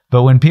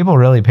 But when people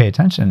really pay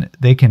attention,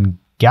 they can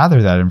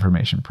gather that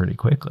information pretty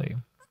quickly.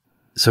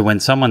 So when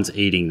someone's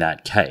eating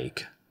that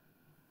cake,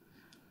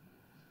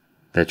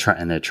 they're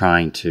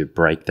trying to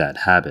break that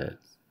habit.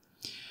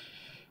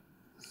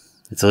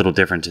 It's a little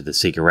different to the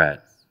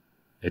cigarette.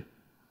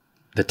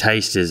 The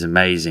taste is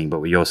amazing, but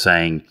what you're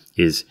saying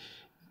is,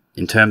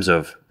 in terms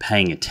of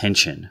paying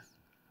attention,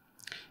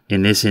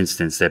 in this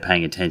instance, they're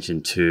paying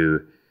attention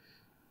to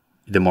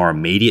the more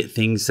immediate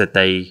things that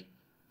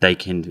they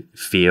can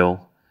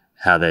feel,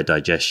 how their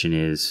digestion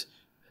is,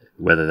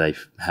 whether they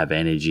have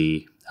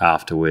energy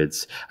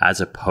afterwards, as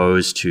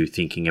opposed to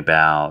thinking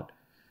about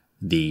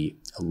the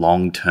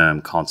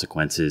long-term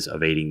consequences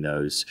of eating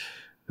those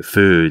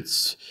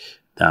foods.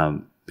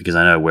 Because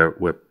I know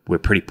we're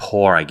pretty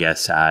poor, I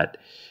guess, at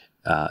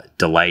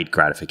delayed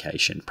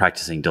gratification,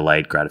 practicing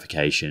delayed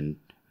gratification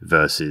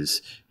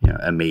versus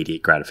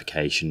immediate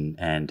gratification,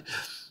 and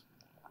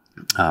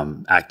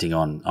acting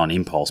on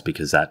impulse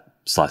because that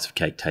slice of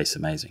cake tastes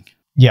amazing.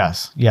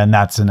 Yes. Yeah. And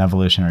that's an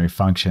evolutionary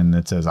function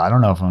that says, I don't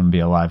know if I'm going to be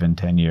alive in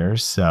 10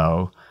 years.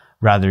 So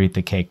rather eat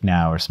the cake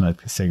now or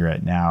smoke the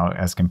cigarette now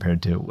as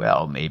compared to,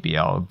 well, maybe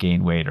I'll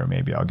gain weight or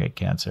maybe I'll get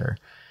cancer.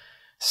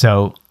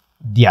 So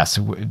yes,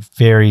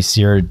 very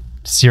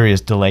serious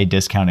delay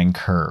discounting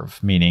curve,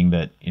 meaning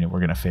that, we're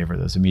going to favor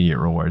those immediate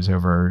rewards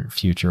over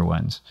future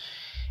ones.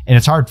 And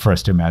it's hard for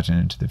us to imagine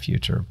into the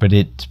future, but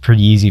it's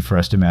pretty easy for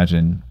us to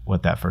imagine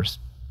what that first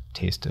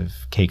taste of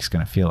cake's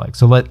going to feel like.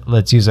 So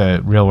let's use a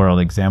real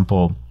world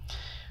example.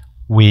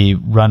 We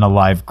run a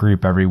live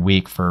group every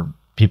week for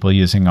people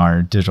using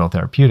our digital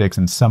therapeutics,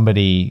 and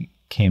somebody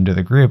came to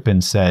the group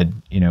and said,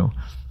 I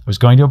was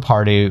going to a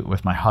party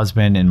with my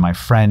husband and my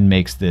friend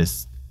makes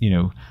this,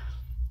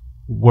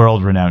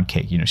 world-renowned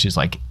cake. She's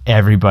like,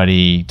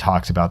 everybody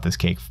talks about this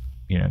cake,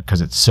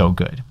 because it's so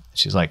good.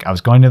 She's like, I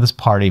was going to this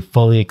party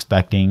fully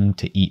expecting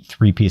to eat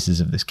 3 pieces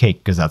of this cake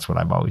because that's what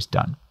I've always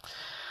done.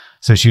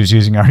 So she was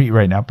using our Eat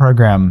Right Now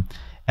program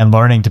and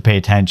learning to pay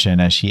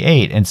attention as she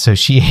ate. And so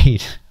she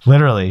ate,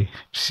 literally,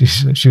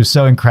 she was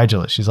so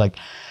incredulous. She's like,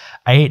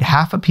 I ate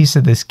half a piece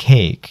of this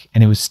cake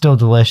and it was still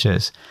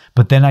delicious,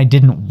 but then I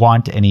didn't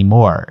want any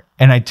more.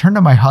 And I turned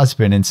to my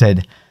husband and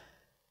said,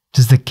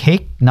 does the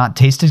cake not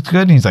taste as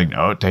good? And he's like,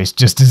 no, it tastes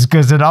just as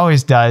good as it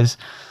always does.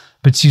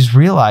 But she's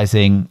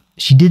realizing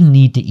she didn't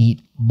need to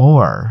eat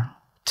more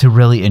to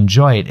really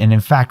enjoy it. And in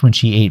fact, when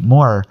she ate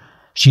more,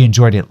 she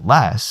enjoyed it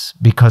less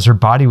because her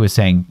body was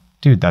saying,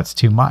 dude, that's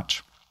too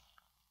much.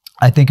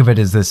 I think of it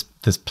as this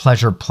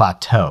pleasure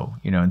plateau,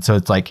 and so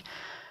it's like,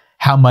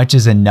 how much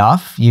is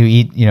enough? You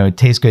eat, it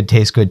tastes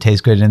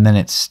good, and then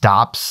it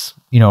stops,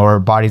 or our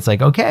body's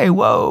like, okay,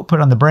 whoa, put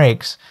on the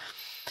brakes.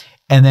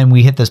 And then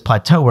we hit this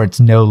plateau where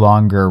it's no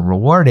longer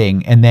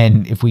rewarding. And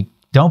then if we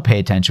don't pay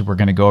attention, we're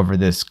going to go over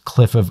this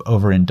cliff of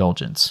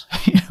overindulgence,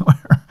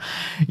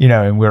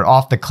 and we're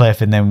off the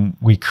cliff and then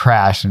we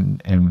crash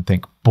and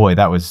think, boy,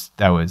 that was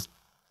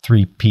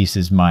 3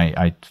 pieces.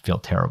 I feel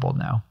terrible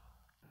now.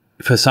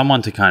 For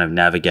someone to kind of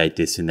navigate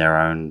this in their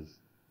own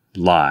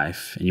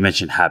life, and you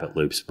mentioned habit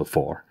loops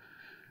before,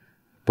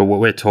 but what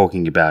we're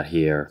talking about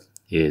here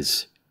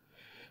is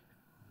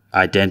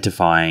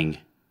identifying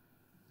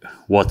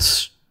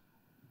what's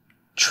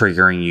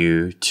triggering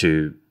you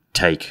to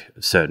take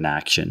certain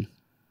action,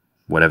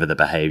 whatever the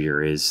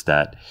behavior is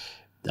that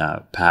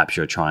perhaps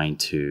you're trying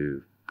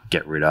to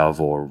get rid of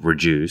or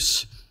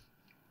reduce,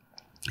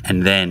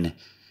 and then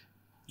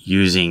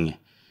using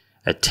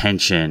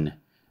attention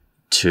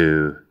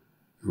to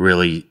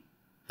really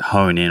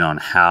hone in on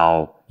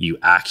how you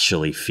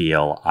actually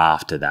feel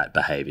after that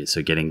behavior.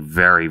 So getting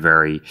very,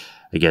 very,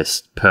 I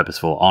guess,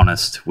 purposeful,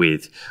 honest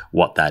with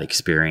what that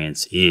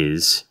experience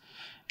is,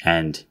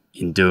 and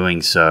in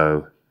doing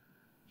so,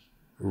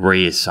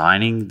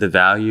 reassigning the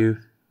value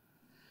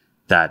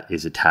that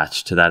is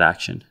attached to that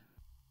action.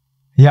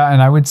 Yeah,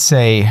 and I would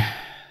say,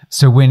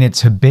 so when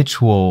it's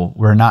habitual,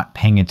 we're not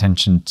paying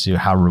attention to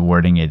how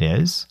rewarding it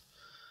is.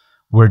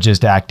 We're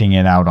just acting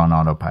it out on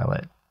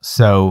autopilot.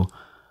 So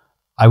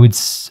I would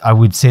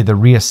say the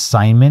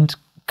reassignment,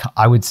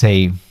 I would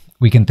say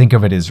we can think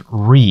of it as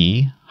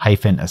re-assigning,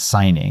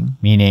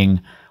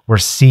 meaning we're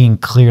seeing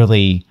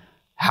clearly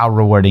how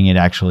rewarding it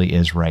actually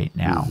is right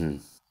now. Mm-hmm.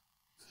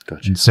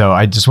 Gotcha. And so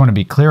I just want to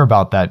be clear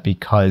about that,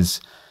 because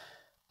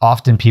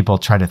often people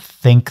try to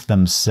think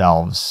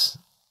themselves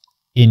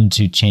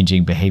into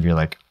changing behavior,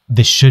 like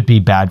this should be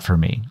bad for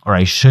me, or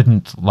I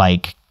shouldn't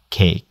like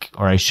cake,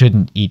 or I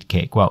shouldn't eat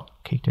cake. Well,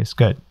 cake tastes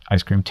good.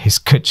 Ice cream tastes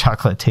good.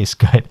 Chocolate tastes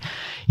good.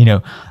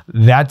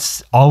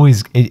 That's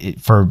always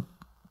for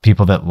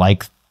people that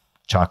like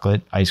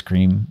chocolate, ice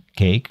cream,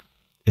 cake,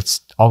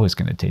 it's always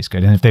going to taste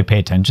good. And if they pay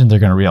attention, they're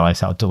going to realize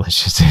how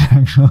delicious it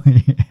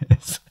actually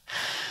is.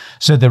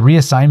 So the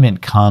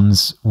reassignment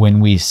comes when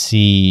we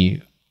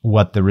see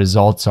what the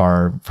results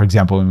are. For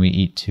example, when we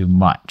eat too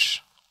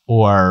much,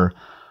 or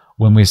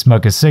when we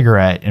smoke a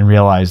cigarette and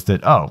realize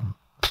that, oh,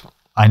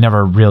 I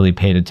never really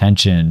paid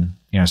attention.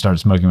 I started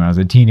smoking when I was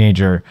a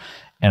teenager,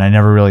 and I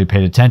never really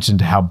paid attention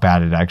to how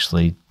bad it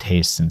actually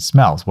tastes and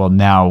smells. Well,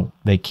 now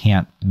they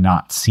can't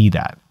not see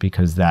that,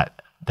 because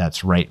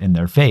that's right in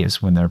their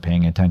face when they're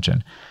paying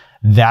attention.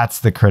 That's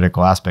the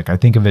critical aspect. I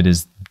think of it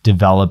as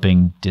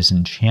developing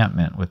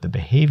disenchantment with the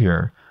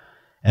behavior,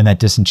 and that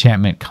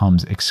disenchantment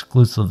comes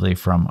exclusively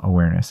from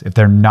awareness. If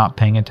they're not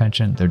paying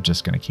attention, they're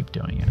just going to keep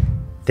doing it.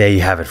 There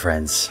you have it,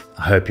 friends.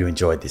 I hope you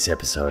enjoyed this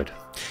episode.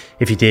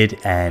 If you did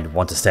and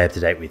want to stay up to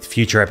date with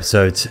future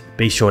episodes,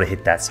 be sure to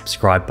hit that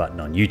subscribe button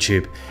on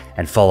YouTube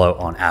and follow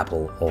on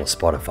Apple or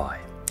Spotify.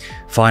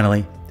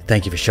 Finally,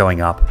 thank you for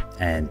showing up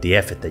and the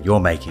effort that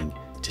you're making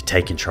to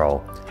take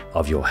control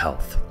of your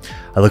health.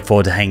 I look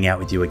forward to hanging out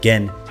with you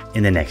again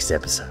in the next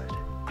episode.